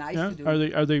are nice Yeah. to do.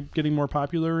 Are they getting more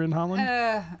popular in Holland?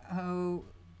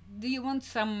 Do you want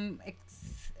some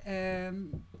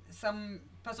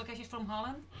puzzle caches from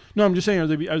Holland? No, I'm just saying, are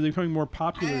they becoming more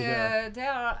popular there? They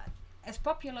are as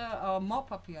popular or more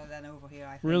popular than over here,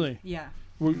 I think. Really? Yeah.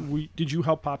 Did you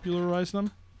help popularize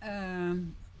them?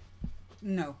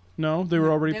 No. No, they were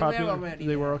already They popular. were already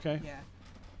They were there, okay. Yeah.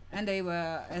 And they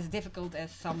were as difficult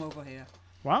as some over here.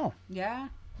 Wow. Yeah.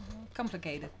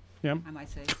 Complicated, Yep. I might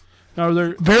say. Now are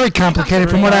there? Very complicated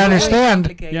from what I Very understand.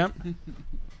 complicated. Yep.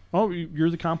 Oh, you're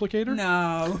the complicator.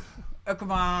 No. Oh,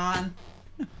 come on.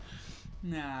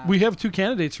 No. We have 2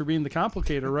 candidates for being the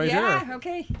complicator right yeah, here.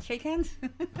 okay. Shake hands.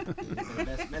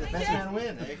 Best man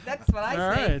win. That's what I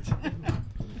All say.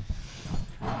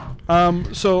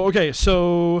 right.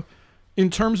 So in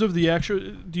terms of the actual,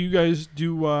 do you guys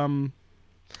do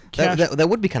cache? That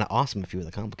would be kind of awesome if you were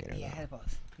the complicator. Yeah, though. it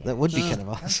was. Yeah. That would be kind of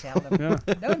Don't awesome. tell them.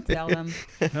 Yeah. Don't tell them.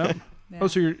 Yep. Yeah. Oh,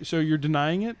 so you're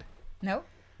denying it? No?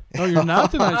 No, you're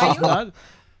not denying. Are She's you? not.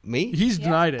 Me? He's Yeah.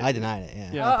 denied it. I denied it.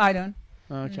 Yeah. Yeah. Oh, I don't.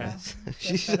 Okay.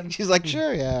 No. she's like,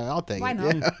 sure, yeah, I'll take Why it.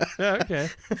 not? Yeah. Yeah. Okay.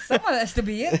 Someone has to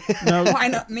be it. Now, Why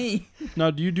not me?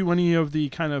 now, do you do any of the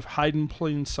kind of hide in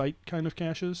plain sight kind of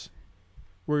caches,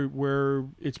 where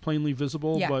it's plainly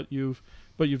visible, Yeah. but you've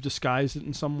disguised it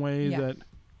in some way Yeah. that?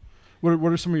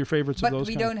 What are some of your favorites But of those?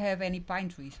 we kind don't have any pine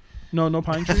trees. No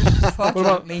pine trees. What about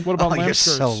Fortunately. what Oh, lamp you're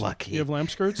skirts? so lucky. You have lamp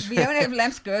skirts? We don't have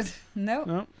lamp skirts. No.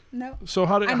 No. No. So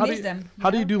how do I how do miss you, them. how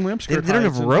do you know? do lamp They, skirt? they don't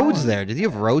have hides in roads Holland? there. Did you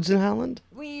have roads in Holland?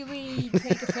 We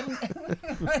take a film.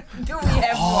 Do we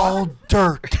have All one?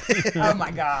 dirt. Oh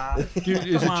my God.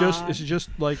 Is Come on. it just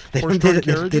like They horse don't, drawn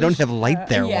carriages? they don't have light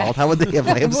there, yeah. Walt. How would they have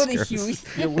lamp Wooden skirts? shoes.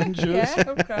 Yeah, wooden shoes. Yeah,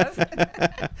 of course.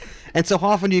 And so how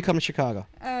often do you come to Chicago?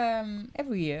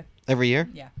 Every year. Every year?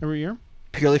 Yeah. Every year?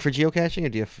 Purely for geocaching, or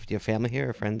do you have family here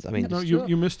or friends? I mean, No, just-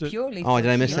 you missed it. Purely. oh, for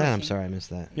did I miss that? I'm geocaching. sorry, I missed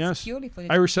that. It's Yes. Purely for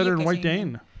the Irish Setter and White geocaching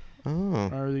Dane Oh,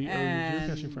 are the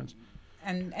geocaching And- friends.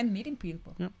 and meeting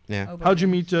people. yeah. over How'd you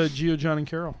there. meet Geo, John, and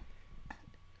Carol?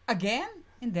 Again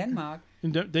in Denmark?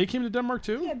 They came to Denmark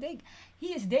too? Yeah, he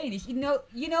is Danish.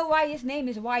 You know why his name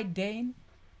is White Dane?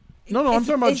 No, I'm It's-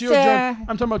 talking about it's, Geo, John.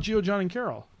 I'm talking about Geo, John, and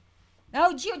Carol.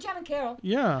 No, Geo, John, and Carol.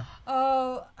 Yeah.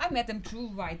 Oh, I met them through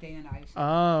White Dane and Irish.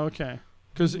 Ah, okay.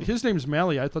 Because his name's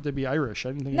Mally. I thought they'd be Irish. I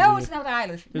didn't think. No, it'd it's be, not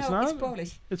Irish. It's No, it's not?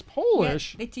 Polish. It's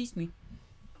Polish. Yeah, they teased me.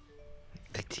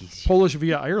 They tease you. Polish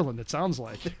via Ireland. It sounds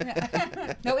like.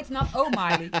 No, it's not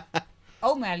O'Malley.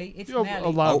 O'Malley, it's You'll Malley.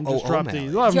 allow them to just drop O'Malley.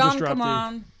 the. Allow them to just John, drop come the.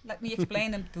 on. Let me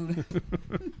explain them to them.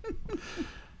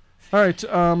 All right.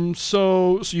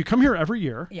 So you come here every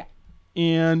year. Yeah.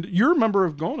 And you're a member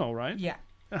of Gono, right? Yeah.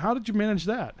 How did you manage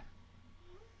that?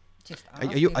 Just Are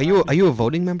ask you if are you I- are you a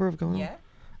voting member of Gono? Yeah.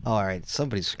 Oh, all right,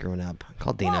 somebody's screwing up.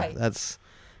 Call Dina. Why? That's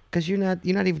because you're not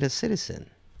even a citizen,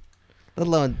 let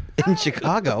alone in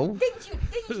Chicago. Didn't you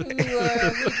read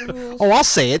the rules? Oh, I'll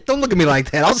say it. Don't look at me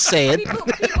like that. I'll say it. People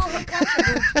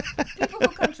who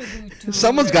contribute to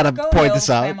Someone's the gotta Go point Hill this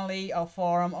out. family or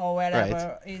forum or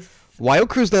whatever is. Wild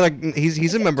Crew's not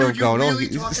he's a member Dude, of you're Gonal. really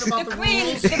He's- talking about The the queen,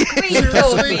 rules? the queen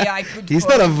told me I could. He's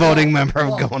not a vote. voting member of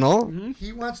Well, Gonal.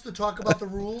 He wants to talk about the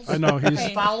rules. I know he's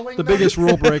Hey. Following the them? biggest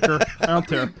rule breaker out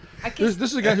there. I This, kissed,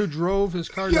 this is a guy who drove his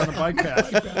car down a bike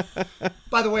path.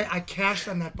 By the way, I cashed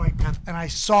on that bike path and I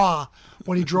saw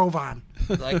what he drove on.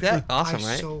 Like that? Awesome, I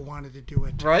right? so wanted to do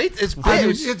it. Right? It's I mean,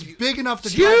 big. it's big enough to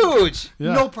It's drive. huge.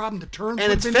 Yeah. No problem. The turns And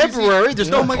would it's have been easy. February. There's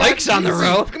Oh no my God, bikes on the easy.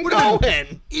 road. Come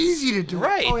on. Easy to do.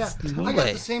 Right. Oh, yeah. I Totally.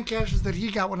 got the same caches that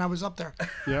he got when I was up there.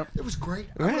 Yep. It was great.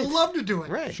 I Right. would love to do it.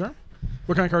 Right. Sure.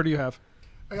 What kind of car do you have?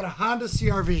 I got a Honda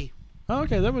CRV. Oh,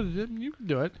 okay, that would you could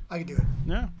do it. I could do it.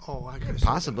 Yeah. Oh, I could.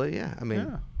 Possibly, yeah. I mean,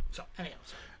 Yeah. So, anyhow,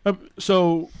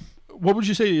 So, what would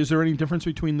you say? Is there any difference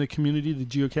between the community, the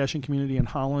geocaching community in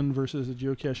Holland versus the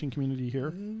geocaching community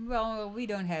here? well, we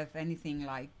don't have anything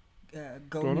like Go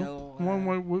Go to- Hill.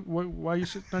 why are you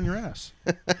sitting on your ass?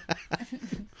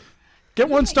 Get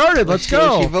one started. Let's she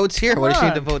go. votes here. What does she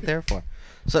need to on. vote there for?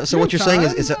 So You what you're saying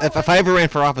is time. if I ever ran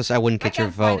for office, I wouldn't I get your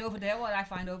can find vote. over there what I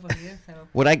find over here. So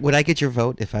Would I get your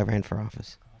vote if I ran for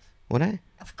office? Would I?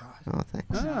 of course. Oh, thanks.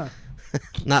 Ah,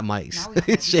 Not Mike's. Now we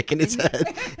He's shaking his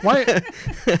head. why?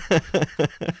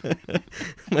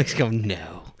 Mike's going,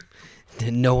 no.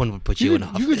 No one would put you, in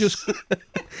office.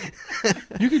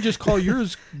 You could just call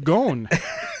yours Gone.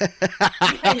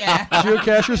 Yeah.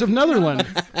 Geocachers of Netherlands.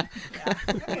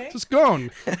 Okay. Just Gone.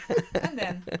 And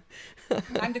then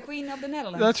I'm the queen of the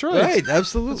Netherlands. That's right. Right,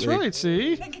 absolutely. That's right.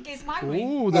 See. I think it is my ring.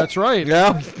 Ooh, that's right.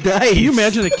 Yeah, nice. Can you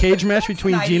imagine a cage match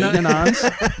between Nice. Dina and Hans?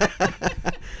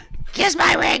 Kiss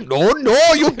my ring.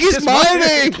 No, you kiss my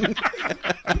ring.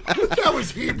 that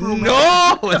was Hebrew. man.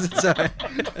 No. Sorry.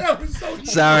 That was so Hebrew.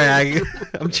 Sorry,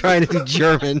 I'm trying to do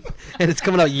German, and it's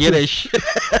coming out Yiddish.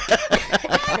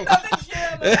 Nothing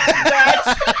German,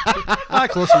 Dutch. Ah,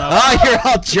 close enough. Oh, you're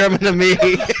all German to me.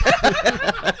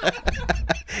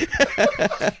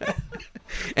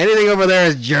 Anything over there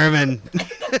is German.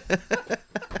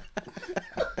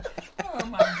 Oh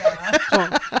my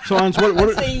God. So, Hans,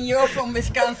 what Saying you're from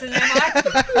Wisconsin, am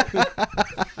I?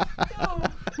 Oh,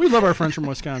 we love our friends from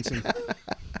Wisconsin.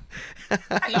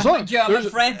 I love my German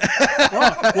friends.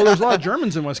 Well, there's a lot of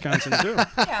Germans in Wisconsin too.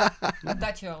 Yeah,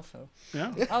 Dutch also.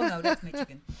 Yeah. Oh no, that's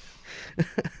Michigan.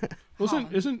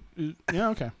 Isn't yeah,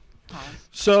 okay. Holland.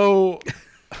 So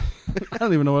I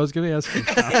don't even know what I was going to ask you.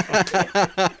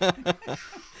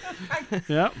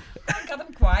 Yeah. I got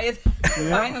them quiet.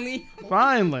 Finally.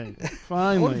 Finally.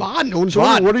 Und So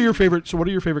wann? what are your favorite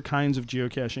kinds of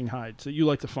geocaching hides that you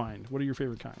like to find? What are your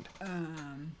favorite kind?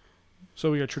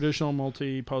 So we got traditional,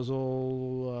 multi,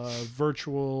 puzzle,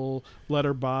 virtual,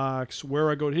 letterbox,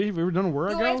 where I go. Hey, have you ever done a where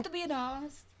I You go? have to be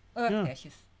honest. Earth Yeah.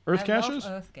 caches. Earth I love caches?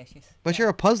 Earth caches. But you're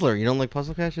a puzzler. You don't like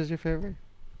puzzle caches your favorite?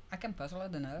 I can puzzle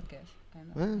at an Earth cache. Kind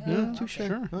of. Well, Yeah, yeah, touche. okay.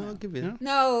 Sure. I'll give you Yeah. that.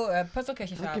 No, puzzle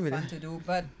caches I'll are give you fun that. to do,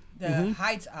 but the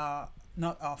hides are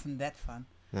not often that fun.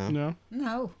 No.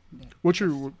 No. What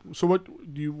kind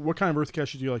of earth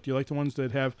caches do you like? Do you like the ones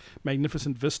that have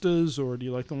magnificent vistas, or do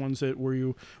you like the ones that where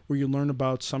you learn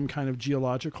about some kind of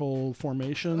geological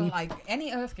formation? Like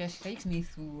any Earth cache takes me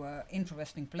through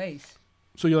interesting place.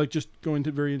 So you like just going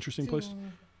to very interesting places?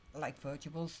 Like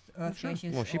virtuals, Earth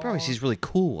caches. Well, she probably sees really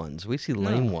cool ones. We see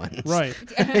lame ones. Right.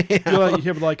 You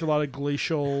have like a lot of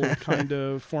glacial kind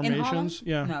of formations.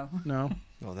 Yeah. No. No.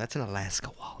 Oh, that's an Alaska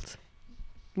Walt.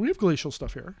 We have glacial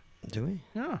stuff here. Do we?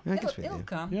 Yeah. I guess we It'll do.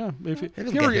 come. Yeah. If It'll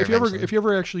you get ever here eventually. if you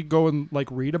ever actually go and like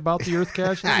read about the Earth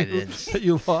cache I that you, did. that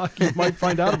you log, you might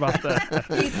find out about that.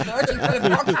 He's searching for the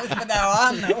boxes, but there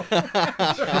are no.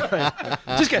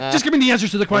 Just give me the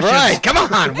answers to the questions. Right, come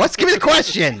on. Let's give me the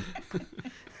question.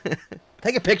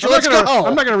 Take a picture. I'm Let's not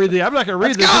go. gonna read the. I'm not gonna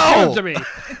read Let's this. Just give it go.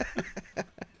 to me.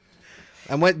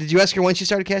 And when did you ask her when she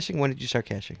started cashing? When did you start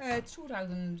cashing?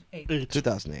 2008.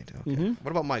 2008. Okay.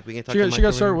 What about Mike? We can talk She to got, Mike she got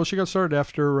over started. here? Well, she got started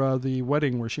after the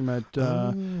wedding where she met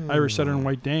Irish Setter and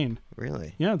White Dane.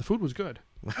 Really? Yeah, the food was good.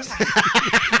 All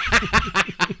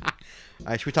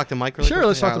right, should we talk to Mike really Sure, quickly?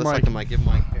 let's talk All to right, Mike. Let's talk to Mike. Give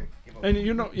Mike. Here, give him- And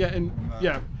you know,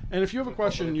 and if you have a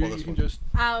question, pull you this can one. just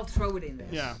I'll throw it in there.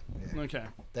 yeah. Okay.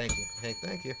 Thank you. Hey,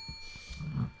 thank you.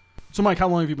 So, Mike, how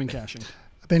long have you been caching?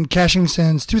 I've been caching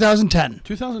since 2010.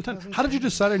 2010. How did you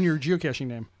decide on your geocaching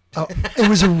name? Oh, it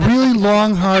was a really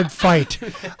long, hard fight.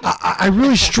 I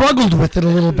really struggled with it a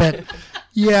little bit.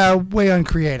 Yeah, way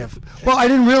uncreative. Well, I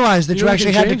didn't realize that you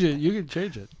actually can had change to. it. You can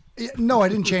change it. No, I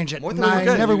didn't change it. More And than we I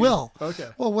could. never will. Okay.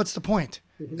 Well, what's the point?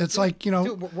 It's like, you know,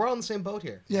 Dude, we're on the same boat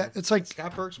here. yeah, it's like,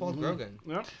 Scott Burks, Walt Grogan.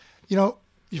 Yep. you know,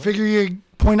 you figure you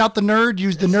point out the nerd,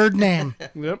 use the nerd name.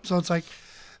 Yep. So it's like,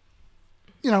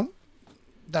 you know,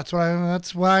 That's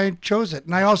why I chose it.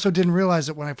 And I also didn't realize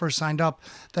it when I first signed up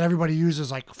that everybody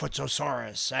uses like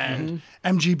Futsosaurus and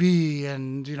MGB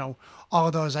and all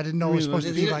of those. I didn't know it was supposed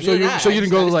to be like. So you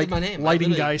didn't go to like my name.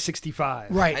 Lighting Guy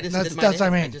 65. Right. I just That's did my what I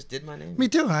name. mean. I just did my name. Me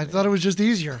too. I thought it was just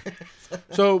easier.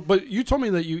 So, but you told me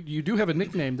that you do have a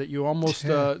nickname that you almost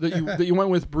that you went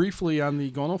with briefly on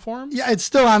the Gono forums. Yeah, it's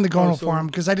still on the Gonal so- forum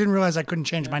because I didn't realize I couldn't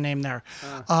change my name there.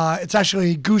 It's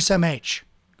actually Goose MH.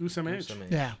 Goose MH.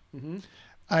 Yeah.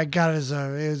 I got it as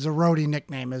a roadie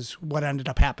nickname is what ended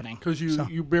up happening. Because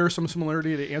you bear some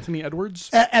similarity to Anthony Edwards.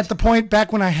 At the point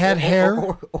back when I had hair.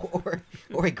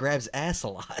 Or he grabs ass a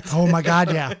lot. Oh my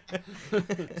God, yeah.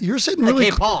 You're sitting really,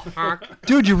 Hey, Paul.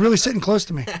 dude. You're really sitting close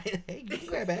to me. Hey, you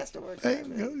grab ass to work. Hey,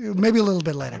 maybe a little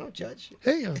bit I later. don't judge.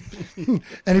 Hey,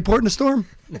 any port in a storm?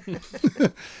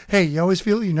 Hey, you always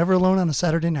feel you're never alone on a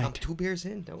Saturday I'm night. 2 beers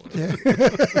in. Don't worry.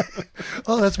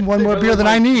 Oh, that's one more beer than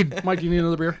I need. Mike, you need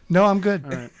another beer? No, I'm good.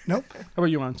 All right. Nope. How about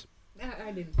you, Mons?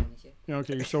 I didn't finish it. Yeah,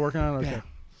 okay, you're still working on it. Okay.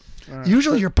 Yeah.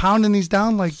 Usually you're pounding these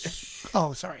down like,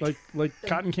 oh, sorry. Like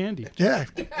cotton candy. Yeah.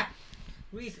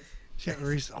 Reese's. Yeah,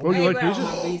 Reese. Oh, you like Hey, well,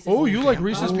 Reese's? Reese's. Oh, you like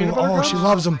Reese's peanut butter Oh, cups? she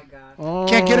loves Oh them. my God. Oh,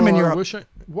 Can't get 'em in I Europe. wish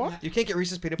what? You can't get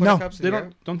Reese's peanut butter No, cups in They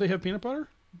Europe? don't they have peanut butter?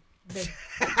 They-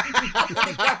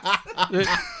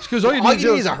 Because all you All need,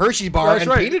 you need is a Hershey bar that's and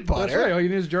right. peanut butter. That's right. All you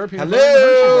need is a jar of peanut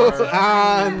Hello, butter. and a Hershey bar.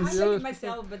 I Hans. make it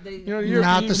myself, but they. You're,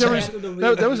 Not the you've same.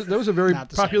 never- that was a very Not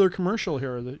the same. popular commercial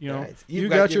here. That Right. you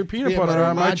got your peanut butter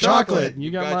on my chocolate.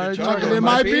 You got my chocolate in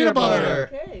my peanut butter.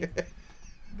 Okay.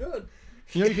 Good.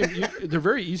 They're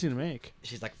very easy to make.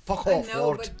 She's like, fuck I off, know,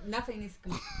 Lord. but nothing is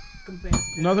compared.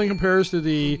 To Nothing compares to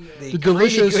the creamy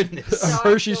delicious goodness. So I'm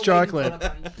Hershey's still waiting for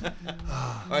chocolate. the punch.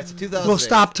 All right, so 2000. We'll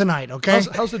stop tonight, okay?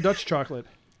 How's the Dutch chocolate?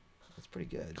 That's pretty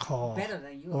good. Oh, Better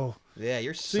than you. oh, Yeah,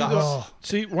 you're See, sucks. those-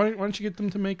 see, why don't you get them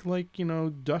to make like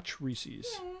Dutch Reese's?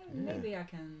 Maybe I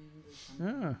can do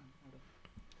something. Yeah.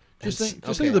 Just think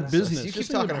Okay, of the so business. You keep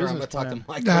Just think of talking the around. I'm business gonna talk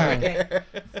plan. to Mike. Okay.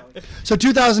 Okay. So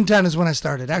 2010 is when I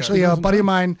started. Actually, a buddy of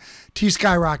mine, T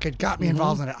Skyrocket, got me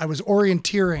involved in it. I was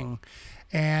orienteering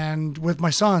and with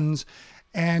my sons,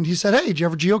 and he said, "Hey, did you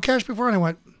ever geocache before?" And I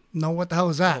went, "No, what the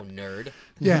hell is that?" Oh, nerd.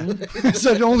 Yeah.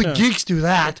 So only geeks do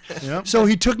that. Yep. So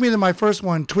he took me to my first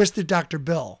one, Twisted Dr.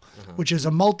 Bill, which is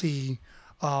a multi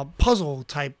puzzle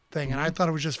type thing. And I thought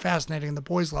it was just fascinating, and the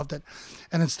boys loved it.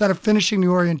 And instead of finishing the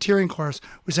orienteering course,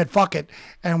 we said, fuck it,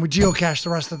 and we geocached the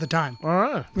rest of the time. All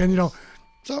right. And,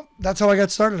 so that's how I got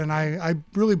started. And I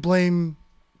really blame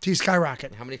T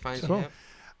Skyrocket. How many finds Cool. you have?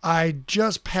 I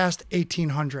just passed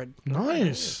 1,800,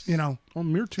 Nice. Well,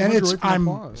 mere and 200 it's, away from I'm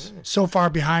applause. so far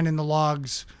behind in the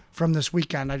logs from this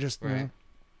weekend. I just, Right.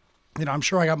 I'm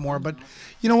sure I got more, but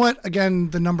you know what? Again,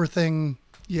 the number thing,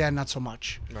 yeah, not so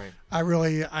much. Right.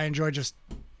 I enjoy just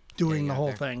doing Getting the out whole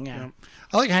there. thing. Yeah.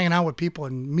 I like hanging out with people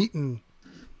and meeting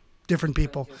different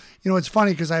people. It's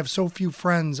funny because I have so few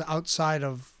friends outside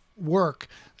of work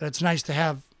that it's nice to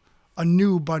have a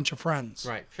new bunch of friends.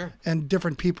 Right. Sure. And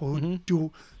different people who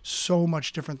do so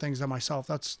much different things than myself.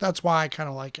 That's why I kind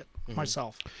of like it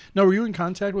myself. Now, were you in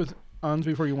contact with Ons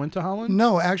before you went to Holland?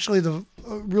 No, actually, the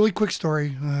really quick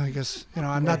story. I guess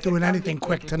I'm not doing anything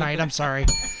quick tonight. I'm sorry.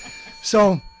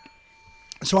 So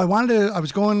I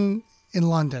was going in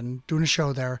London doing a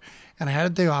show there, and I had a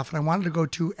day off, and I wanted to go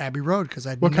to Abbey Road because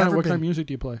I'd What never kind of been. music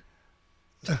do you play?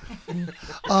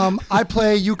 I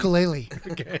play ukulele.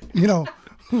 Okay.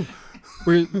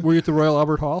 Were you at the Royal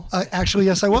Albert Hall? Actually,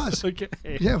 yes, I was. Okay.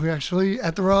 Yeah, we were actually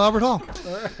at the Royal Albert Hall.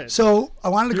 So I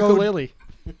wanted to go. Ukulele.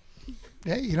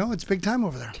 Hey, it's big time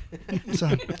over there. So,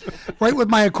 right with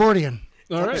my accordion.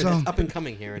 All right. So, It's up and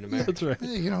coming here in America. That's right.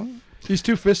 hey, He's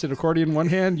two-fisted, accordion in one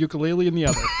hand, ukulele in the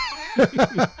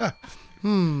other.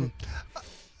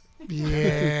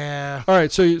 yeah. All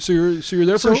right, so you're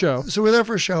there for a show. So we're there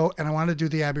for a show, and I wanted to do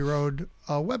the Abbey Road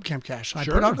webcam cache. And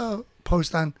Sure. I put out a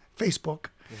post on Facebook,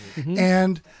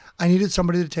 and I needed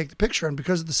somebody to take the picture. And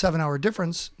because of the 7-hour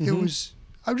difference, I was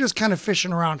just kind of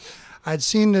fishing around. I'd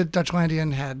seen that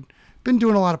Dutchlandian had been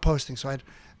doing a lot of posting, so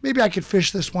maybe I could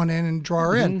fish this one in and draw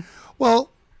her in.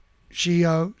 Well, she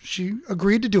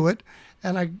agreed to do it,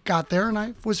 and I got there and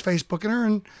I was Facebooking her,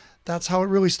 and that's how it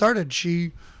really started.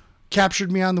 She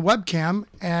captured me on the webcam,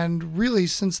 and really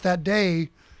since that day,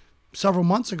 several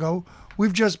months ago,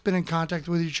 we've just been in contact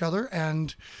with each other,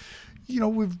 and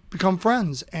we've become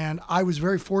friends. And I was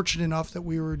very fortunate enough that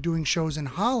we were doing shows in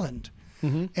Holland,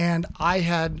 and I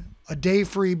had a day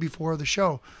free before the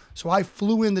show. So I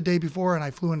flew in the day before, and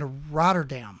I flew into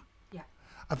Rotterdam. Yeah.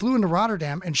 I flew into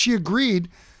Rotterdam, and she agreed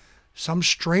some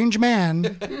strange man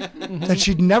that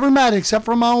she'd never met except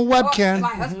from on a webcam. Oh, my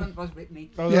husband was with me.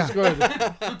 Oh, that's good.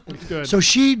 That's good. So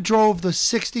she drove the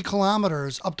 60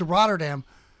 kilometers up to Rotterdam,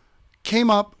 came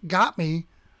up, got me,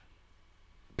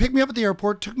 picked me up at the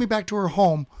airport, took me back to her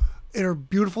home in her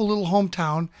beautiful little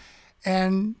hometown,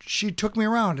 and she took me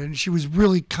around. And she was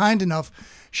really kind enough.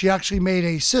 She actually made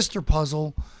a sister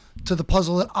puzzle to the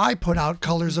puzzle that I put out,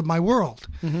 Colors of My World.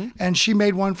 And she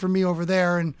made one for me over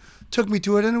there and took me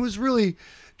to it. And it was really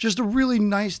just a really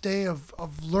nice day of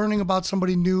learning about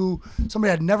somebody new,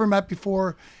 somebody I'd never met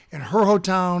before in her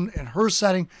hometown, in her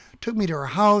setting, took me to her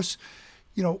house,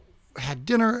 had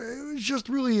dinner. It was just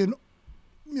really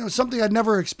something I'd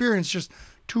never experienced, just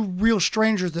two real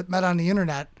strangers that met on the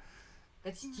internet.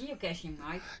 That's geocaching,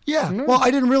 Mike. Yeah. Well,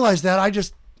 I didn't realize that. I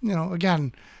just,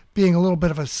 again, being a little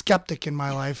bit of a skeptic in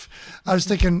my life, I was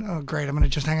thinking, oh, great, I'm going to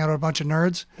just hang out with a bunch of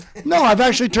nerds. No, I've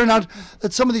actually turned out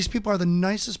that some of these people are the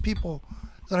nicest people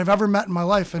that I've ever met in my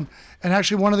life. And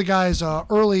actually one of the guys,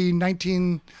 early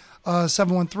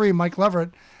 713, Mike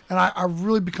Leverett, and I are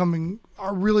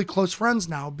really close friends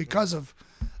now because of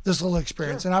this little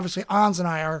experience. And obviously Ans and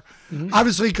I are,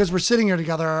 obviously because we're sitting here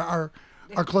together, are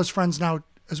close friends now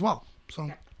as well. So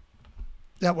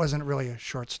that wasn't really a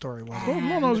short story, was it? Oh,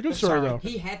 no, it was a good story, though.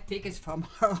 He had tickets from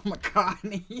Paul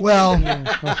McCartney. Well,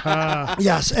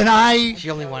 yes, and She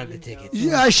only wanted the tickets.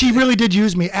 yeah, she really did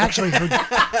use me. Actually,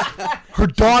 her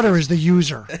daughter is the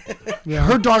user. Yeah.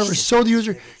 Her daughter is so the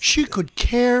user. She could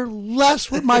care less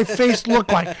what my face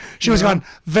looked like. She was going,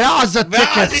 "Where's the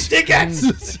tickets?"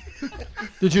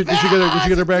 Did you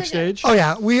get her backstage? Oh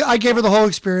yeah, I gave her the whole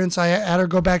experience. I had her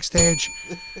go backstage.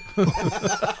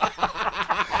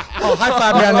 Oh, high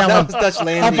five me on that one. was Dutch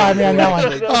Landing. High five me on that one.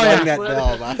 Like, Oh yeah, rang that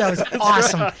bell. About, that was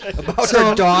awesome. about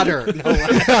her daughter. No,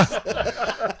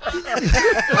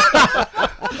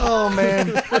 Oh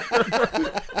man,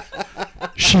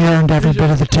 she earned every bit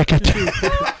of the ticket. You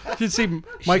should see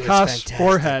Mike was Haas' fantastic.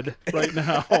 forehead right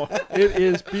now. It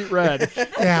is beet red.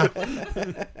 Yeah.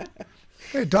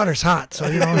 Her daughter's hot, so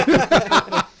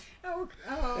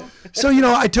Oh. So,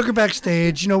 I took her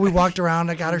backstage. We walked around.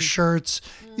 I got her shirts.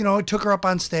 I took her up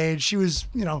on stage. She was,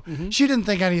 she didn't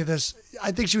think any of this.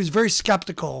 I think she was very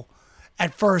skeptical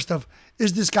at first of,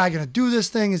 is this guy going to do this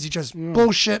thing? Is he just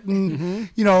bullshitting?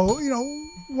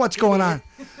 What's going on?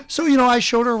 So, I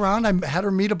showed her around. I had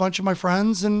her meet a bunch of my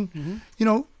friends. And,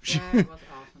 she, Yeah, it was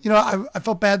awesome. I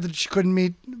felt bad that she couldn't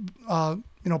meet,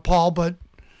 Paul, but,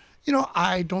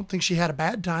 I don't think she had a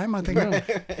bad time. I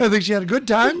think she had a good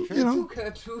time, Took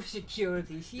her through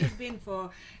security. She has been for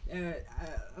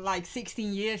like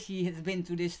 16 years. She has been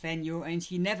to this venue and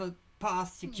she never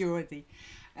passed security.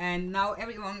 And now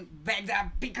everyone backed up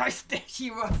because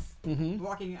she was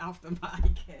walking after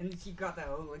Mike, and she got the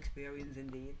whole experience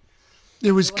indeed.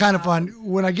 It was kind of fun.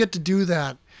 When I get to do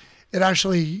that, it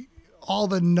actually, all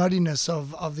the nuttiness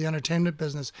of the entertainment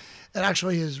business, it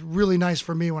actually is really nice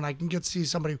for me when I can get to see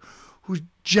somebody who's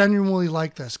genuinely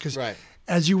like this. Because Right.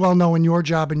 as you well know, in your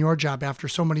job, after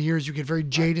so many years, you get very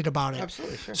jaded about it.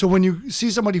 Absolutely, sure. So when you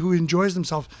see somebody who enjoys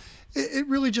themselves, it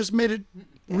really just made it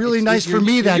really nice You're- for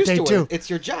me you're that used day to too. it. It's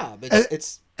your job. And-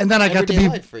 It's And then I got to everyday be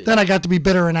life for you. I got to be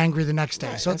bitter and angry the next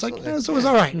day. Right, So it's like, absolutely. so it was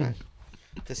all right.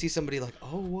 to see somebody like,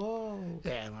 oh, whoa.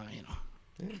 Yeah, well,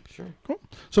 Yeah, sure. Cool.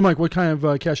 So, Mike, what kind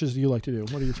of caches do you like to do?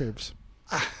 What are your favorites?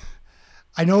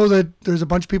 I know that there's a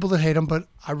bunch of people that hate them, but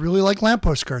I really like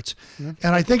lamppost skirts, and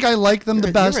I think I like them the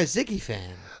You're best. a Ziggy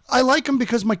fan. I like them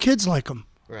because my kids like them.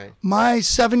 Right. My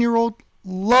 7-year-old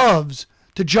loves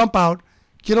to jump out,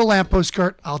 get a lamppost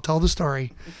skirt. I'll tell the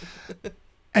story,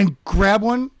 and grab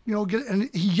one. And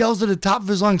he yells at the top of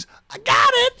his lungs, "I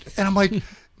got it!" And I'm like,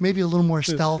 maybe a little more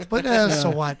stealth, but so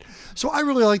what? So I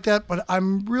really like that, but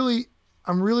I'm really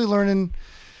learning.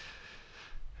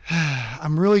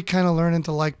 I'm really kind of learning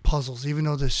to like puzzles, even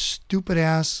though this stupid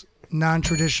ass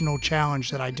non-traditional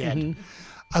challenge that I did.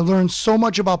 I learned so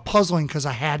much about puzzling because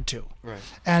I had to. Right.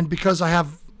 And because I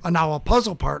have now a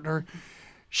puzzle partner,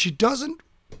 she doesn't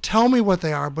tell me what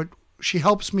they are, but she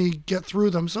helps me get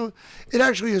through them. So it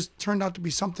actually has turned out to be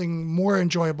something more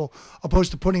enjoyable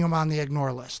opposed to putting them on the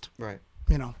ignore list, Right.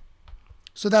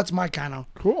 So that's my kind of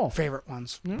Cool. favorite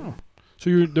ones. Yeah.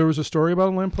 So there was a story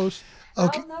about a lamppost?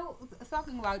 Okay. Oh, no,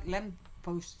 talking about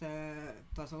lamppost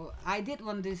puzzle, I did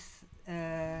one this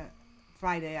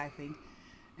Friday, I think.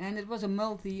 And it was a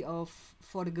multi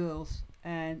for the girls.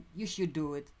 And you should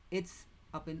do it. It's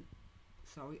up in,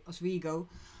 Oswego.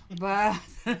 But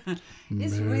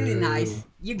it's really nice.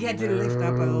 You get to lift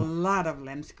up a lot of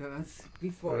lamp skirts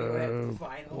before you have the Well,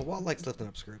 final. Walt likes lifting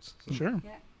up skirts. So Sure.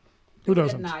 Yeah. Who Do it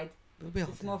doesn't? At night. it'll be all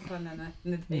It's more fun than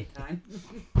in the daytime.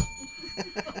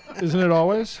 Isn't it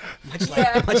always?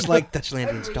 Much like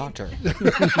Dutchlandian's daughter.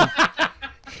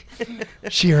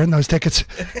 She earned those tickets.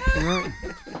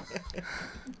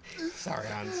 Sorry,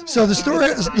 Hans. So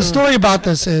the story about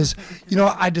this is,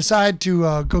 I decide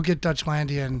to go get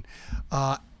Dutchlandian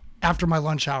after my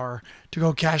lunch hour to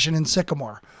go cash in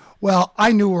Sycamore. Well,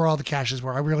 I knew where all the caches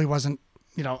were. I really wasn't,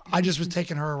 I just was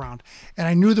taking her around, and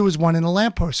I knew there was one in a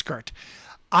lamppost skirt.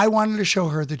 I wanted to show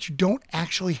her that you don't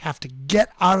actually have to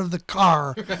get out of the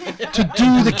car to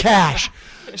do the cache.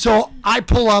 So I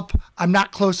pull up. I'm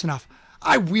not close enough.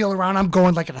 I wheel around. I'm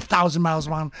going like at 1,000 miles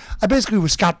an hour. I basically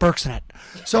was Scott Burks in it.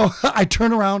 So I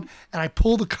turn around and I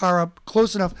pull the car up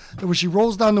close enough that when she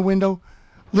rolls down the window,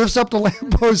 lifts up the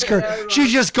lamppost skirt,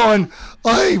 she's just going,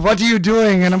 "Hey, what are you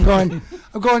doing?" And I'm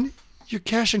going, "You're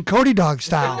cashing Cody Dog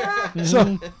style."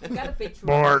 So Got a picture.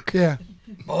 Bark. yeah.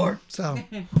 Or So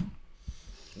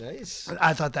nice.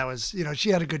 I thought that was, she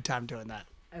had a good time doing that.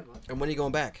 And when are you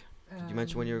going back? Did you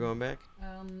mention when you were going back?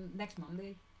 Next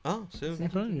Monday. Oh, soon.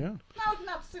 Okay, yeah. No,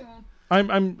 not soon.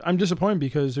 I'm disappointed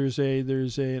because there's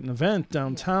an event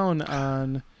downtown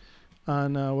on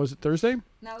was it Thursday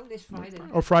No, this Friday.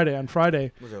 or Friday? On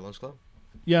Friday, Was there a lunch club?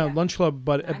 yeah, Yeah. lunch club,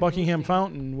 but at I'm Buckingham hosting.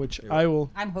 Fountain, which You're I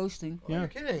will. I'm hosting. Oh, Yeah. you're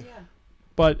kidding. Yeah.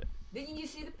 But Didn't you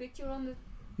see the picture on the?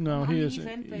 no, On he the is.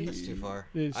 event page. That's too far.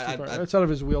 It's too far. I- That's out of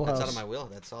his wheelhouse. That's out of my wheel.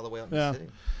 That's all the way out in Yeah. the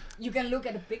city. You can look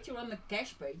at the picture on the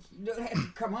cash page. You don't have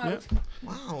to come out.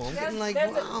 Wow, I'm There's- getting like,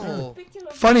 there's a wow. picture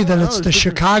of Funny that Oh, it's the it's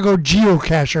different. Chicago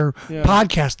Geocacher Yeah.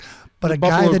 podcast, but The a guy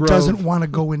Buffalo that Grove. doesn't want to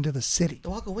go into the city.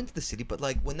 No, I'll go into the city, but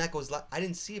like when that goes live, I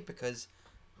didn't see it because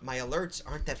my alerts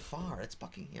aren't that far. It's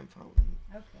Buckingham Fountain.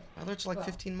 Okay. My alerts are like Well,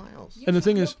 15 miles. You And the should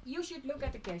thing is- look- you should look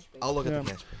at the cash page. I'll look at Yeah.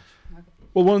 the cash page.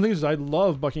 Well, one of the things is I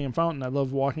love Buckingham Fountain. I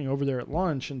love walking over there at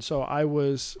lunch, and so I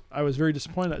was very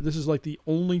disappointed. This is like the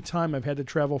only time I've had to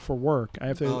travel for work. I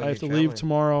have to Oh, I have to you're leave traveling.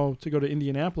 tomorrow to go to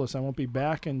Indianapolis. I won't be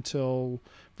back until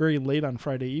very late on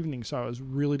Friday evening, so I was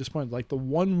really disappointed. Like the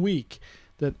 1 week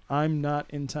that I'm not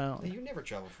in Hey, town. you never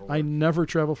travel for work. I never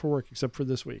travel for work except for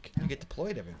this week. You get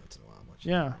deployed every once in a while. Which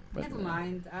Yeah, but Never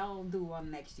mind. I'll do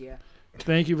one next year.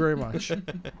 thank you very much.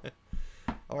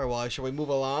 All right, well, shall we move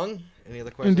along? Any other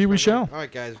questions? Indeed we for anybody? shall. All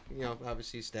right, guys.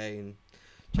 Obviously stay and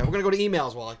chat. We're gonna go to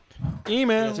emails, Wally.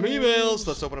 Email. Some emails.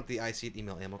 Let's open up the I See It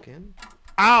email ammo can.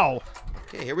 Ow.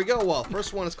 Okay, here we go. Well,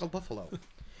 first one is called Buffalo.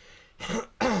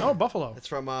 Oh, Buffalo. It's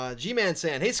from G-Man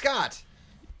saying, "Hey Scott,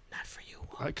 not for you."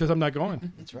 Wally. Because I'm not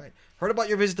going. That's right. Heard about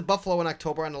your visit to Buffalo in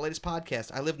October on the latest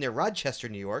podcast. I live near Rochester,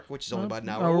 New York, which is only about an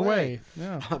hour away.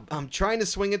 Yeah. I'm trying to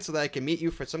swing it so that I can meet you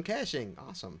for some caching.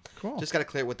 Awesome. Cool. Just got to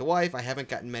clear it with the wife. I haven't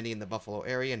gotten many in the Buffalo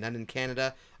area, none in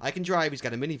Canada. I can drive. He's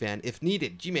got a minivan if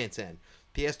needed. G-Man saying.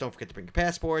 P.S. Don't forget to bring your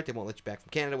passport. They won't let you back from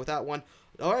Canada without one.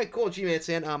 All right, cool. G-Man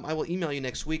saying. I will email you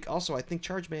next week. Also, I think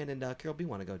Chargeman and Carol B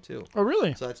want to go too. Oh,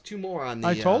 really? So that's two more on the.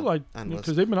 I told on the because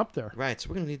list. they've been up there. Right. So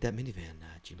we're gonna need that minivan.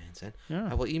 G-Man said. Yeah.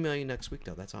 I will email you next week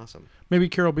though. That's awesome. Maybe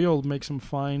Carol B will make some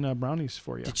fine brownies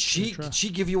for you. Did she? Try. Did she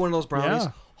give you one of those brownies?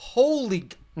 Yeah. Holy!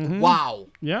 Wow!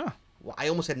 Yeah. Well, I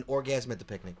almost had an orgasm at the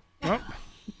picnic. Well,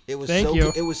 It was Thank so you.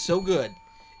 Good. It was so good.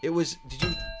 It was. Did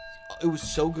you? It was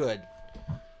so good.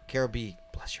 Carol B,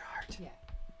 bless your heart. Yeah.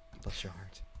 Bless your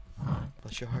heart.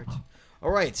 Bless your heart.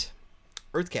 All right.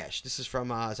 Earth Cache. This is from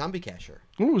Zombie Cacher.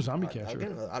 ooh, zombie Again,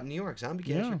 catcher. out in New York. Zombie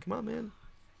Yeah. Cacher. Come on, man.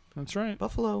 That's right.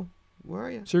 Buffalo. Where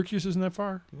are you? Syracuse isn't that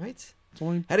far. Right. It's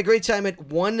only. Had a great time at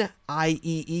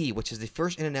 1IEE, which is the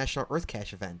first international Earth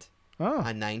Cache event. Oh.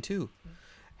 On 9/2.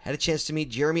 Had a chance to meet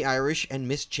Jeremy Irish and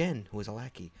Miss Jen, who was a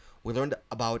lackey. We learned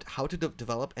about how to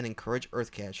develop and encourage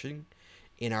earth caching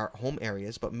in our home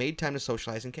areas, but made time to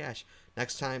socialize and cache.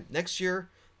 Next year,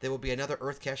 there will be another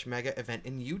Earth Cache mega event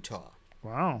in Utah.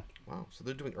 Wow. Wow, so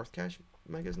they're doing Earth Cache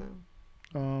megas now?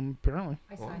 Apparently.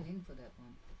 I Wow. signed in for that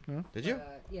one. Did you?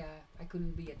 Yeah, I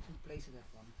couldn't be at two places at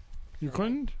once. You So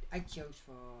couldn't? I chose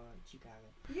for Chicago.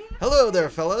 Yeah. Hello there,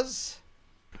 fellas.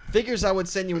 Figures I would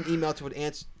send you an email to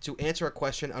answer a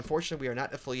question. Unfortunately, we are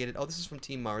not affiliated. Oh, this is from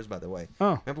Team Mars, by the way.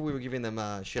 Oh. Remember we were giving them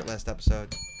shit last episode?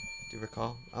 Do you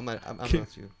recall? I'm gonna let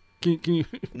you. Can you?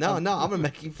 No, I'm gonna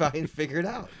make you figure it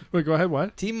out. Wait, go ahead.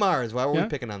 What? Team Mars. Why were Yeah? we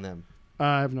picking on them?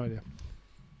 I have no idea.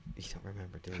 You don't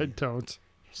remember, do I you? don't.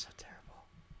 You're so terrible.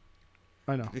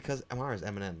 I know. Because Mars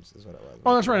M&Ms is what it was.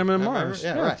 Oh, that's right. I'm in Remember? Mars.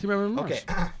 Yeah, right. Team I'm in Mars.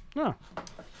 Okay. Yeah.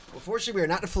 Unfortunately, we are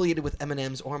not affiliated with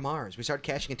M&Ms or Mars. We started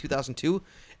caching in 2002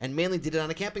 and mainly did it on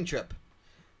a camping trip.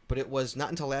 But it was not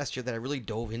until last year that I really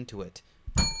dove into it.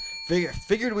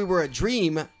 Figured we were a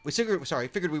dream.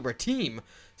 Figured we were a team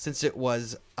since it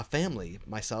was a family.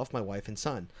 Myself, my wife, and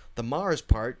son. The Mars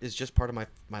part is just part of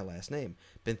my last name.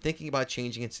 Been thinking about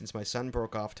changing it since my son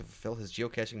broke off to fulfill his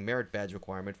geocaching merit badge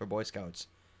requirement for Boy Scouts.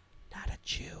 not a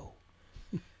Jew.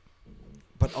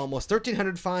 But almost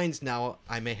 1,300 fines now,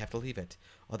 I may have to leave it.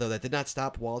 Although that did not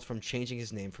stop Walt from changing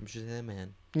his name from Shazam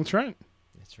Man. That's right.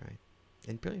 That's right.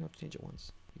 And you don't have to change it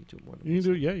once. You do it more than You once.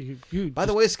 can do, yeah. You By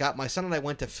the way, Scott, my son and I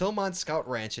went to Philmont Scout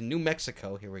Ranch in New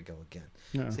Mexico. Here we go again.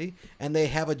 Yeah. See? And they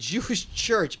have a Jewish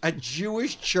church. A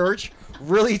Jewish church?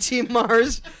 Really, Team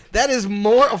Mars? That is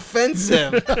more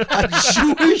offensive. A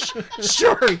Jewish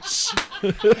church.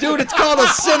 Dude, it's called a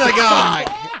synagogue.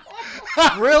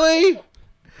 Really?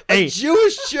 Hey. A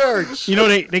Jewish church. You know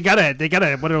they got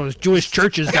one of those Jewish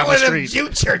churches down the One of them street. Jew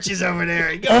churches over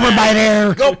there. Go, Over by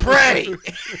there. go pray.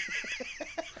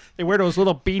 They wear those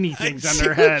little beanie things on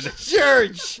their head.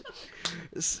 Church.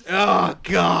 Oh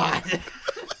God.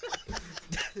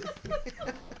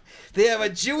 They have a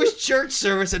Jewish church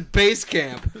service at base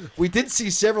camp. We did see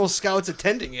several scouts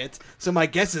attending it, so my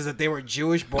guess is that they were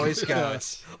Jewish Boy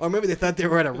Scouts. Or maybe they thought they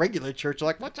were at a regular church.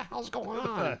 Like, what the hell's going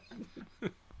on?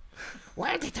 Why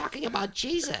aren't they talking about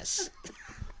Jesus?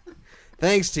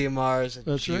 Thanks, Team Mars.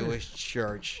 That's right. Jewish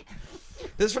church.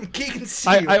 This is from Keegan C.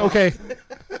 Okay.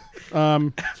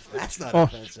 That's not Oh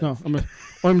offensive. no,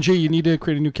 OMG, you need to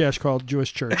create a new cache called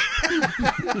Jewish Church.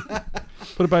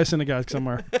 Put it by a synagogue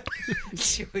somewhere.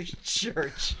 Jewish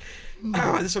church.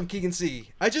 Oh, this is from Keegan C.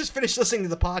 I just finished listening to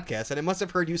the podcast, and I must have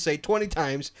heard you say 20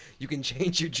 times you can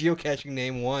change your geocaching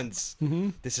name once. Mm-hmm.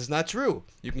 This is not true.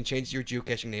 You can change your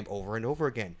geocaching name over and over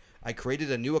again. I created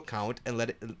a new account and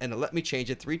it let me change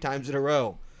it 3 times in a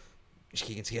row.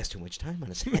 Keegan C has too much time on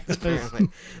his hands, apparently.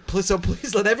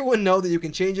 Please let everyone know that you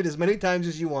can change it as many times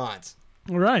as you want.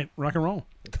 All right, rock and roll.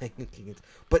 Thank you, Keegan.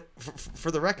 But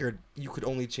for the record, you could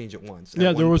only change it once. Yeah,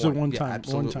 at there was point. a one Yeah, time. One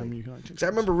absolutely. time you can change. Because I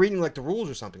remember reading like the rules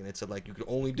or something, and it said like you could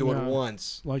only do it Yeah.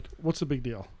 once. Like, what's the big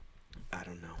deal? I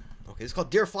don't know. Okay, it's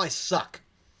called Deer Flies Suck.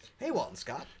 Hey, Walton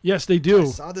Scott. Yes, they I do.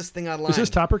 saw this thing online. Is this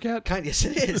Topper Cat? Yes,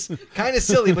 it is. Kind of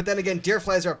silly, but then again, deer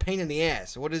flies are a pain in the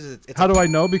ass. What is it? It's How do I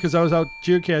know? Because I was out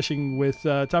geocaching with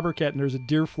Topper Cat, and there's a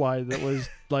deer fly that was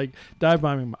like dive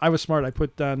bombing. I was smart. I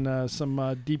put on some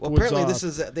deep Well, woods apparently off. this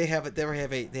is they have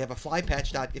a fly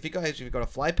patch dot. If you go to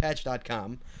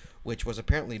flypatch.com, which was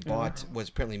apparently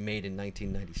made in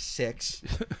 1996.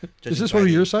 Is this one of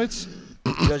your sites?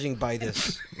 Judging by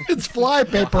this. It's fly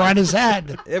paper on his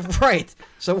head. Right.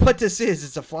 So what this is,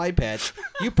 it's a fly patch.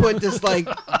 You put this like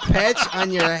patch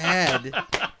on your head,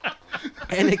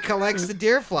 and it collects the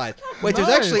deer flies. Wait, there's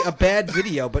Nice. actually a bad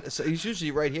video, but it's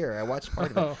usually right here. I watched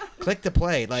part of it. Click to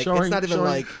play. Like it's not even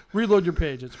like reload your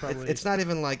page. It's probably it's not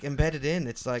even like embedded in.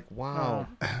 It's like wow.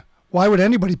 Why would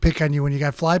anybody pick on you when you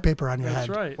got fly paper on your That's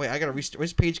head? right. Wait, I gotta restart.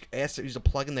 This page asked to use a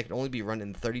plugin that can only be run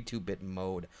in 32-bit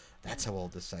mode. That's how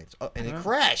old this site is. Oh, and it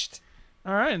crashed.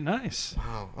 All right, nice.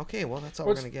 Wow. Okay, well that's all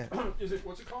we're gonna get.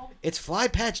 What's it called? It's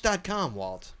flypatch.com,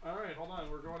 Walt. All right, hold on.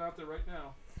 We're going out there right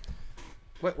now.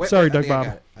 Wait, Sorry, I Doug think I Bob.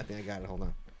 got it. I think I got it. Hold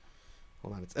on.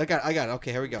 I got it.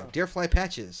 Okay, here we go. Deer fly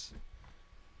patches.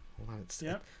 Hold on.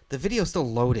 Yep. The video's still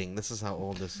loading. This is how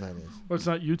old this site is. Oh, it's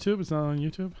not YouTube. It's not on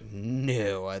YouTube.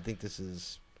 No, I think this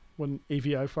is One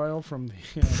AVI file from the.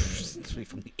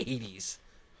 from the 80s.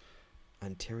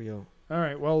 Ontario. All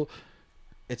right. Well.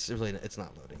 It's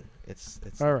not loading. It's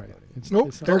All right. Loading. Nope,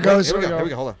 it's not- there it goes. Here we go. go. Here we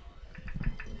go. Hold on.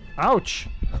 Ouch.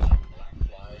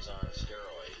 Flies on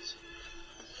steroids.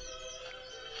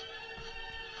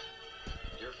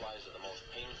 Deer flies are the most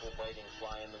painful biting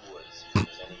fly in the woods.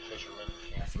 As any fisherman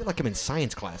I feel like I'm in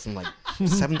science class. I'm like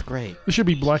 7th grade. This should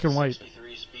be black and white.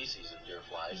 63 species of deer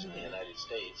flies in the United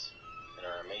States and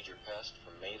are a major pest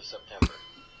from May to September.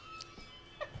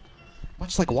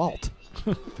 Much like Walt.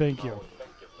 Thank you. How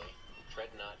effectively tread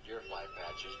knot deer fly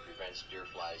patches prevents deer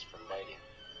flies from biting.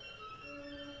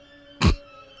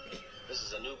 This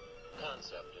is a new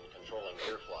concept in controlling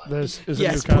deer flies. This is a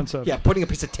Yes. new concept. Yeah, putting a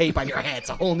piece of tape on your head. It's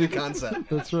a whole new concept.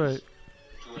 That's right.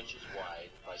 2 inches wide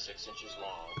by 6 inches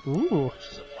long, Ooh. which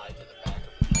is applied to the back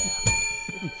of the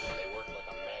calf. They work like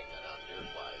a magnet on deer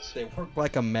flies. They work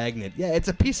like a magnet. Yeah, it's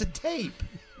a piece of tape.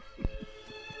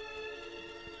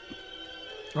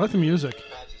 I like the music.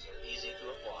 Patches are easy to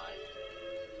apply.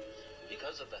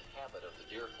 Because of the habit of the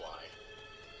deer fly,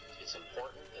 it's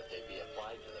important that they be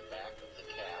applied to the back of the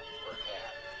calf or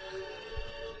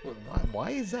hat.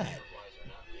 Why is that? Deer flies are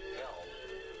not repelled,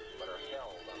 but are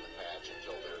held on the patch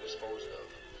until they're disposed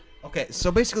of. Okay, so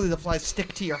basically the flies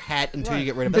stick to your hat until you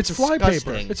get rid of it. It's That's fly paper.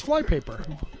 disgusting. It's fly paper.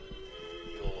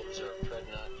 You'll observe tread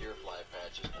knot deer fly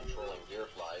patches controlling deer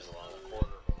flies along a quarter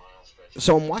of a mile stretch.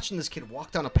 So I'm watching this kid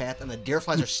walk down a path, and the deer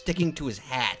flies are sticking to his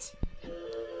hat.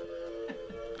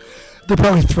 They're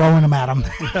probably throwing them at him.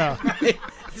 Yeah.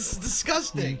 This is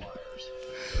disgusting.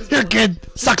 Here, kid,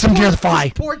 suck some deer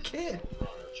fly. Poor kid. Run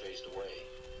or chased away.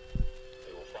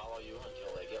 They will follow you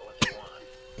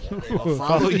They will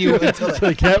follow you until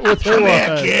They get what they Come here,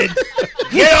 want. kid.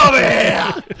 Get over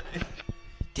here.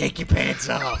 Take your pants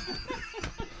off.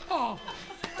 Oh,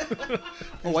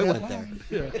 I went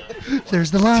there.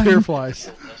 There's the line. Deer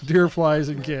flies,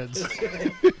 and kids.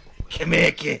 Come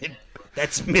here, kid.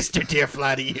 That's Mr.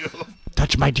 Deerfly to you.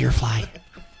 Touch my deer fly.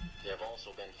 They have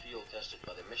also been field tested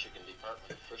by the Michigan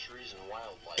Department of Fisheries and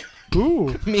Wildlife.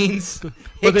 Ooh. Means But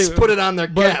Hicks they- put it on their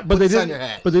cap. But they puts it on didn't. your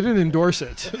hat. But they didn't endorse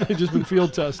it. They just been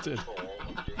field tested. Control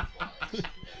of deer flies.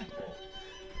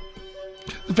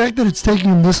 The fact that it's taking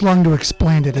him this long to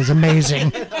explain it is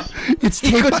amazing. It's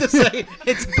He tape could on just say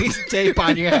it's a piece of tape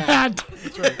on your hat.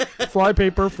 Fly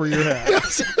paper for your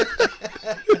hat.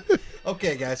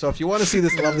 Okay, guys. So if you want to see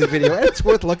this lovely video, it's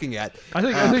worth looking at. I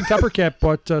think Tuppercat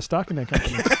bought stock in that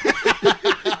company.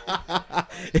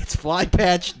 It's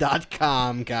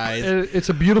flypatch.com, guys. It's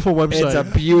a beautiful website. It's a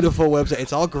beautiful website.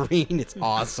 It's all green. It's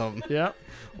awesome. Yeah.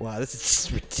 Wow, this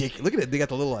is ridiculous. Look at it. They got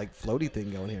the little like floaty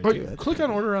thing going here But too. That's click on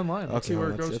order online. Let's see hold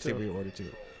where on, it goes let's see to. where you order to.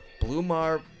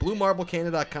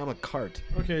 BlueMarbleCanada.com a cart.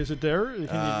 Okay, is it there? Can you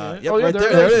get it? yep, Oh, yeah, right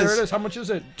there, there it it is. is. There it is. How much is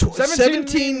it?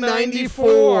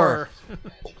 $17.94.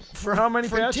 For how many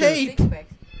For patches? tape. 6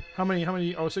 packs. How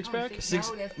many? Oh, six Oh, pack? six. Six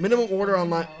No, that's- minimum that's order the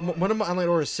online. minimum. Minimum online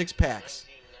order is 6 packs.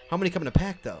 How many come in a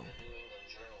pack though?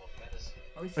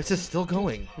 Oh, It's just still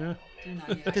going. Yeah.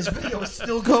 $2.99. This video is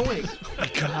still going.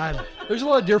 God, there's a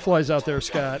lot of deer flies out there,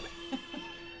 Scott.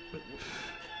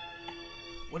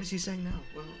 What is he saying now?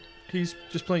 Well, He's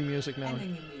just playing music now.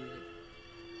 Ending in music.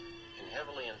 In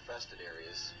heavily infested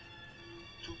areas,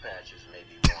 2 patches may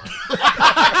be worn.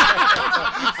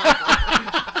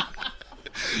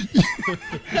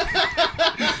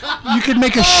 You could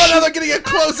make a oh, now they're getting a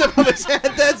close up of his head.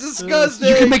 That's disgusting.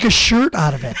 you could make a shirt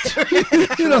out of it.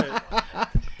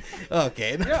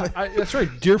 Okay. Yeah, that's right.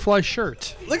 Deer fly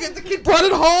shirt. Look at the kid brought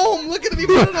it home. Look at him. He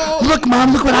brought it home. Look,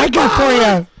 Mom, look what I got for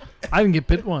you. I didn't get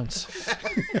bit once.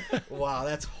 Wow,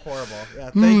 that's horrible. Yeah,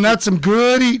 thank you. That's some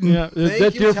good eating. Yeah, Thank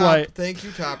that you, deer fly. Thank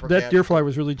you, Topper That Cat. deer fly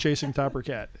was really chasing Topper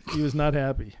Cat. He was not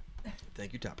happy.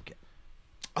 Thank you, Topper Cat.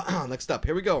 Next up,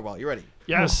 here we go. Well, you ready?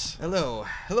 Yes. Hello,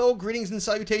 hello, greetings and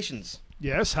salutations.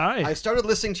 Yes. Hi. I started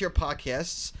listening to your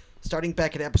podcasts starting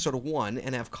back at episode 1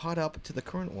 and have caught up to the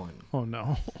current one. Oh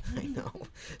no. I know.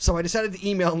 So I decided to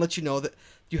email and let you know that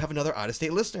you have another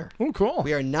out-of-state listener. Oh, cool.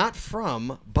 We are not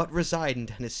from, but reside in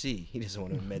Tennessee. He doesn't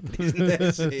want to admit that he's in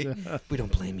Tennessee. We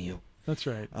don't blame you. That's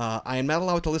right. I am not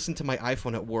allowed to listen to my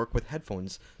iPhone at work with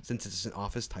headphones since it's an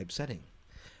office-type setting.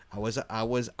 I was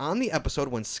on the episode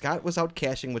when Scott was out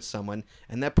caching with someone,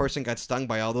 and that person got stung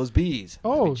by all those bees.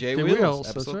 Oh, Jay Jay Wheels, Wheels,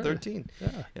 that's episode right. 13. Yeah.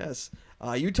 Yes.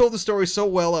 You told the story so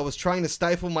well, I was trying to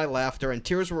stifle my laughter, and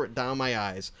tears were down my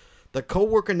eyes. The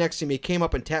coworker next to me came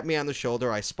up and tapped me on the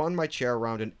shoulder. I spun my chair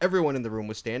around, and everyone in the room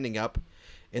was standing up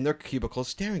in their cubicles,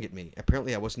 staring at me.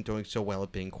 Apparently, I wasn't doing so well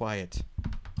at being quiet.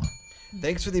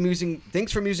 Thanks for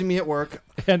amusing me at work.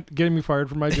 And getting me fired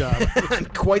from my job. I'm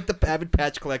quite the avid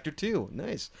patch collector too.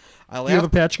 Nice. I You have a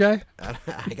laughed. patch guy?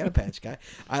 I got a patch guy.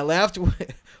 I laughed when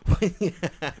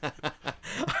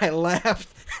I laughed.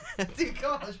 Dude,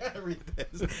 come on, I'm trying to read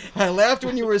this. I laughed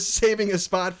when you were saving a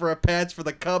spot for a patch for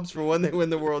the Cubs for when they win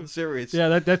the World Series.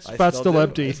 Yeah, that I spot's still do.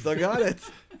 empty. I still got it.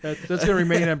 That's going to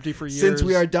remain empty for years. Since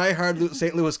we are diehard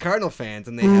St. Louis Cardinal fans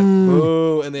and they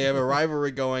have a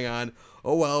rivalry going on.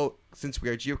 Oh well, since we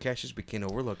are geocachers, we can't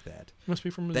overlook that. Must be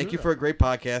from Missouri. Thank you for a great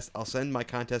podcast. I'll send my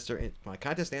contest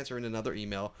answer in another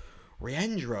email.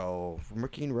 Riandro from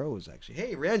Ricky and Rose, actually.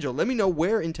 Hey, Riandro, let me know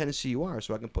where in Tennessee you are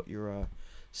so I can put your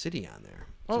city on there.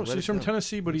 Oh, let so he's us from know.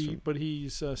 Tennessee, but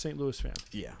he's a St. Louis fan.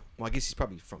 Yeah. Well, I guess he's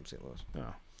probably from St. Louis.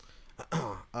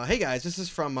 Oh. Hey guys, this is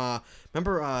from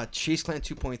remember Chase Clan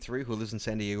 2.3 who lives in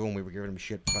San Diego and we were giving him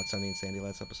shit about Sunny and Sandy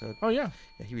last episode. Oh, yeah.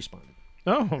 Yeah, he responded.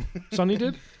 Oh, Sonny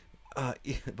did?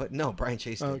 Yeah, but no, Brian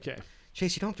Chase did. Okay.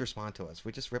 Chase, you don't have to respond to us.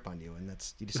 We just rip on you, and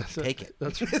you just have to take it.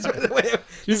 That's This right.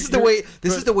 is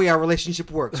the way our relationship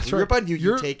works. That's We right. rip on you,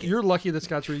 you take it. You're lucky that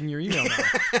Scott's reading your email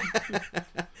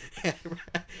now.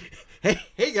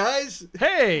 Hey guys,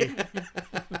 Hey!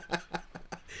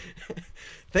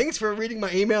 thanks for reading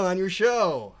my email on your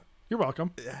show. You're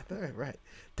welcome. Yeah, right.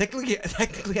 Technically,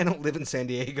 I don't live in San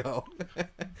Diego,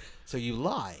 so you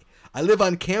lie. I live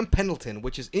on Camp Pendleton,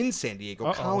 which is in San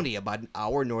Diego County, about an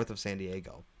hour north of San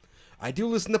Diego. I do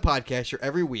listen to Podcaster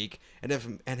every week and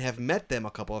have met them a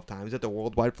couple of times at the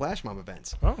Worldwide Flash Mob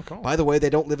events. Oh, cool. By the way, they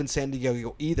don't live in San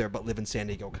Diego either, but live in San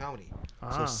Diego County.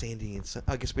 Ah. So Sandy and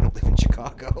I guess we don't live in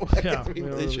Chicago. I Yeah, guess we we don't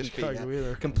really live in shouldn't be Chicago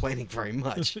either. complaining very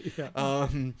much. Yeah.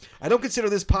 I don't consider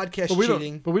this podcast But we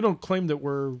cheating. don't claim that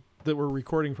we're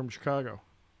recording from Chicago.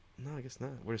 No, I guess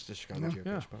not. We're just the Chicago Yeah. Geocache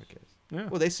Yeah. podcast. Yeah.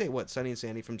 Well, they say what? Sunny and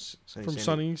Sandy from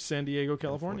Sunny San Diego,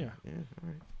 California. Yeah, all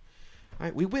right. All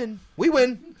right, we win. We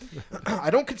win. I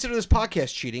don't consider this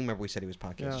podcast cheating. Remember we said he was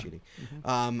podcast Yeah. cheating.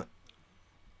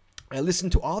 I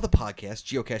listened to all the podcasts,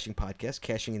 geocaching podcasts,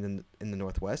 caching in the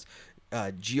Northwest,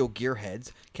 Geo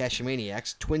Gearheads,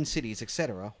 Cachemaniacs, Twin Cities,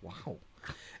 etc. Wow.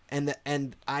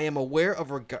 And I am aware of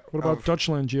What about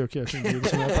Dutchland geocaching? Do you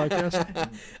listen to that podcast?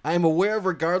 I am aware of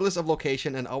regardless of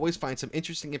location and always find some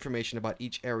interesting information about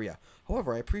each area.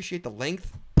 However, I appreciate the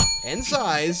length and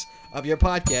size of your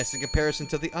podcast in comparison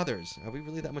to the others. Are we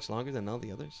really that much longer than all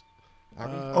the others? Are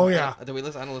we? Oh, yeah. Do we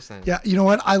listen? I don't listen. To Yeah, you know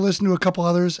what? I listened to a couple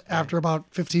others. After about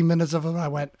 15 minutes of them, I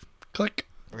went, click.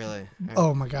 Really?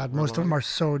 Oh, my God. Most of them are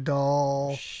so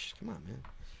dull. Shh, come on, man.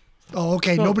 Oh,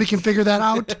 okay. Nobody can figure that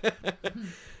out.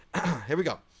 Here we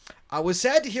go. I was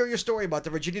sad to hear your story about the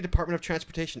Virginia Department of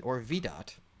Transportation, or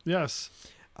VDOT, Yes.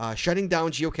 shutting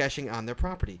down geocaching on their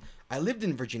property. I lived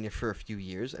in Virginia for a few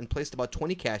years and placed about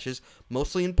 20 caches,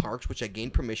 mostly in parks, which I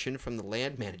gained permission from the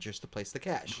land managers to place the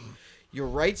cache. You're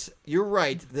right.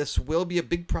 This will be a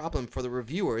big problem for the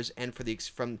reviewers, and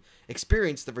from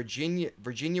experience, the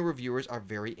Virginia reviewers are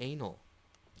very anal.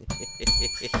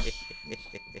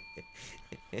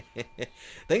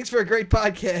 Thanks for a great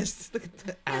podcast. Look at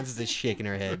that. Anne's just shaking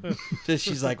her head.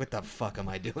 She's like, what the fuck am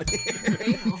I doing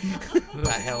here? What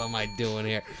the hell am I doing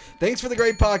here? Thanks for the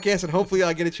great podcast, and hopefully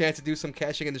I'll get a chance to do some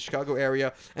caching in the Chicago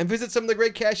area and visit some of the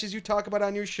great caches you talk about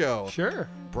on your show. Sure.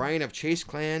 Brian of Chase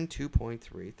Clan 2.3.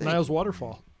 Thank Niles you.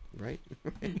 Waterfall. Right?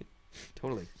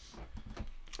 Totally.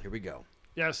 Here we go.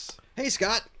 Yes. Hey,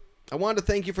 Scott. I wanted to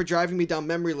thank you for driving me down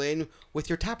memory lane with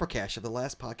your Topper Cache of the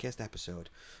last podcast episode.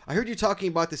 I heard you talking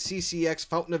about the CCX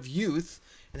Fountain of Youth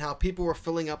and how people were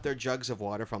filling up their jugs of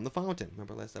water from the fountain.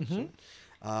 Remember last episode?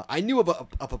 I knew of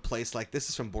a place like this.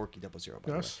 Is from Borky 00,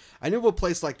 by the way. I knew of a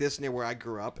place like this near where I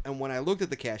grew up, and when I looked at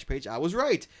the cache page, I was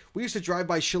right. We used to drive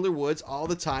by Schiller Woods all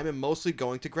the time and mostly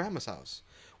going to Grandma's house.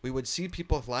 We would see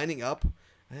people lining up.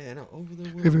 Hey, I know, over the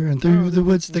woods. River and through the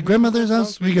woods, the grandmother's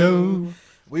house we go.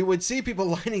 We would see people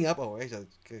lining up. Oh, I got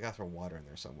to throw water in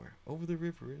there somewhere. Over the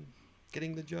river and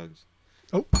getting the jugs.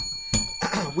 Oh.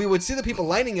 We would see the people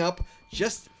lining up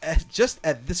just at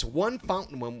this one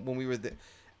fountain when we were there.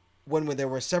 When there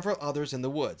were several others in the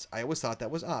woods. I always thought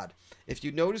that was odd. If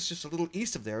you notice, just a little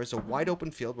east of there is a wide open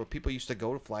field where people used to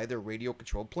go to fly their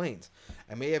radio-controlled planes.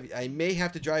 I may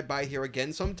have to drive by here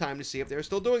again sometime to see if they're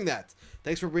still doing that.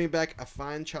 Thanks for bringing back a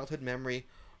fine childhood memory.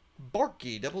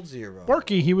 Barky 00.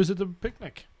 Barky, he was at the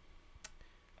picnic.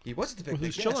 He was at the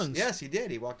picnic. his chillins. Yes, he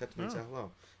did. He walked up to me and said hello.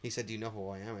 He said, "Do you know who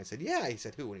I am?" I said, "Yeah." He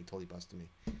said, "Who?" And he totally busted me.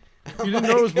 You didn't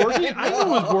know it was Borky? I knew it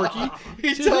was Borky.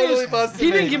 He See, the thing totally is, busted he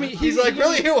me. didn't give me. He's like,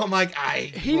 "Really? Who?" I'm like,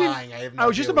 "I lying. I have no I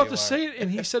was just idea about who to you say are." it,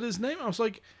 and he said his name. I was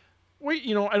like, "Wait,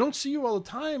 I don't see you all the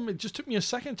time. It just took me a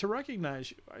second to recognize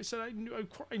you." I said, "I knew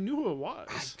who it I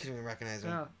was." couldn't even recognize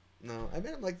him. Yeah. No, I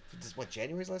met him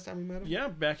January's last time we met him? Yeah,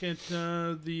 back at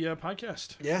the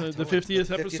podcast. Yeah. the totally.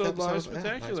 50th episode Live Yeah,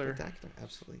 Spectacular. Live Spectacular,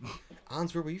 absolutely.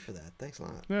 Ons, where were you for that? Thanks a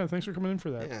lot. Yeah, thanks for coming in for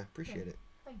that. Yeah, appreciate it.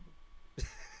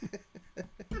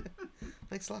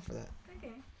 Thanks a lot for that.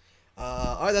 Okay.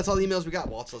 All right, that's all the emails we got,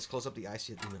 Walt. So let's close up the IC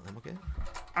email. Okay?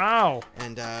 Ow.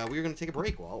 And we're going to take a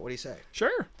break, Walt. What do you say? Sure.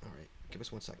 All right. Give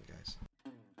us 1 second, guys.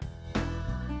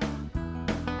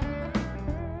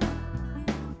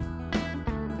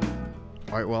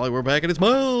 All right, Wally, we're back and it's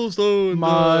Milestones.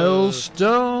 Milestones.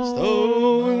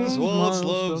 Walt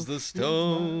loves the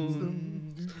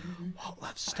Stones. Walt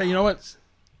loves Hey, you know what?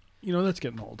 That's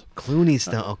getting old. Clooney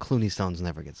Stone. Oh, Clooney Stones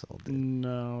never gets old. Dude.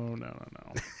 No.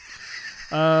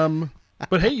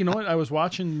 But hey, you know what? I was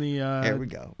watching the There we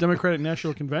go. Democratic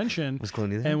National Convention. Was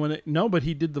Clooney there? And but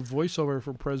he did the voiceover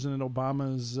for President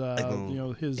Obama's,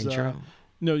 his intro?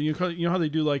 No, you know how they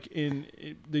do they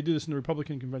do this in the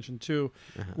Republican convention too,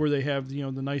 where they have the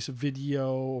nice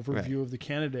video overview of the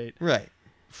candidate Right.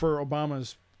 for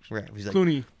Obama's. Right. He's like,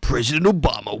 Clooney. President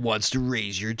Obama wants to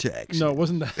raise your taxes. No, it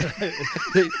wasn't that.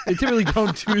 they typically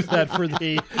don't do that for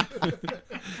the.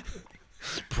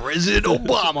 President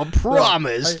Obama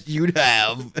promised you'd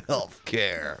have health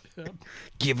care.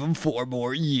 Give him 4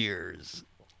 more years.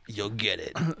 You'll get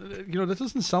it. That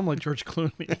doesn't sound like George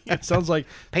Clooney. It sounds like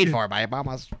Paid for by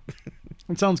Obama's.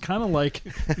 it sounds kind of like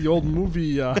the old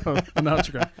movie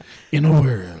announcer guy. In a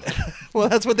world, Well,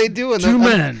 that's what they do. two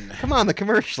men. Come on, the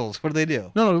commercials. What do they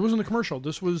do? No, it wasn't a commercial.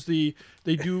 This was they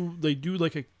do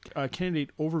like a candidate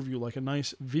overview, like a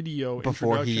nice video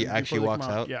Before he introduction actually they walks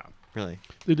come out? Yeah, Really?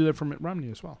 they did that for Mitt Romney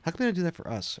as well. How come they don't do that for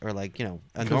us? Or a Because normal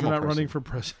they're not person? running for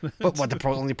president. But what,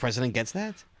 only president gets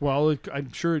that? Well,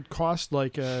 I'm sure it cost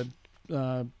like a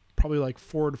probably like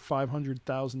 $400,000 to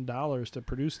 $500,000 to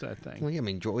produce that thing. Well, yeah, I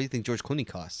mean, what do you think George Clooney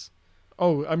costs?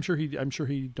 Oh, I'm sure he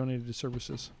donated his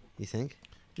services. You think?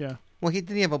 Yeah. Well,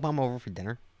 didn't he have Obama over for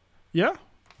dinner? Yeah.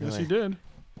 Yes, he Really? did.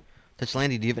 Dutch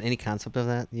Landy, do you have any concept of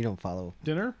that? You don't follow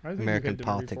Dinner? I think we've American had dinner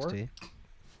politics, before. do you?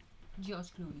 George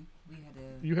Clooney. We had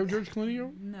a. You have George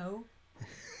Clooney? No.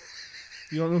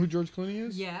 You don't know who George Clooney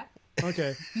is? Yeah.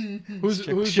 Okay. who's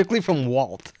Strictly from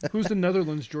Walt. who's the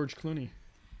Netherlands George Clooney?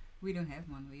 We don't have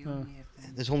one. We only have.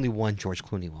 There's only one George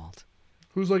Clooney, Walt.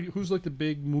 Who's like the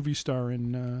big movie star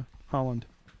in Holland?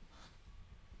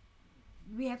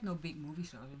 We have no big movie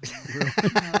stars.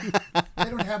 They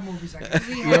don't have movies like that.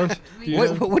 We Yes. have. Do We you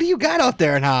have What, what do you got out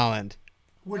there in Holland?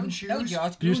 Wooden no shoes.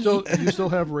 George Do you Clooney. still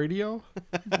have radio?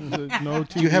 Is it no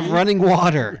TV? Do you have running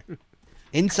water?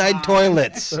 Inside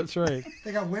toilets? That's right.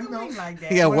 They got Something windmills. like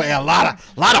that. Yeah, a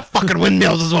lot of fucking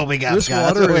windmills is what we got. This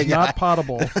Scott. That's water what we is not got.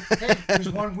 potable. Hey, there's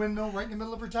one windmill right in the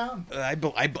middle of her town. I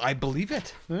believe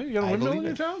it. You got a I windmill in believe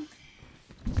your it. town?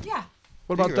 Yeah.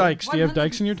 What about Figure it out. dikes? Do you have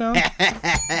dikes in your town?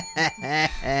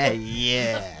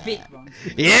 Yeah. Big one.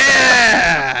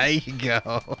 Yeah. There you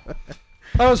go.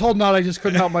 I was holding out. I just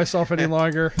couldn't help myself any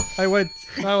longer. I went.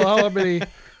 How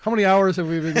many hours have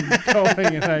we been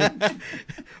going? And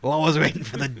Well, I was waiting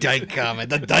for the dike comment,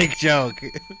 the dike joke.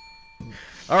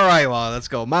 All right, well, let's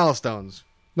go. Milestones.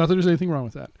 not that there's anything wrong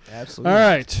with that. Absolutely. All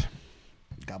right.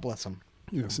 God bless them.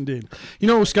 Yes, indeed. You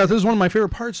know, Scott, this is one of my favorite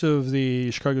parts of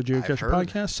the Chicago Geocacher heard.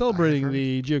 podcast, celebrating I've heard.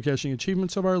 the geocaching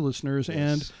achievements of our listeners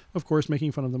and, Yes. of course,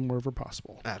 making fun of them wherever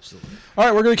possible. Absolutely. All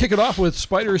right, we're going to kick it off with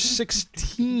Spider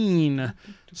 16.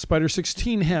 Spider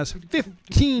 16 has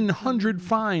 1,500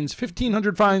 finds.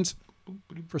 1,500 finds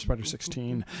for Spider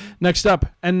 16. Next up,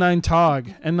 N9 Tog.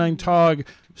 N9 Tog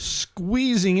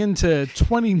squeezing into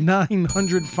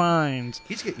 2,900 finds.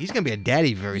 He's gonna be a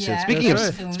daddy very soon. Yeah, Speaking of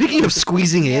that's right. speaking of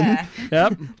squeezing in, Yeah.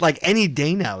 Yep, like any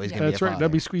day now, he's gonna that's be a right. father.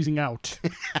 That'd be squeezing out.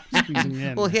 Squeezing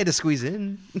in. Well, he had to squeeze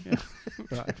in.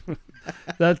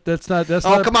 That's not. That's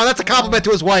Oh, not, come on, that's a compliment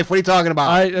to his wife. What are you talking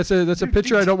about? That's a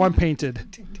picture I don't want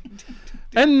painted.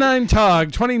 N9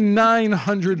 Tog,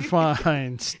 2,900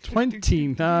 finds.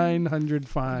 2,900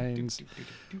 finds.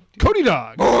 Cody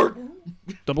Dog,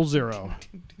 00.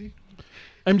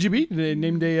 MGB, they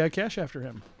named a cache after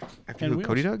him. After And who, Wheels.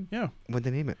 Cody Dog? Yeah. What'd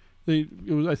they name it?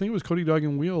 I think it was Cody Dog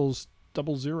and Wheels,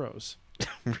 00s.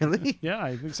 Really? Yeah,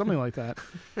 I think something like that.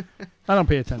 I don't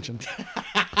pay attention.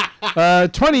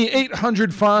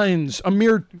 2,800 finds, a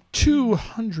mere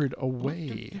 200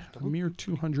 away. A mere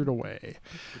 200 away.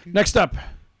 Next up,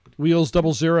 Wheels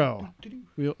 00.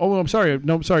 I'm sorry.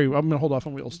 No, I'm sorry. I'm going to hold off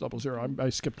on Wheels 00. I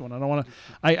skipped one. I don't want to.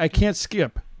 I can't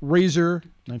skip. Razor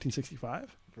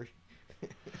 1965.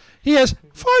 He has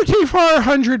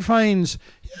 4,400 finds.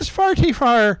 He has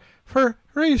 44 for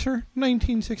Razor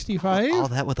 1965. All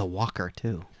that with a walker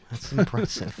too. That's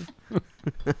impressive.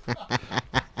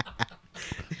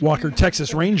 Walker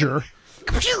Texas Ranger.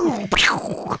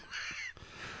 All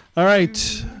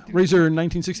right, Razor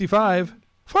 1965,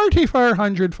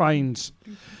 4,400 finds.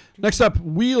 Next up,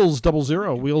 Wheels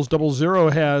 00. Wheels 00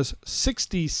 has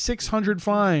 6,600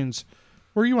 finds.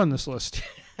 Where are you on this list?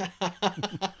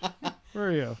 Where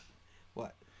are you?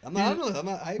 What? I'm not. What?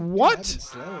 I've been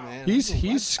slow, man.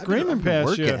 He's screaming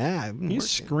past you. Yeah, I've been He's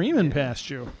working. screaming past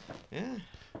you. Yeah.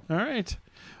 All right.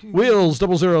 Wheels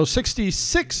 00,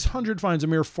 6,600 finds, a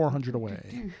mere 400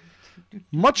 away.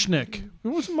 Muchnick.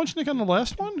 Wasn't Muchnick on the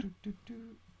last one?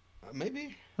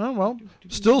 Maybe. Oh, well,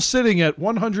 still sitting at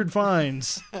 100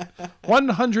 fines.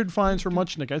 100 fines for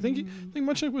Muchnick. I think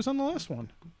Muchnick was on the last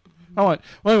one. Oh,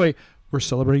 well, anyway, we're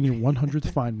celebrating your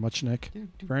 100th fine, Muchnick.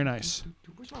 Very nice.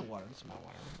 Where's my water? This is my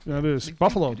water. Yeah, it is.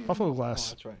 Buffalo glass.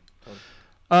 That's right.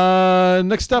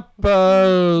 Next up,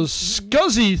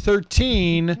 Scuzzy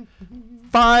 13,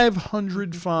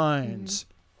 500 fines.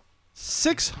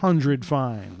 600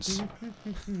 fines.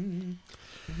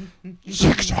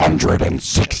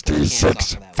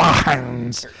 666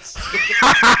 fines. He's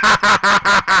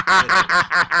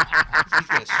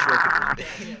gonna stroke it one day.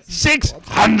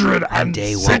 666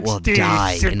 Day what will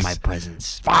die in my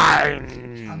presence. fines.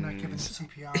 I'm not giving the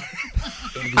CPR.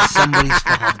 It'll be somebody's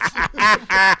fault.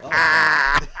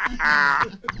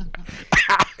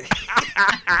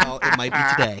 Oh, it might be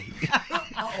today.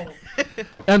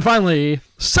 And finally,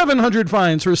 700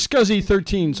 fines for Scuzzy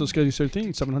 13. So Scuzzy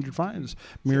 13, 700 fines.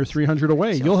 Mere 300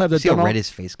 away. You'll have that See how done. red his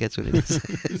face gets when it is.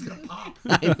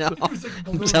 I know.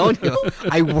 I'm telling you.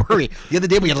 I worry. The other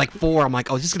day we had like 4. I'm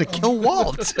like, oh, it's just gonna kill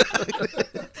Walt.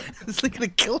 It's like gonna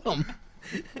kill him.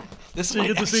 This So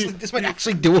you get to see- might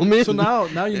actually do him in. So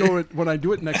now you know when I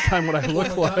do it next time what I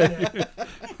look like.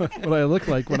 What I look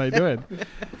like when I do it.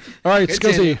 All right,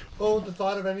 Scuzzy. Oh, the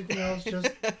thought of anything else just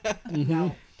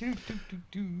now.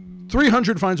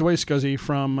 300 finds away, Scuzzy,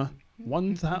 from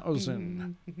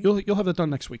 1,000. You'll have that done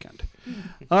next weekend.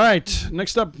 All right,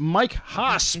 next up, Mike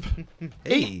Hosp.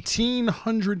 Hey.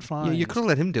 1,800 finds. You could have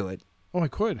let him do it. Oh, I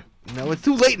could. No, it's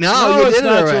too late now. No, You it's did it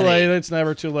not too already. late. It's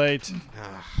never too late.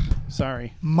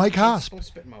 Sorry. Mike Hosp, Don't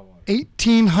spit in my water.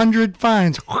 1,800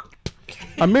 fines.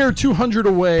 A mere 200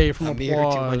 away from A mere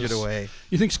applause. 200 away.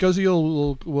 You think Scuzzy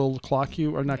will clock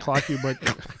you, or not clock you, but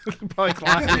probably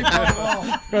clock you.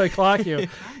 Probably clock you.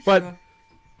 But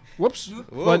whoops.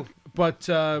 Whoa. But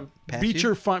beat you?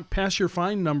 your pass your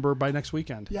fine number by next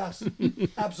weekend. Yes,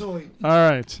 absolutely. All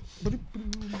right. All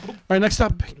right. Next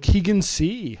up, Keegan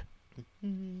C.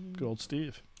 Good old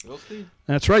Steve.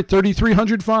 That's right.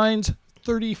 3,300 fines.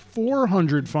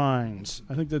 3,400 fines.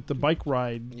 I think that the bike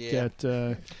ride had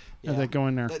that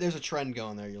going there. There's a trend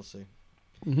going there. You'll see.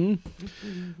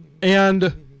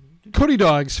 And Cody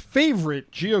Dog's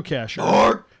favorite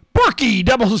geocacher, Barky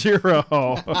 00.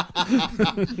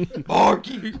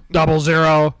 Barky.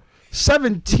 00.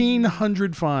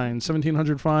 1,700 fines.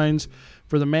 1,700 fines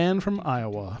for the man from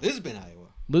Iowa. Lisbon, Iowa.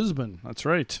 Lisbon. That's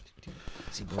right.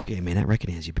 See, okay, I may not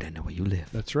recognize you, but I know where you live.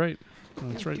 That's right.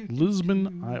 That's right.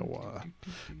 Lisbon, Iowa.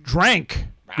 Drank.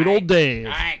 Good old Dave.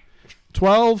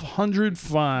 1,200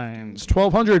 fines.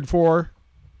 1,200 for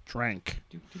Drank.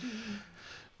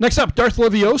 Next up, Darth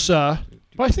Leviosa.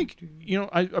 Well, I think,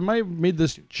 I might have made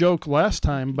this joke last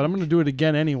time, but I'm going to do it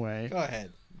again anyway. Go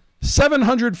ahead.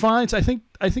 700 fines. I think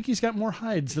he's got more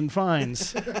hides than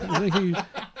fines. Darth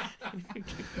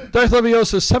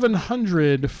Leviosa,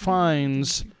 700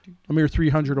 fines. A mere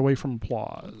 300 away from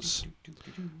applause.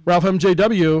 Ralph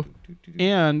MJW,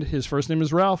 and his first name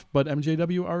is Ralph, but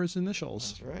MJW are his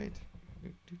initials. That's right.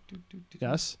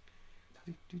 Yes.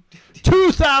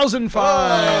 2,000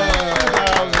 fines.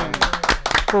 2,000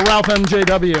 for Ralph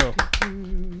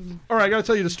MJW. All right, I got to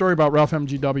tell you the story about Ralph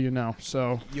MJW now.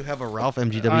 So You have a Ralph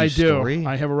MGW I do. story?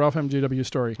 I have a Ralph MJW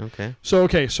story. Okay.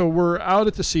 So we're out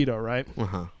at the Cedo, right?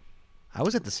 Uh-huh. I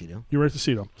was at the Cedo. You were at the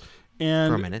Cedo.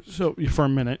 And For a minute. So for a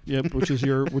minute, yep, which is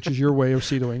your way of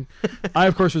Cedoing. I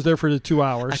of course was there for the 2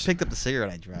 hours. I picked up the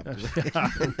cigarette I dropped.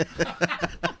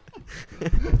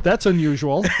 That's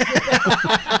unusual.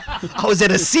 I was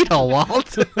at a Cedo,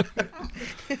 Walt.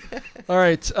 All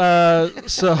right,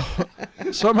 so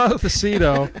I'm out at the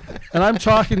Cedo, and I'm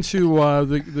talking to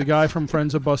the guy from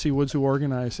Friends of Bussy Woods who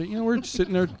organized it. We're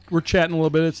sitting there, we're chatting a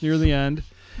little bit. It's near the end,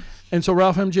 and so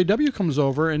Ralph MJW comes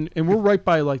over, and we're right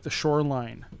by like the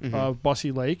shoreline of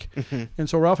Bussy Lake, and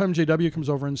so Ralph MJW comes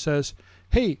over and says,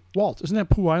 "Hey, Walt, isn't that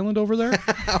Pooh Island over there?"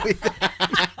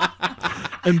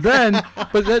 And then,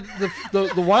 but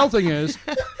the wild thing is,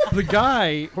 the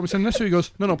guy who I'm sitting next to, he goes,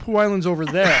 no, Pooh Island's over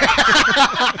there.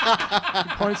 He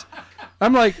points.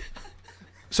 I'm like,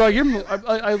 so I give him,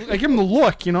 I give him the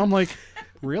look, I'm like,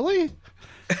 really?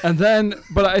 And then,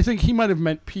 but I think he might have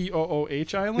meant Pooh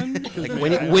Island. Like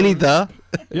Winnie the.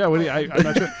 Yeah, I'm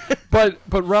not sure.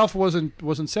 But Ralph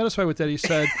wasn't satisfied with that. He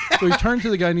said, so he turned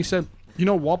to the guy and he said,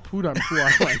 Walt pooed on Pooh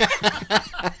Island.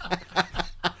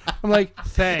 I'm like,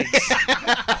 thanks.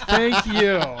 Thank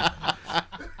you.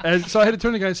 And so I had to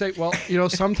turn to the guy and say, well,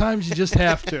 sometimes you just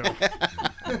have to.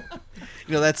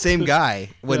 That same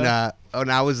guy, when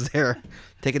I was there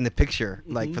taking the picture,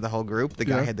 like for the whole group, the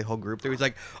guy had the whole group there. He's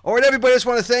like, all right, everybody, I just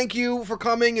want to thank you for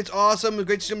coming. It's awesome. It's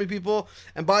great to see so many people.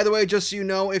 And by the way, just so you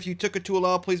know, if you took a tool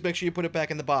out, please make sure you put it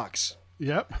back in the box.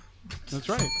 Yep. That's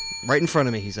right. Right in front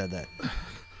of me, he said that.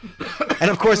 And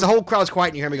of course, the whole crowd's quiet,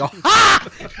 and you hear me go, "Ha!"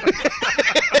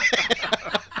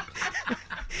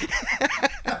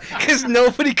 Because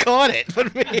nobody caught it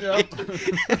but me.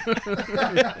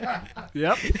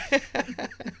 Yep.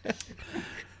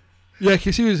 Yeah,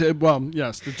 because he was,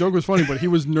 yes, the joke was funny, but he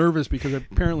was nervous because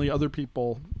apparently other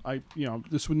people,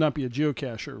 this would not be a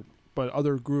geocacher, but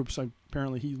other groups,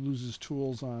 apparently he loses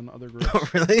tools on other groups. Oh,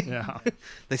 really? Yeah.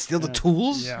 They steal the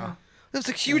tools? Yeah. That was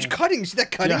a huge cutting. You see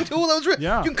that cutting Yeah. tool? That was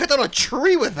Yeah. You can cut down a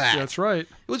tree with that. That's right.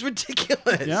 It was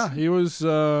ridiculous. Yeah, he was,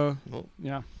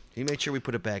 yeah. He made sure we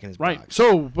put it back in his Right. box.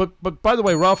 So, but by the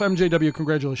way, Ralph MJW,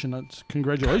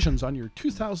 congratulations on your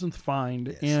 2,000th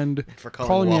find and For calling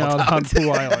calling me Walt out on out. Pooh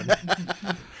Island.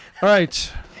 All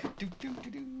right.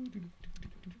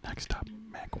 Next up,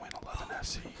 McWin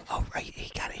 11SE. Oh, right.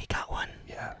 He got one.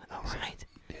 Yeah. All right.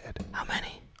 Did. How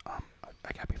many?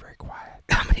 I gotta be very quiet.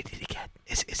 How many did he get?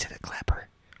 Is it a clapper?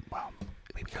 Well,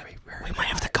 We might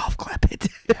have to golf clap it.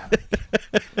 yeah.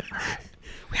 All right.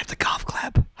 We have to golf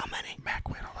clap. How many?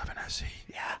 McWin 11SE.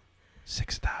 Yeah.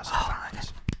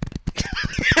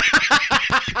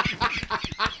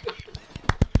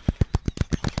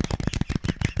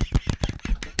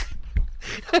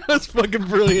 That's fucking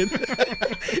brilliant.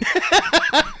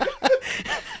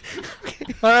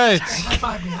 All right. High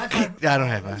five me. High five. I don't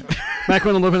have that. Mac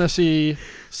won 11 SE,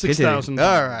 6,000.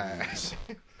 All right.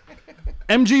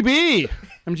 MGB.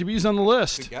 MGB's on the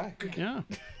list. Guy. Yeah.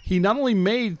 He not only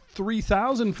made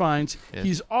 3,000 fines, Yeah.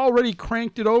 he's already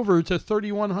cranked it over to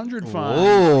 3,100 fines.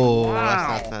 Oh,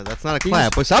 Wow. that's not a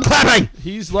clap. Stop clapping.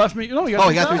 He's left me. No, he Oh, got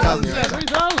he got 3,000. Yeah,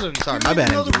 3,000. Sorry, You my don't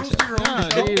bad. even know the MGB, rules sorry. to your own Yeah,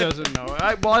 show. he doesn't know.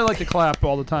 I like to clap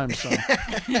all the time.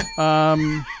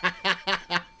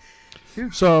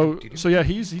 So yeah,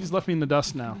 he's left me in the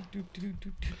dust now.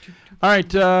 All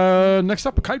right, next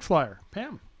up, a kite flyer,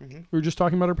 Pam. We were just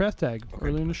talking about her path tag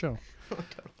earlier in the show.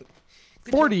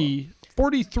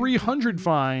 4,300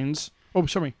 fines. Oh,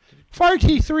 sorry,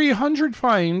 4,300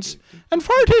 fines and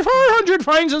 4,400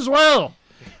 fines as well.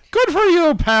 Good for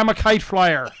you, Pam, a kite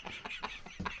flyer.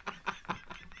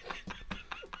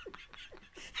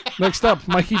 Next up,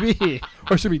 Mikey B.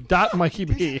 Or should be Dot Mikey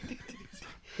B.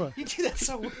 You do that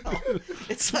so well.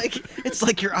 It's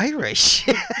like you're Irish.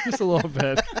 Just a little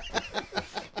bit.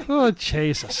 Oh,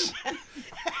 Jesus.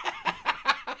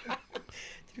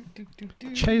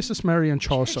 Jesus, Mary, and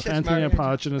Joseph, Anthony and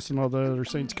Paginus, and all the other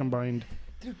saints combined.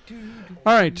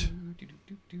 All right.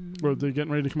 Were they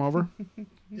getting ready to come over?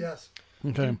 Yes.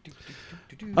 Okay.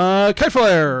 Kite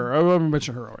Flare. I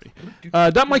mentioned her already.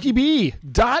 Dot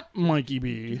Mikey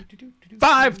B.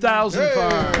 5,000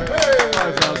 fines.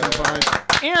 5,000 fines.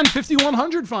 And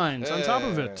 5,100 fines on top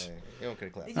of it. You don't get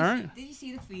a clap. Did All you, right. did you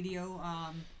see the video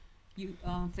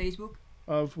on Facebook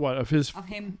Of what? Of his? of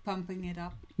him pumping it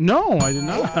up? No, I did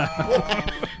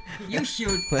not. You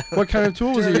should. What kind of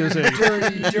tool was he using?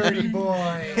 Dirty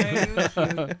boy. You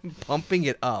should. Pumping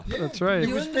it up. That's right.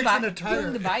 He was Doing the fixing bi- a tire.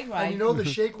 doing the bike And ride. you know the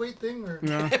shake weight thing? Where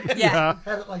Yeah.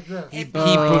 had it like this. He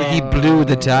blew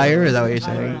the tire. Is that what you're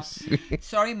saying?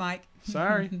 Sorry, Mike.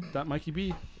 Sorry. Dot Mikey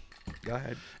B. Go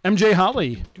ahead. MJ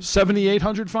Holly,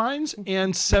 7,800 fines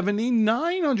and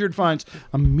 7,900 fines.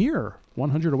 A mere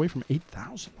 100 away from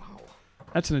 8,000. Wow.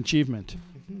 That's an achievement.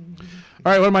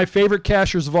 All right, one of my favorite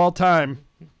cashers of all time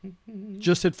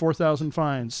just hit 4,000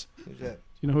 fines. Who's that?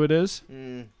 You know who it is?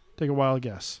 Mm, Take a wild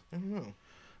guess. I don't know.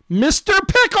 Mr.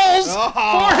 Pickles!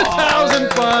 4,000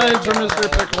 fines for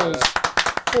Mr. Pickles.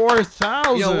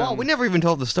 4,000. You know what? We never even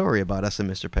told the story about us and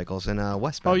Mr. Pickles in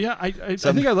West Bend. Oh, yeah. I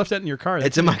think I left that in your car.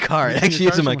 It's in my car. It actually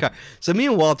is in my somewhere. car. So me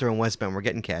and Walter in West Bend, we're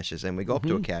getting caches, and we go up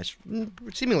to a cache,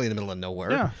 seemingly in the middle of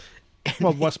nowhere. Yeah.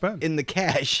 Well, West Bend. In the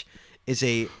cache is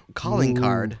a calling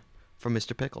card from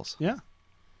Mr. Pickles. Yeah.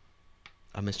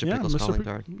 A Mr. Yeah, Pickles Mr. calling Pick-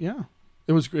 card. Yeah.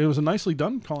 It was a nicely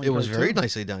done calling It was card, very too.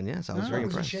 nicely done. Yes, I was very What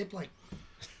was it impressed. shaped like?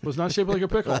 It was not shaped like a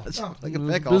pickle. It's Oh. like a It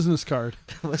was pickle. business card.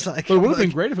 It was like. But it would have been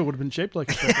great if it would have been shaped like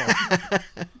a pickle.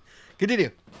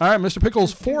 Continue. All right, Mr.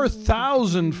 Pickles,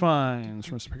 4,000 fines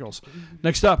for Mr. Pickles.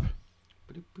 Next up,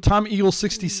 Tom Eagle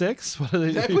 66. What are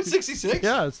they? Did I put 66?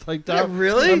 Yeah, it's like Yeah, Tom.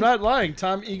 really? I'm not lying.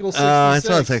 Tom Eagle 66. It's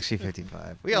on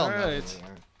 6055. We all know. All right. who we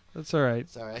are. That's all right.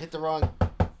 Sorry, I hit the wrong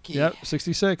key. Yep,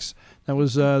 66. That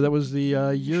was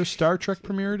the year Star Trek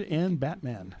premiered and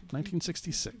Batman,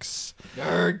 1966.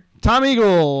 Nerd. Tom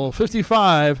Eagle,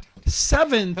 55,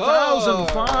 7,000 Oh.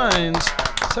 fines.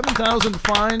 7,000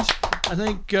 fines. I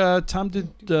think Tom did,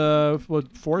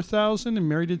 4,000 and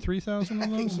Mary did 3,000 I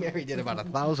of think those? Mary did about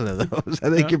 1,000 of those. I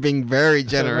think you're being very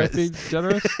generous. That might be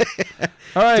generous.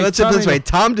 All right. So let's put it this way.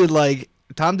 Eagle.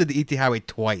 Tom did the ET Highway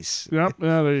twice. Yep,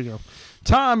 yeah, there you go.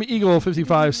 Tom Eagle,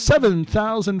 55,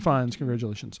 7,000 fines.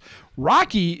 Congratulations.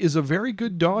 Rocky is a very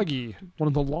good doggy. One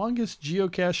of the longest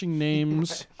geocaching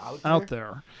names out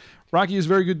there. Rocky is a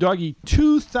very good doggy.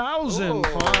 2,000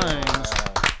 fines.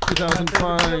 2,000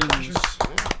 fines.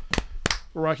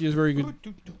 Rocky is very good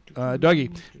doggy.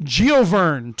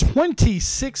 Geovern,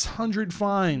 2,600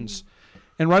 fines.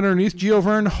 And right underneath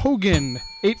Geovern, Hogan,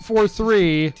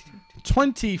 843,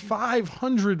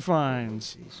 2,500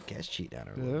 fines. Jeez, cash cheat on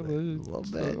her a Yeah, little bit. A little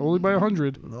bit. Only by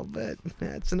 100. A little bit.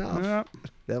 That's enough. Yeah,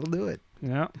 That'll do it.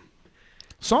 yeah.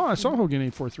 I saw Hogan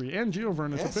 843 and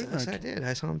Geovern at Yes, the yes, I picnic. did.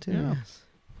 I saw him too. Yeah. Yes.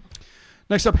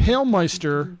 Next up,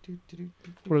 Hailmeister.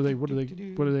 What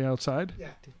are they outside?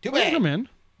 Too Let them come bad. in.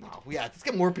 No, yeah, let's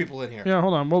get more people in here. Yeah,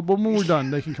 hold on. Well, when we're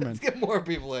done, they can come in. Let's get more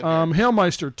people in here.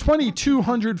 Hailmeister,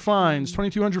 2,200 fines.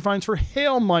 2,200 fines for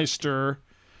Hailmeister.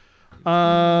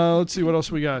 Let's see what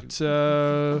else we got.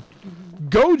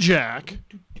 Gojak.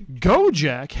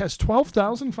 Gojak has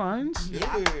 12,000 fines.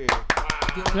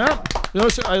 Yeah.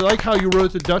 Notice, I like how you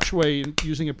wrote the Dutch way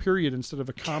using a period instead of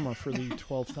a comma for the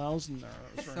 12,000 there.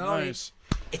 That's very Sorry. nice.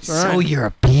 It's all so right.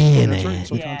 European. That's right. eh?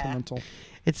 So Yeah. continental.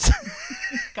 It's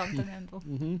Continental.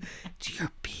 it's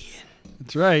European.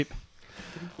 That's right.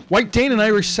 White Dane and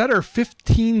Irish Setter,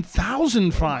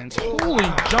 15,000 fines. Holy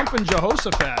jumping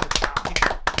Jehoshaphat.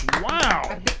 Wow.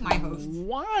 I picked my host.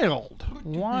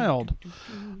 Wild.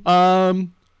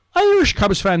 Irish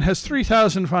Cubs fan has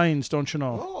 3,000 fines, don't you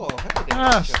know? Oh,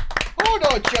 Yes. Oh,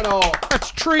 don't you know?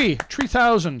 That's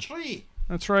 3,000. Three.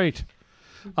 That's right.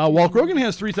 Walt Grogan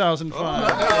has 3,000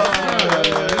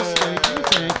 fines.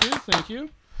 Yes, thank you.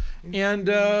 And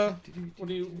what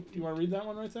do you want to read that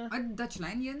one right there? A Dutch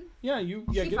Lanyon. Yeah, you.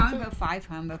 Yeah, She get found it. a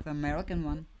 500 American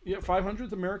one. Yeah,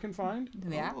 500th American find.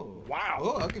 Yeah. Wow.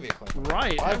 Oh, I'll give you a clap.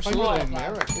 Right. 500 Absolutely.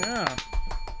 American. Yeah.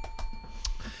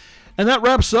 And that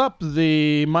wraps up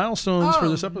the milestones for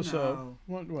this episode. No.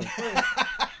 What?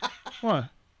 What?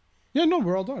 Yeah, no,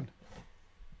 we're all done.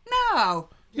 No.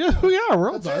 Yeah, we're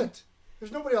all That's done. it.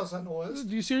 There's nobody else on the list.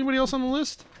 Do you see anybody else on the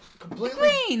list? Completely.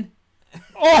 Queen.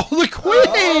 Oh, the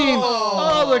Queen!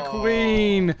 Oh, the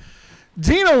Queen.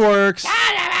 Dina Works.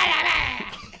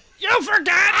 You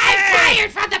forgot I'm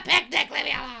tired from the picnic. Leave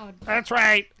me alone. That's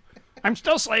right. I'm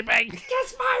still sleeping.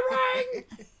 Kiss my ring.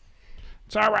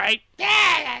 It's all right.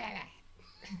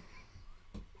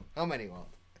 How many, Walt?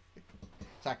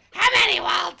 Sorry. How many,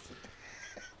 Walt?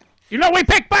 You know, we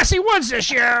picked Bussy Woods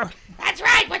this year. That's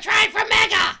right. We're trying for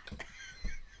mega.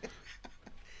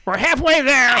 We're halfway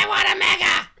there. I want a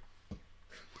mega.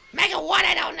 Mega what?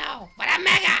 I don't know, but a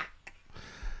mega.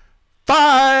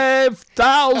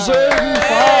 5,000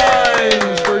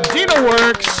 fines for Dina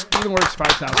Works. Dina Works,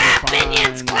 5,000 Clap, fines.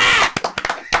 minions, clap.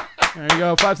 There you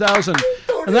go, 5,000.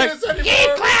 Don't And hit that, us anymore.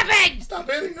 Keep clapping. Stop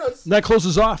hitting us. that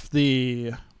closes off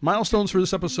the milestones for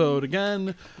this episode.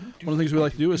 Again, one of the things we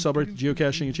like to do is celebrate the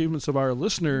geocaching achievements of our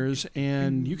listeners,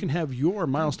 and you can have your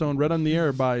milestone read on the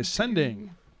air by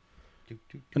sending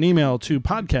an email to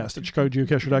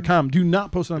podcast@chicagogeocacher.com. Do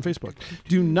not post it on Facebook.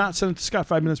 Do not send it to Scott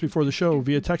 5 minutes before the show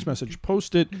via text message.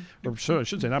 Post it, or so I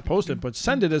should say not post it, but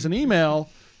send it as an email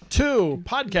to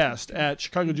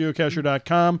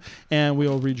podcast@chicagogeocacher.com, and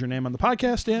we'll read your name on the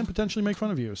podcast and potentially make fun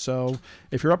of you. So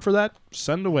if you're up for that,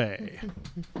 send away.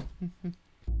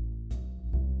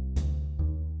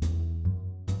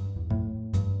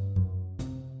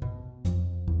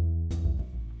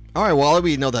 All right, Wally,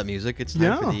 we know that music. It's time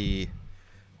Yeah. for the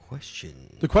question.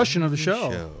 The question of the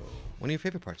show. One of your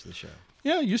favorite parts of the show.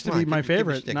 Yeah, it used to Come on, be my give it a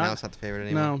favorite. shtick. Now it's not the favorite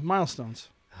anymore. No, milestones.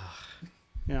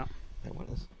 Yeah. Wait, what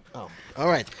is? Oh, all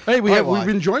right. Hey, All right, we've Wally.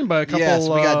 been joined by a couple. Yes,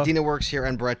 we got Dina Works here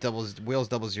and Brett Wheels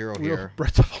 00 Wheel- here.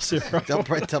 Brett Double Zero.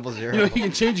 Brett 00. You know, you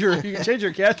can change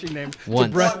your catching name Once.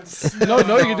 to Brett. No,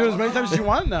 you can do it as many times as you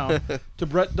want now. To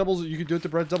Brett Double, you could do it to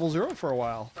Brett 00 for a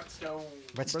while.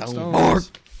 Brett Stone. Stone.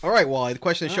 All right, Wally, the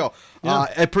question of the show.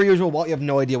 Yeah. Per usual, Walt, you have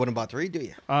no idea what I'm about to read, do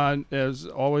you? As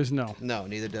always, no. No,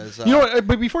 neither does. You know what?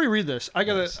 But before you read this, I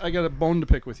got a bone to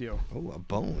pick with you. Oh, a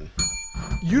bone.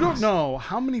 You don't know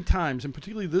how many times, and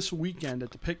particularly this weekend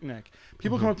at the picnic,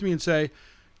 people come up to me and say,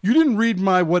 "You didn't read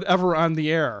my whatever on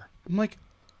the air." I'm like,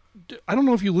 I don't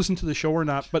know if you listen to the show or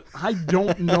not, but I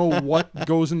don't know what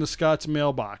goes into Scott's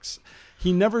mailbox.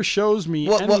 He never shows me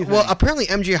anything. Well, apparently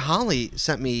MJ Holly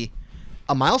sent me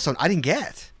a milestone I didn't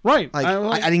get. Right. Like, I'm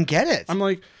I didn't get it. I'm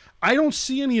like, I don't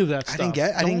see any of that stuff. I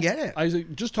didn't get it. I was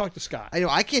like, just talk to Scott. I know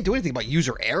I can't do anything about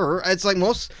user error. It's like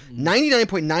most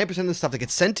 99.9% of the stuff that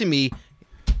gets sent to me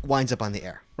winds up on the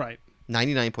air. Right.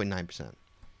 99.9%.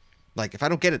 Like if I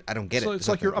don't get it, I don't get it. So There's it's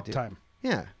like your nothing I can uptime. do.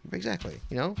 Yeah, exactly.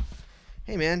 You know,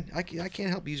 hey man, I can't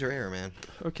help user error, man.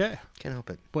 Okay. Can't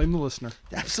help it. Blame the listener.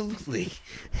 Absolutely,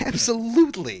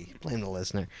 absolutely. Blame the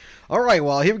listener. All right,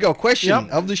 well here we go. Question Yep.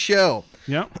 of the show.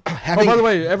 Yeah. Having- Oh, by the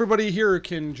way, everybody here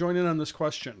can join in on this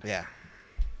question. Yeah.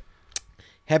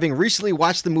 Having recently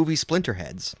watched the movie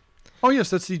Splinterheads, Oh,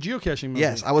 yes, that's the geocaching movie.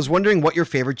 yes, I was wondering what your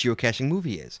favorite geocaching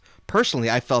movie is.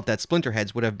 Personally, I felt that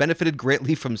Splinterheads would have benefited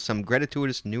greatly from some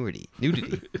gratuitous nudity,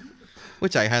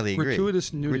 which I highly agree.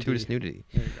 Gratuitous nudity. Gratuitous nudity.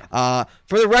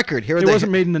 For the record, here are It the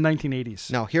wasn't made in the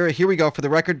 1980s. No, here we go. For the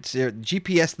record,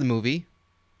 GPS the movie.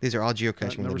 These are all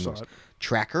geocaching never movies. saw it.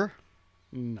 Tracker.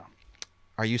 No.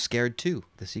 Are You Scared Too?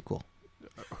 The sequel.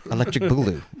 Electric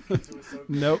Boogaloo.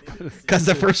 Nope. Because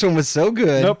the first one was so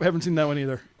good. Nope, haven't seen that one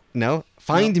either. No.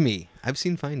 Find Me. I've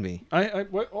seen Find Me. Wait,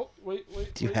 oh,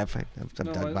 wait. Do you wait. have Find?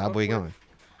 No, Bob, where are you going?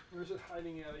 Where's it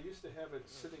hiding at? I used to have it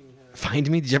sitting here. Find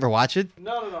Me. Did you ever watch it?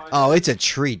 No. Oh, it's a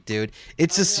treat, dude.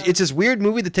 It's this weird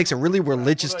movie that takes a really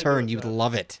religious what do I do turn. with You'd that?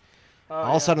 love it. All of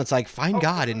yeah. a sudden, it's like find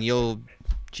God and you'll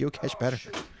geocache better.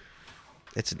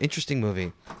 It's an interesting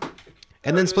movie.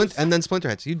 And then it is.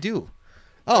 Splinterheads. You do.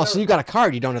 Oh, so you got a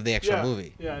card. You don't have the actual Yeah,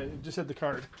 movie. Yeah, it just had the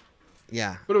card.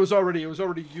 Yeah. But it was already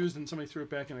used and somebody threw it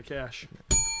back in a cache.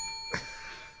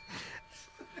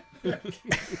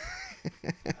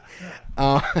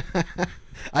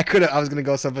 I could have. I was gonna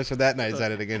go someplace with that, and I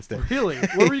decided against it. Really?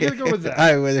 Where were you going to go with that?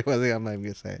 I wasn't. I'm not even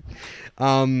gonna say it.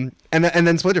 And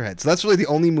then Splinterhead. So that's really the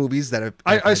only movies that have.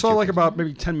 I saw like about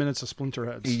maybe 10 minutes of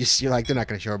Splinterheads. You're like, they're not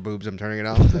gonna show our boobs. I'm turning it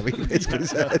off. Is that what you basically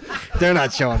said? They're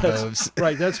not showing boobs.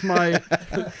 Right. That's my.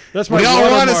 We all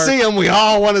want to watermark. see them. We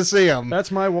all want to see them.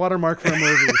 That's my watermark for a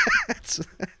movie.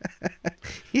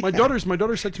 My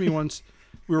daughter said to me once,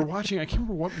 we were watching. I can't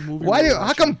remember what movie. Why we do? were How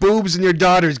watching. come boobs and your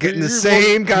daughters get in the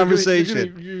same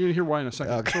conversation? You're gonna hear why in a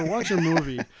second. Okay. So we're watching a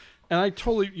movie, and I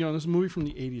totally, this is a movie from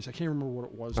the 80s. I can't remember what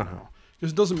it was now.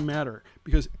 Because it doesn't matter.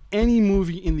 Because any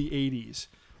movie in the 80s,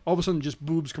 all of a sudden just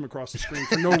boobs come across the screen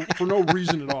for no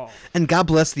reason at all. And God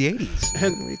bless the 80s. What are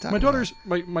you And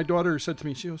talking my daughter said to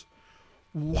me, she goes,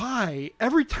 "Why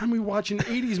every time we watch an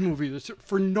 80s movie, it's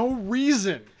for no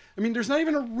reason? I mean, there's not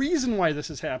even a reason why this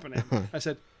is happening." I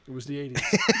said, "It was the 80s."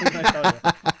 What can I tell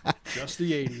you? Just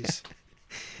the 80s.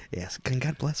 Yes, and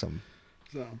God bless them.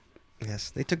 So,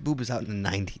 Yes, they took boobs out in the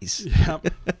 90s. yep.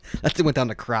 That thing went down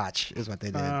the crotch, is what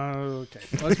they did. Okay.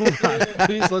 Let's move on.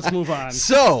 Please, let's move on.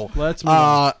 So Let's move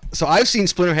on. So I've seen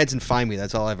Splinterheads and Find Me.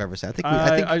 That's all I've ever said. I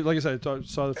think I like I said, I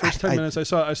saw the first 10 minutes. I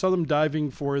saw them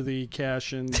diving for the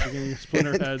cash in the beginning of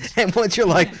Splinterheads. and once you're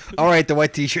like, all right, the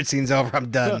white T-shirt scene's over. I'm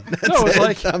done. No, it's That's it.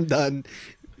 like- I'm done.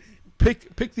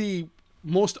 Pick the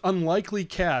most unlikely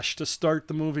cash to start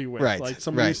the movie with. Right. Like Right.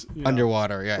 somebody's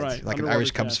Underwater. Yeah. Right, Like an underwater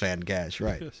Irish Cubs cash. fan. Gash.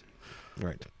 Right. Yes.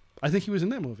 Right. I think he was in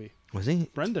that movie. Was he?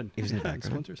 Brendan. He was in the Yeah,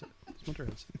 background.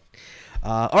 Splinterheads.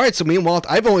 All right, so me and Walt,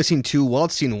 I've only seen two.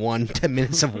 Walt's seen one, 10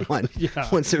 minutes of one. Yeah.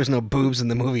 Once there was no boobs in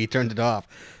the movie, he turned it off.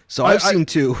 So I've seen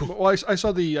two. Well, I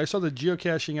saw the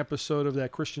geocaching episode of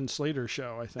that Christian Slater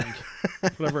show. I think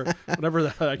whatever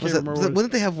that I can't remember. what it-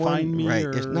 Wasn't they have one? Find Me right.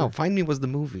 or- No, Find Me was the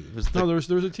movie. It was the, No, there was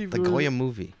a TV. the Goya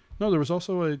movie. No, there was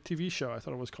also a TV show. I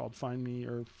thought it was called Find Me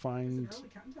or Find.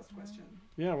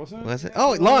 Yeah, wasn't it? Was it?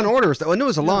 Oh, Law and Order. I knew it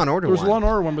was a Law and Order There was one. a Law and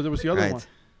Order one, but there was the other right. one.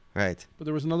 Right. But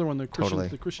there was another one, the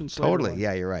Christian Slater Totally. one.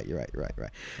 Yeah, you're right. Right. Yeah,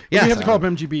 Yeah. we have to call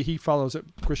him MGB. He follows it,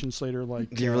 Christian Slater. Like,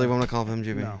 Do you really want to call him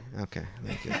MGB? No. Okay.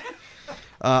 Thank you.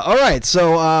 All right.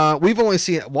 So we've only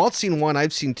seen Walt's seen one.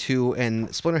 I've seen two, and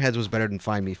Splinterheads was better than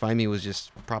Find Me. Find Me was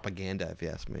just propaganda, if you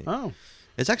ask me. Oh,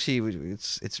 It's actually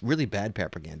it's really bad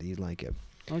propaganda. You'd like it.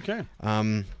 okay.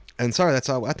 And sorry, that's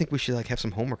all. I think we should have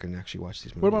some homework and actually watch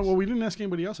these movies. What about? Well, we didn't ask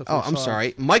anybody else. If Oh, they I'm saw-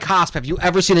 sorry, Mike Hosp. Have you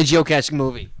ever seen a geocaching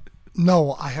movie?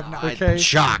 No, I have not. Okay. I'm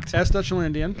shocked. Ask Dutch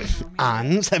Landian.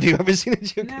 Ans, have you ever seen a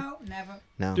geocaching? No, never.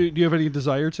 No. Do you have any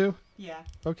desire to? Yeah,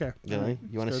 Okay. Really?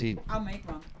 You want to Good. see I'll make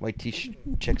one. white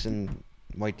chicks in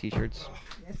white t-shirts?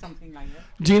 Yeah, something like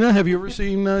that. Gina, have you ever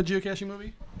seen a geocaching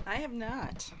movie? I have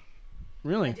not. I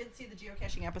Really? did see the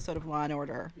geocaching episode of Law and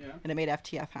Order, Yeah. and it made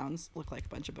FTF hounds look like a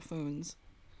bunch of buffoons.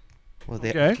 Well,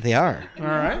 they Okay. they are. All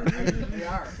right.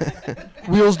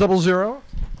 Wheels 00.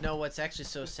 No, what's actually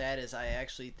so sad is I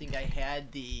actually think I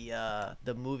had the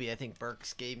movie. I think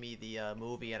Burks gave me the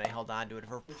movie, and I held on to it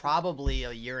for probably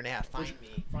a year and a half. Find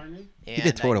Me. Find me. And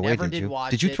did throw it I away, never didn't did you?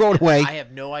 watch Did you it, throw it and away? I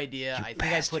have no idea. You I think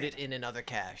I put it in another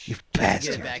cache. You I have to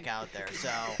bastard. Get it back out there. So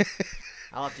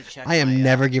I'll have to check. I am my,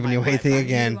 never giving my you web. anything Find me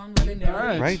again. the one where they murder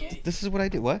Alright. the Right? people? This is what I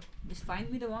do. What? Is Find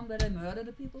Me the one where they murder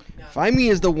the people? Find Me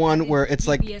is the one where it's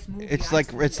like PBS movie, it's I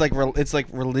like saw it's like it's like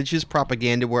religious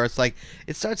propaganda where it's like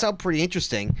it starts out pretty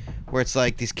interesting where it's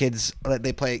like these kids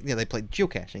they play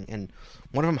geocaching and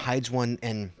one of them hides one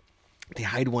and they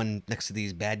hide one next to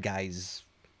these bad guys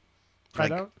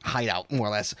hideout more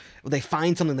or less. They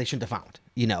find something they shouldn't have found,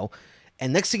 you know,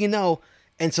 and next thing you know,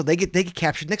 and so they get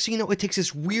captured. Next thing you know, it takes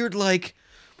this weird like,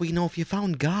 well, you know, if you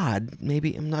found God,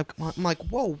 maybe I'm like,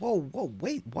 whoa,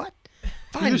 wait, what?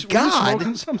 Find Were you God?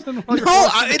 smoking something while No, you're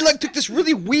watching? it like took this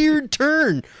really weird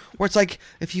turn where it's like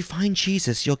if you find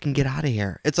Jesus, you can get out of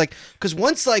here. It's like because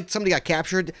once like somebody got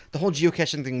captured, the whole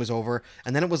geocaching thing was over,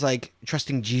 and then it was like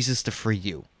trusting Jesus to free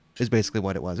you is basically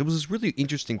what it was. It was this really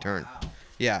interesting turn.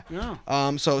 Yeah.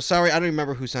 Yeah. So sorry, I don't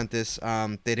remember who sent this.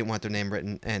 They didn't want their name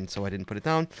written, and so I didn't put it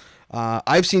down.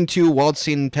 I've seen two. Walt's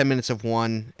seen 10 minutes of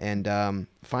one, and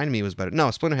Find Me was better. No,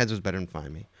 Splinterheads was better than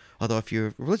Find Me. Although if you're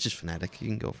a religious fanatic, you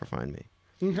can go for Find Me.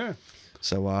 Okay.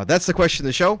 So that's the question of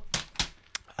the show.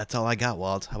 That's all I got,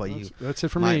 Walt. How about you? That's it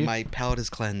for my, me. My palate is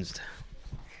cleansed.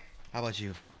 How about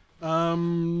you? Yeah,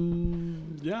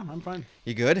 I'm fine.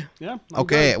 You good? Yeah. I'm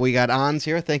Okay, good. we got Ons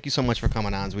here. Thank you so much for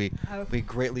coming, Ons. We Okay.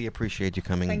 greatly appreciate you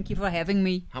coming. Thank you for having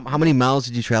me. How many miles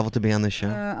did you travel to be on this show?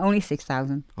 Only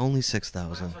 6,000 Only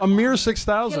 6,000. A mere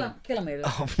 6,000. kilometers.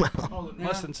 Oh, wow. Oh,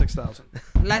 less than 6,000.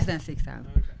 Less than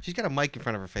 6,000. She's got a mic in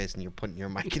front of her face, and you're putting your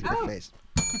mic in her Oh. face.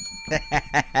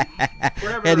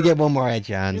 Had to get one more at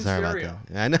you, on. In Sorry about stereo.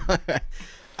 that. I know.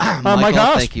 Michael, Mike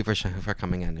Haas. thank you for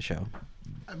coming on the show.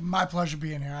 My pleasure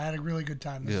being here. I had a really good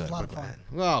time. This was a lot of we're fun. glad.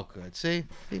 Well, good. See,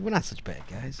 we're not such bad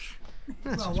guys.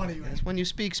 We're not Well, such one bad of you guys. is. When you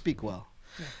speak well.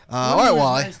 One All of right, you is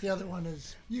Wally. nice, the other one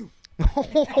is you.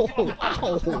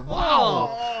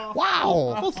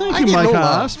 Wow. Well, thank I you, get Mike no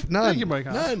Haas. love. None. Thank you, Mike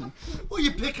Haas. None. Well,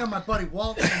 you pick on my buddy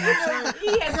Walt. So much.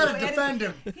 I gotta defend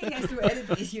him. He has to edit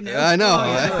this, you know. I know.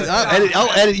 I'll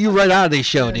edit you right out of this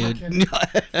show, dude.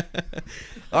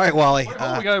 All right, Wally. We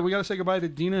gotta say goodbye to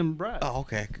Dina and Brad. Oh,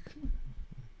 okay.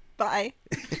 Bye.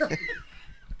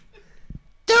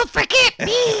 Don't forget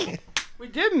me. We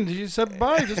didn't. You said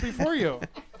bye just before you.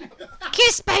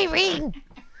 Kiss my ring.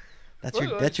 That's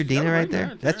your Well, she's got Dina a right ring there.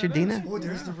 there. That's your There it Dina. Oh,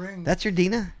 there's the ring. That's your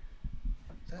Dina.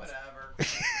 Whatever.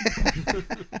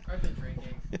 I've been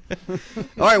drinking.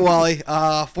 All right, Wally.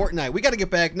 Fortnite. We got to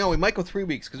get back. No, we might go 3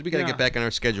 weeks because we got to Yeah. get back on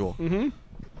our schedule.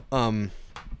 Mm-hmm.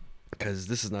 Because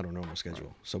this is not our normal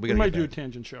schedule. So we We got to might get do a back.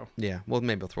 tangent show. Yeah. Well,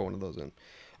 maybe I'll throw one of those in.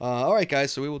 All right,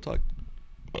 guys. So we will talk.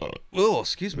 Oh,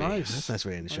 excuse me. Nice. That's a nice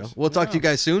way to end the show. Nice. We'll talk to you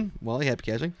Yeah. guys soon. Wally, happy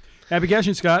cashing. Happy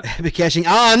cashing, Scott. Happy cashing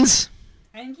ons.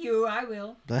 Thank you, I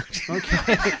will.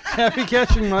 Happy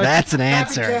catching, Mike. That's an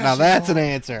answer. cashing, Now that's an Wally.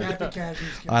 answer. Happy cashing.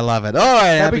 I love it. All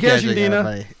right. Happy, cashing, Dina.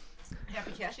 everybody.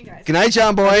 Happy cashing, guys. Good night,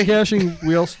 John Boy. Cashing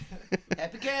wheels.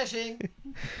 Happy cashing.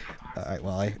 All right,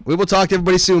 Wally. We will talk to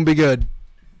everybody soon. Be good.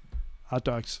 Hot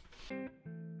dogs.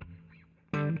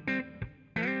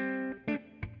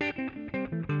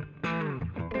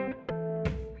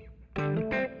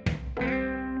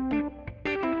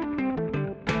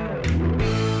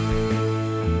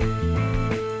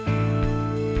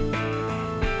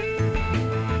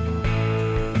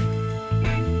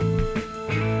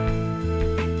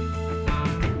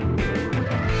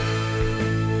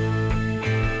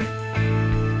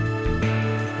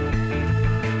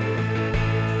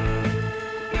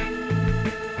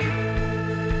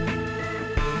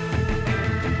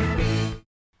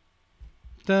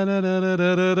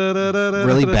 Really,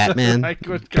 Really, Batman? I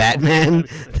couldn't Batman?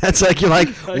 That's like you're like,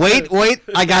 wait,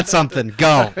 I got something.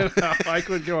 Go. I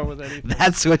couldn't come up with anything.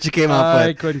 That's what you came up I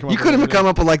with. couldn't come You up couldn't with have come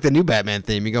up with like the new Batman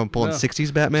theme. You going pulling No.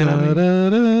 60s Batman on me?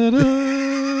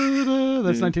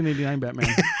 That's 1989 Batman.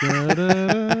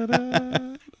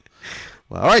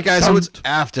 Well, all right, guys. So Dun, it's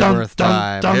Afterbirth dun,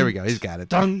 time. dun, Here we go. He's got it.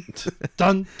 Dun,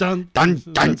 dun, dun, Dun,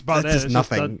 dun. That's about That's just it. It's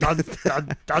nothing. Dun,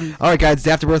 dun, dun. All right, guys. It's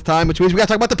Afterbirth time, which means we got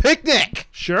to talk about the picnic.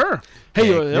 Sure.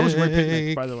 Hey, that was a great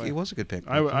picnic, by the way. It was a good picnic.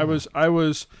 I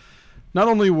was. Not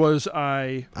only was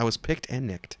I. I was picked and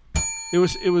nicked. It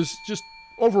was just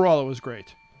overall it was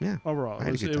great. Yeah. Overall, I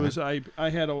had a good it was I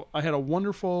had a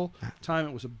wonderful time.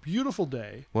 It was a beautiful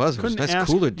day. It was a Couldn't nice, ask-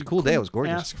 cool you day. It was couldn't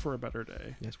gorgeous. Ask for a better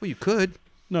day. Yes. Well, you could.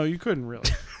 No, you couldn't really.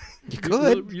 You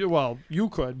could. Well, you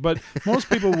could, but most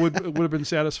people would have been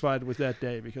satisfied with that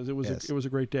day because it was Yes. it was a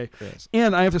great day. Yes.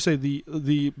 And I have to say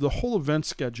the whole event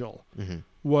schedule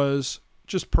was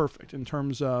just perfect in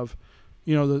terms of,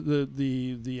 you know,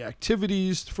 the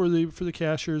activities for the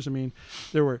cashiers. I mean,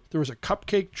 there was a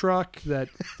cupcake truck that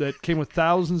came with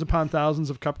thousands upon thousands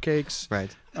of cupcakes.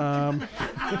 Right.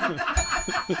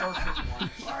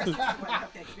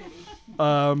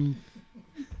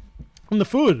 And the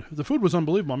food was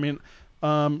unbelievable. I mean,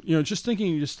 you know, just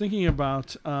thinking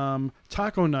about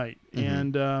taco night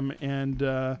and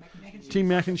Team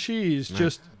Mac and Cheese,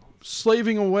 just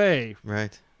slaving away,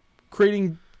 Right.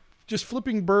 creating, just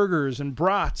flipping burgers and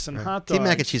brats and hot dogs. Team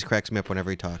Mac and Cheese cracks me up whenever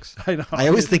he talks. I know. I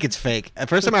always think it's fake. At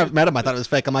first time I met him, I thought it was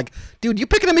fake. I'm like, dude, you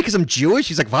picking on me because I'm Jewish?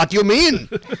 He's like, what do you mean?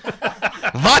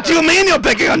 What do you mean you're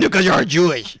picking on me because you're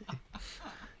Jewish?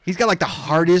 He's got like the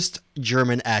hardest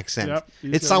German accent. Yep, he's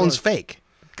It got sounds worse. fake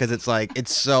because it's like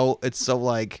it's so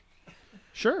like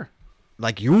Sure.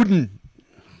 Juden.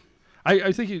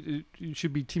 I think it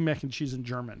should be Team Mac and Cheese in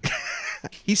German.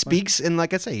 He speaks in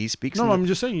like I say, he speaks. No, in I'm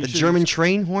just saying the you should- German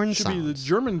train horn Should be the sounds.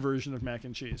 German version of mac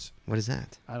and cheese. What is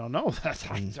that? I don't know. I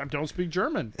don't speak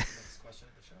German.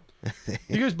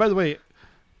 You guys, by the way,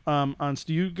 Ans,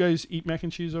 do you guys eat mac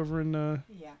and cheese over in?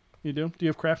 Yeah. You do? Do you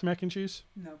have Kraft mac and cheese?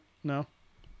 No. No.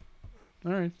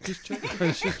 All right, just check.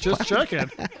 just check it.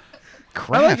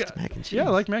 Kraft mac and cheese. Yeah, I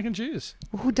like mac and cheese.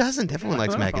 Who doesn't? Everyone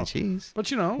likes mac know. and cheese.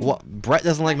 But you know, What? Brett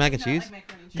doesn't like mac and cheese.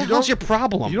 The hell's your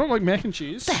problem? you don't like mac and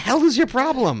cheese? What the hell is your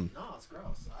problem? No, it's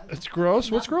gross. It's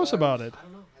gross. What's gross about it?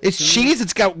 It's cheese.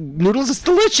 It's got noodles. It's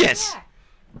delicious.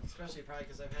 Especially probably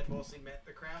because I've had mostly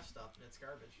the craft stuff and it's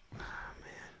garbage.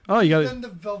 Oh, you got Then the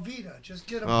Velveeta. Just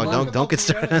get a Oh, block don't of get Velveeta.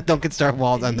 started. Don't get started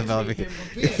Walt on the Velveeta.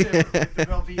 The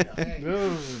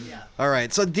Velveeta. Yeah. All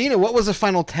right. So Dina, what was the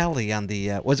final tally on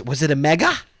the? Was it a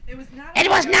mega? It was not. It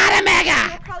was not a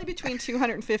mega. Probably between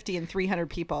 250 and 300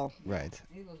 people. Right.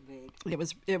 It was big. It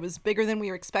was bigger than we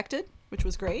were expected, which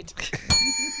was great.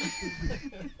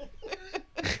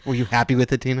 Were you happy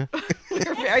with it, Tina? We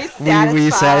were very satisfied. Were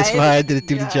you satisfied? Did it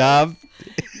do the Yes. job?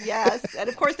 Yes, and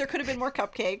of course there could have been more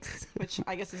cupcakes, which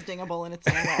I guess is dingable in its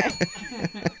own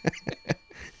way.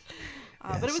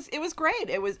 But it was great.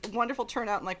 It was a wonderful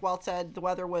turnout, and like Walt said, the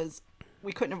weather was.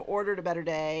 We couldn't have ordered a better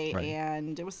day, Right.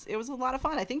 and it was a lot of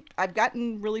fun. I think I've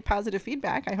gotten really positive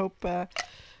feedback. I hope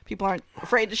people aren't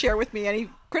afraid to share with me any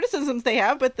criticisms they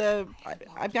have, but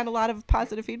I've got a lot of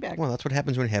positive feedback. Well, that's what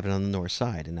happens when you have it on the north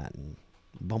side and not in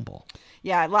Bumble.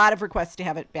 Yeah, a lot of requests to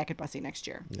have it back at Bussy next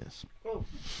year. Yes.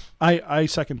 I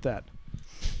second that.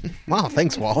 Wow,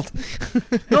 thanks, Walt.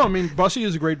 No, I mean Bussy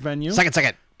is a great venue.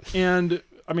 Second. And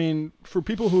I mean, for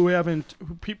people who haven't,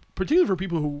 particularly for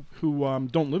people who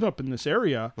don't live up in this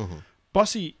area,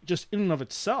 Bussy just in and of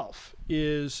itself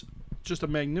is just a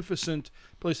magnificent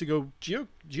place to go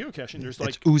geocaching. There's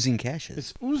It's oozing caches.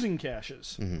 it's oozing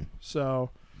caches. So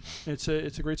it's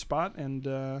a great spot, and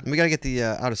We got to get the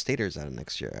out-of-staters out of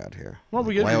next year out here. well,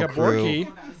 we Wild got Crew.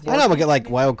 Borky. I know, we'll get like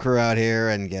Wild Crew out here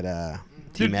and get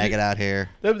Team Dude, Maggot out here.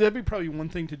 That'd be probably one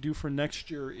thing to do for next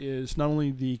year is not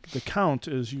only the count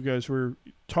as you guys were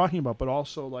talking about, but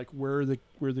also like where the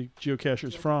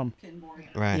geocacher's from.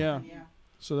 Right. Yeah.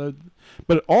 So that,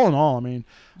 but all in all, I mean,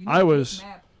 You need I a was good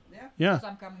map. yeah. Because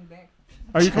I'm coming back.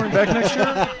 Are you coming back next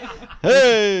year?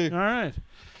 Hey! All right.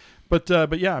 But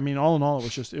yeah, I mean, all in all, it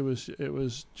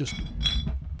was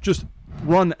just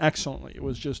run excellently. It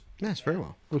was just Yes, very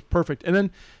well. it was perfect. And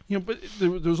then but there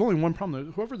was only one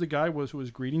problem. Whoever the guy was who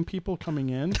was greeting people coming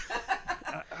in,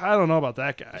 I don't know about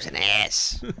that guy. It's an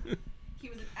ass. He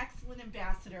was an excellent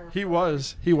ambassador. He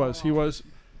was.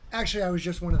 Actually, I was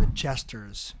just one of the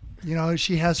jesters. You know,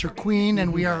 she has her queen,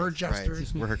 and we are her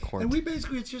jesters. We're her court. And we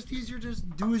basically, it's just easier to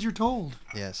just do as you're told.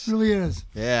 Yes. It really is.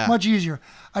 Yeah. Much easier.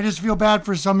 I just feel bad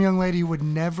for some young lady who would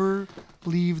never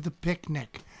leave the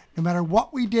picnic. No matter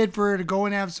what we did for her to go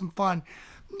and have some fun.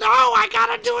 No, I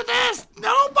gotta do this.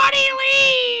 Nobody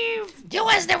leave. Do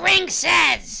as the ring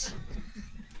says.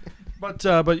 But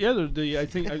yeah, I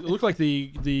think it looked like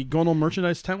the Gonal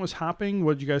merchandise tent was hopping.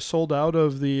 What, you guys sold out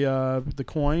of the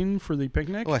coin for the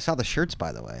picnic? Oh, I saw the shirts,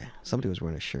 by the way. Somebody was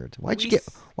wearing a shirt. Why'd you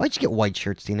We get white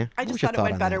shirts, Tina? I What just was your thought it thought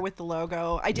went on better that? with the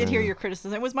logo. I did hear your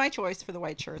criticism. It was my choice for the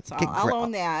white shirts. Get I'll gray.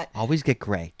 own that. Always get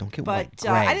gray. Don't get white. But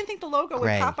Gray. I didn't think the logo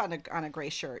Gray. would pop on a gray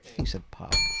shirt. You said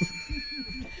pop.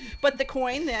 But the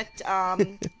coin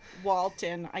that Walt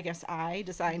and I guess I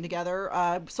designed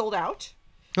together sold out,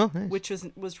 Oh, nice. which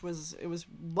was it was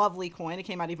lovely coin. It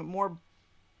came out even more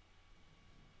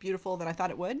beautiful than I thought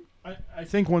it would. I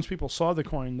think once people saw the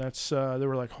coin, that's they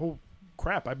were like, "Oh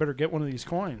crap! I better get one of these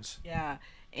coins." Yeah,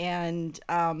 and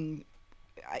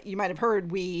you might have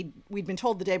heard we'd been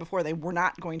told the day before they were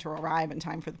not going to arrive in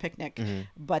time for the picnic,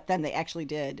 but then they actually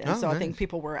did, and Oh, so I nice. think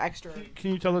people were extra.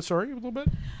 Can you tell that story a little bit?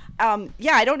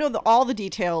 Yeah, I don't know all the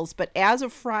details, but as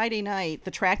of Friday night,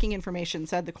 the tracking information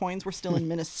said the coins were still in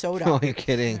Minnesota. Oh, you're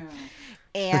kidding.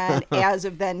 And as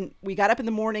of then, we got up in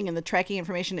the morning and the tracking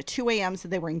information at 2 a.m.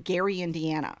 said they were in Gary,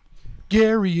 Indiana.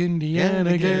 Gary,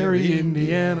 Indiana, Gary, Gary,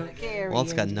 Indiana. Gary,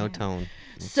 Walt's got no Indiana. tone.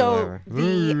 So whatsoever.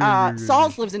 the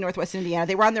Sauls lives in Northwest Indiana.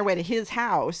 They were on their way to his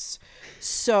house,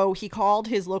 so he called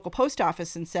his local post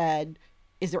office and said,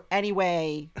 "Is there any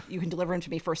way you can deliver him to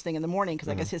me first thing in the morning? Because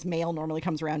I guess his mail normally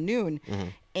comes around noon."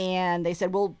 And they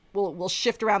said, "We'll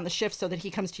shift around the shift so that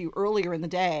he comes to you earlier in the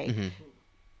day."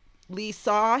 Lee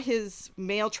saw his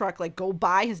mail truck like go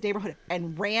by his neighborhood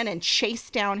and ran and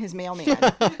chased down his mailman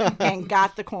and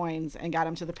got the coins and got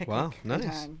him to the picnic. Wow, in nice.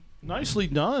 time. Nicely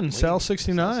done, Sal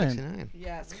 69. 69.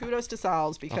 Yes, kudos to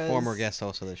Sauls A because former guest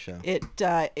host of the show.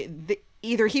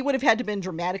 either he would have had to been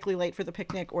dramatically late for the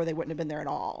picnic or they wouldn't have been there at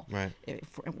all. Right.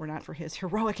 If it were not for his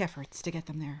heroic efforts to get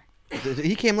them there.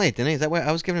 He came late, didn't he? Is that why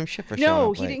I was giving him shit for showing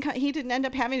No, up he late? didn't. He didn't end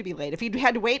up having to be late. If he'd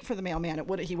had to wait for the mailman,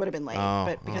 he would have been late. Oh,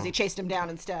 but because he chased him down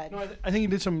instead. No, I think he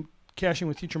did some caching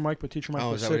with Teacher Mike, but Teacher Mike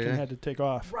Oh, was is that what sick he and did? had to take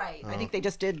off. Right. I think they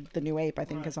just did the new ape. I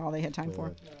think is all they had time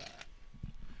for.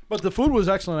 But the food was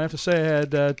excellent. I have to say,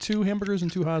 I had 2 hamburgers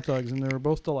and 2 hot dogs, and they were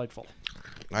both delightful.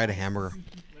 I had a hamburger.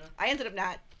 I ended up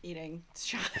not eating.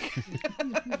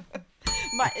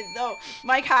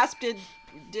 Mike Hosp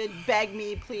did beg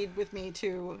me, plead with me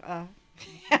to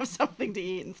have something to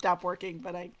eat and stop working,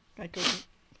 but I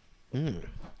couldn't.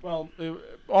 Well,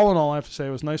 all in all, I have to say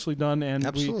it was nicely done, and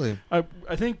Absolutely.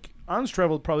 I think Ons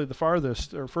traveled probably the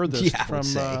farthest or furthest Yeah, I from.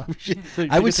 would say. to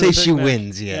I would get to say the she picnic.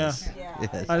 wins, yes. Yeah.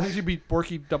 Yes. I think she beat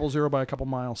Borky 00 by a couple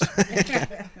miles.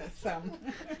 Some.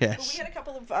 Yes. We had a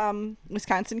couple of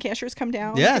Wisconsin cashers come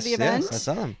down Yes, to the event. yes, I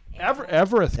saw him. Everett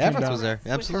came Everett down. was there.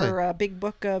 With Absolutely. her big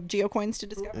book of geocoins to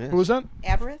discover. Yeah. Who was that?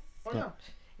 Averith.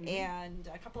 And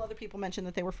a couple other people mentioned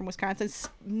that they were from Wisconsin.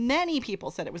 Many people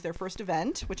said it was their first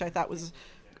event, which I thought was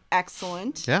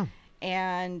excellent. Yeah.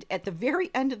 And at the very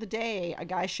end of the day, a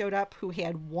guy showed up who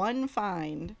had one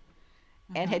find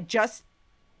and had just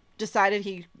decided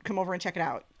he'd come over and check it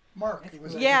out. Mark. It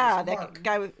was Yeah, Mark. that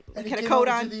guy with And had he a came coat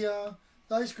over on. to the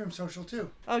ice cream social too.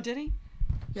 Oh, did he?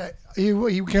 Yeah, he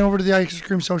came over to the ice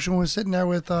cream social and was sitting there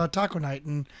with Taco Night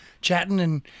and chatting,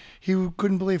 and he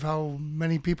couldn't believe how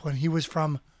many people. And he was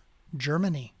from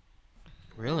Germany.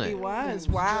 Really? He was.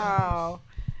 Wow.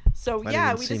 So Might yeah,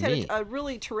 even we see just had me. a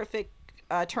really terrific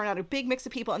turnout, a big mix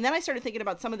of people. And then I started thinking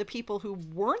about some of the people who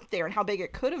weren't there and how big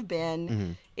it could have been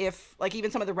Mm-hmm. if, like,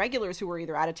 even some of the regulars who were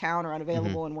either out of town or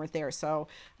unavailable and weren't there. So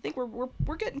I think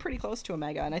we're getting pretty close to a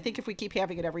mega. And I think if we keep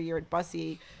having it every year at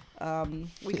Bussy,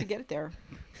 we could get it there.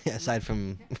 Yeah, aside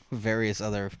from various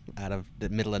other out of the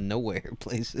middle of nowhere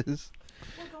places.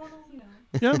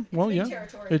 Yeah, well, yeah,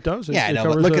 territory. it does. Yeah, I it know.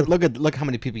 But covers look how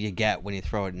many people you get when you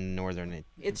throw it in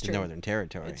It's the true. northern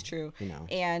territory. It's true. You know.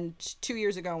 And 2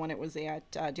 years ago when it was at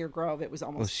Deer Grove, it was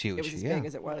almost huge, It was as yeah. big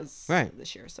as it was Right.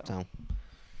 this year. So. So,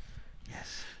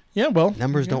 yes, Yeah, well,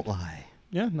 numbers don't lie.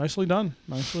 yeah, nicely done.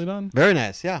 Nicely done. Very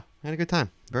nice. Yeah, I had a good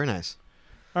time. Very nice.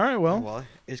 All right, well, Well,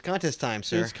 it's contest time,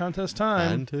 sir. it's contest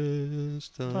time.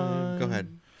 Contest time. Go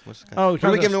ahead. What's the Oh, contest? What are we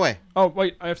contest. giving away? Oh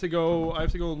wait, I have to go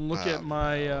and look at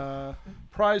my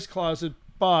prize closet.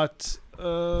 But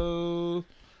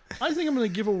I think I'm going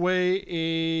to give away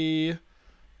a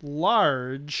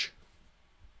large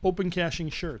open caching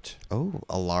shirt. Oh,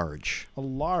 a large. A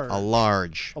large. A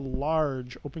large. A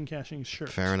large open caching shirt.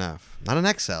 Fair enough. Not an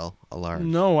XL. A large.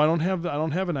 No, I don't have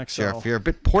an XL. Sure, if you're a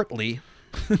bit portly.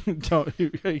 Don't,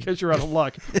 I guess you're out of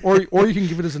luck. Or you can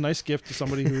give it as a nice gift to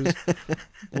somebody who's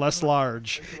less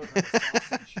large.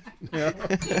 Yeah.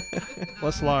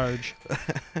 Less large.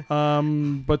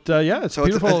 But yeah, it's So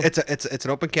beautiful. it's an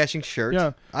open caching shirt.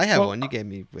 Yeah. I have Well, one. You gave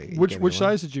me. you which gave me one.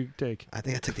 size did you take? I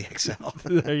think I took the XL.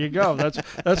 There you go.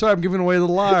 That's why I'm giving away the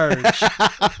large.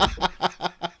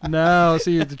 Now,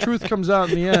 see, the truth comes out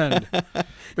in the end.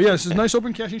 But yeah, this is a nice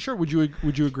open caching shirt. Would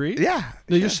you agree? Yeah.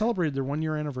 They just celebrated their 1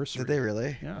 year anniversary. Did they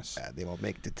really? Yes. They won't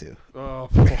make it to. Oh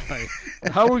boy.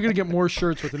 How are we going to get more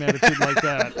shirts with an attitude like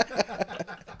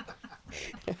that?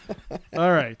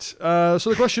 All right. So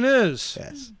the question is,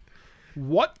 Yes.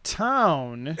 what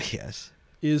town Yes.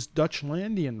 is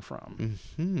Dutchlandian from?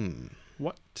 Hmm.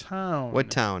 What town?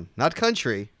 What town? Not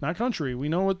country. Not country. We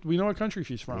know what country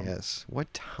she's from. Yes.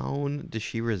 What town does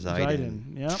she reside Reside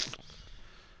in? in. Yep.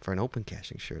 For an open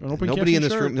caching shirt. An open nobody in caching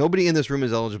this shirt. room. Nobody in this room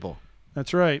is eligible.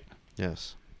 That's right.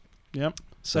 Yes. Yep.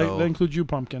 So. That includes you,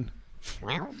 Pumpkin.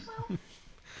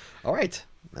 All right.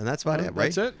 And that's about it,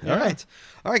 right? That's it, All yeah. right.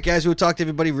 All right, guys. We'll talk to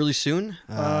everybody really soon.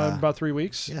 About 3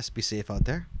 weeks. Yes. Be safe out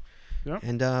there. Yep.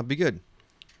 And be good.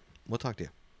 We'll talk to you.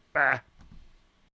 Bah.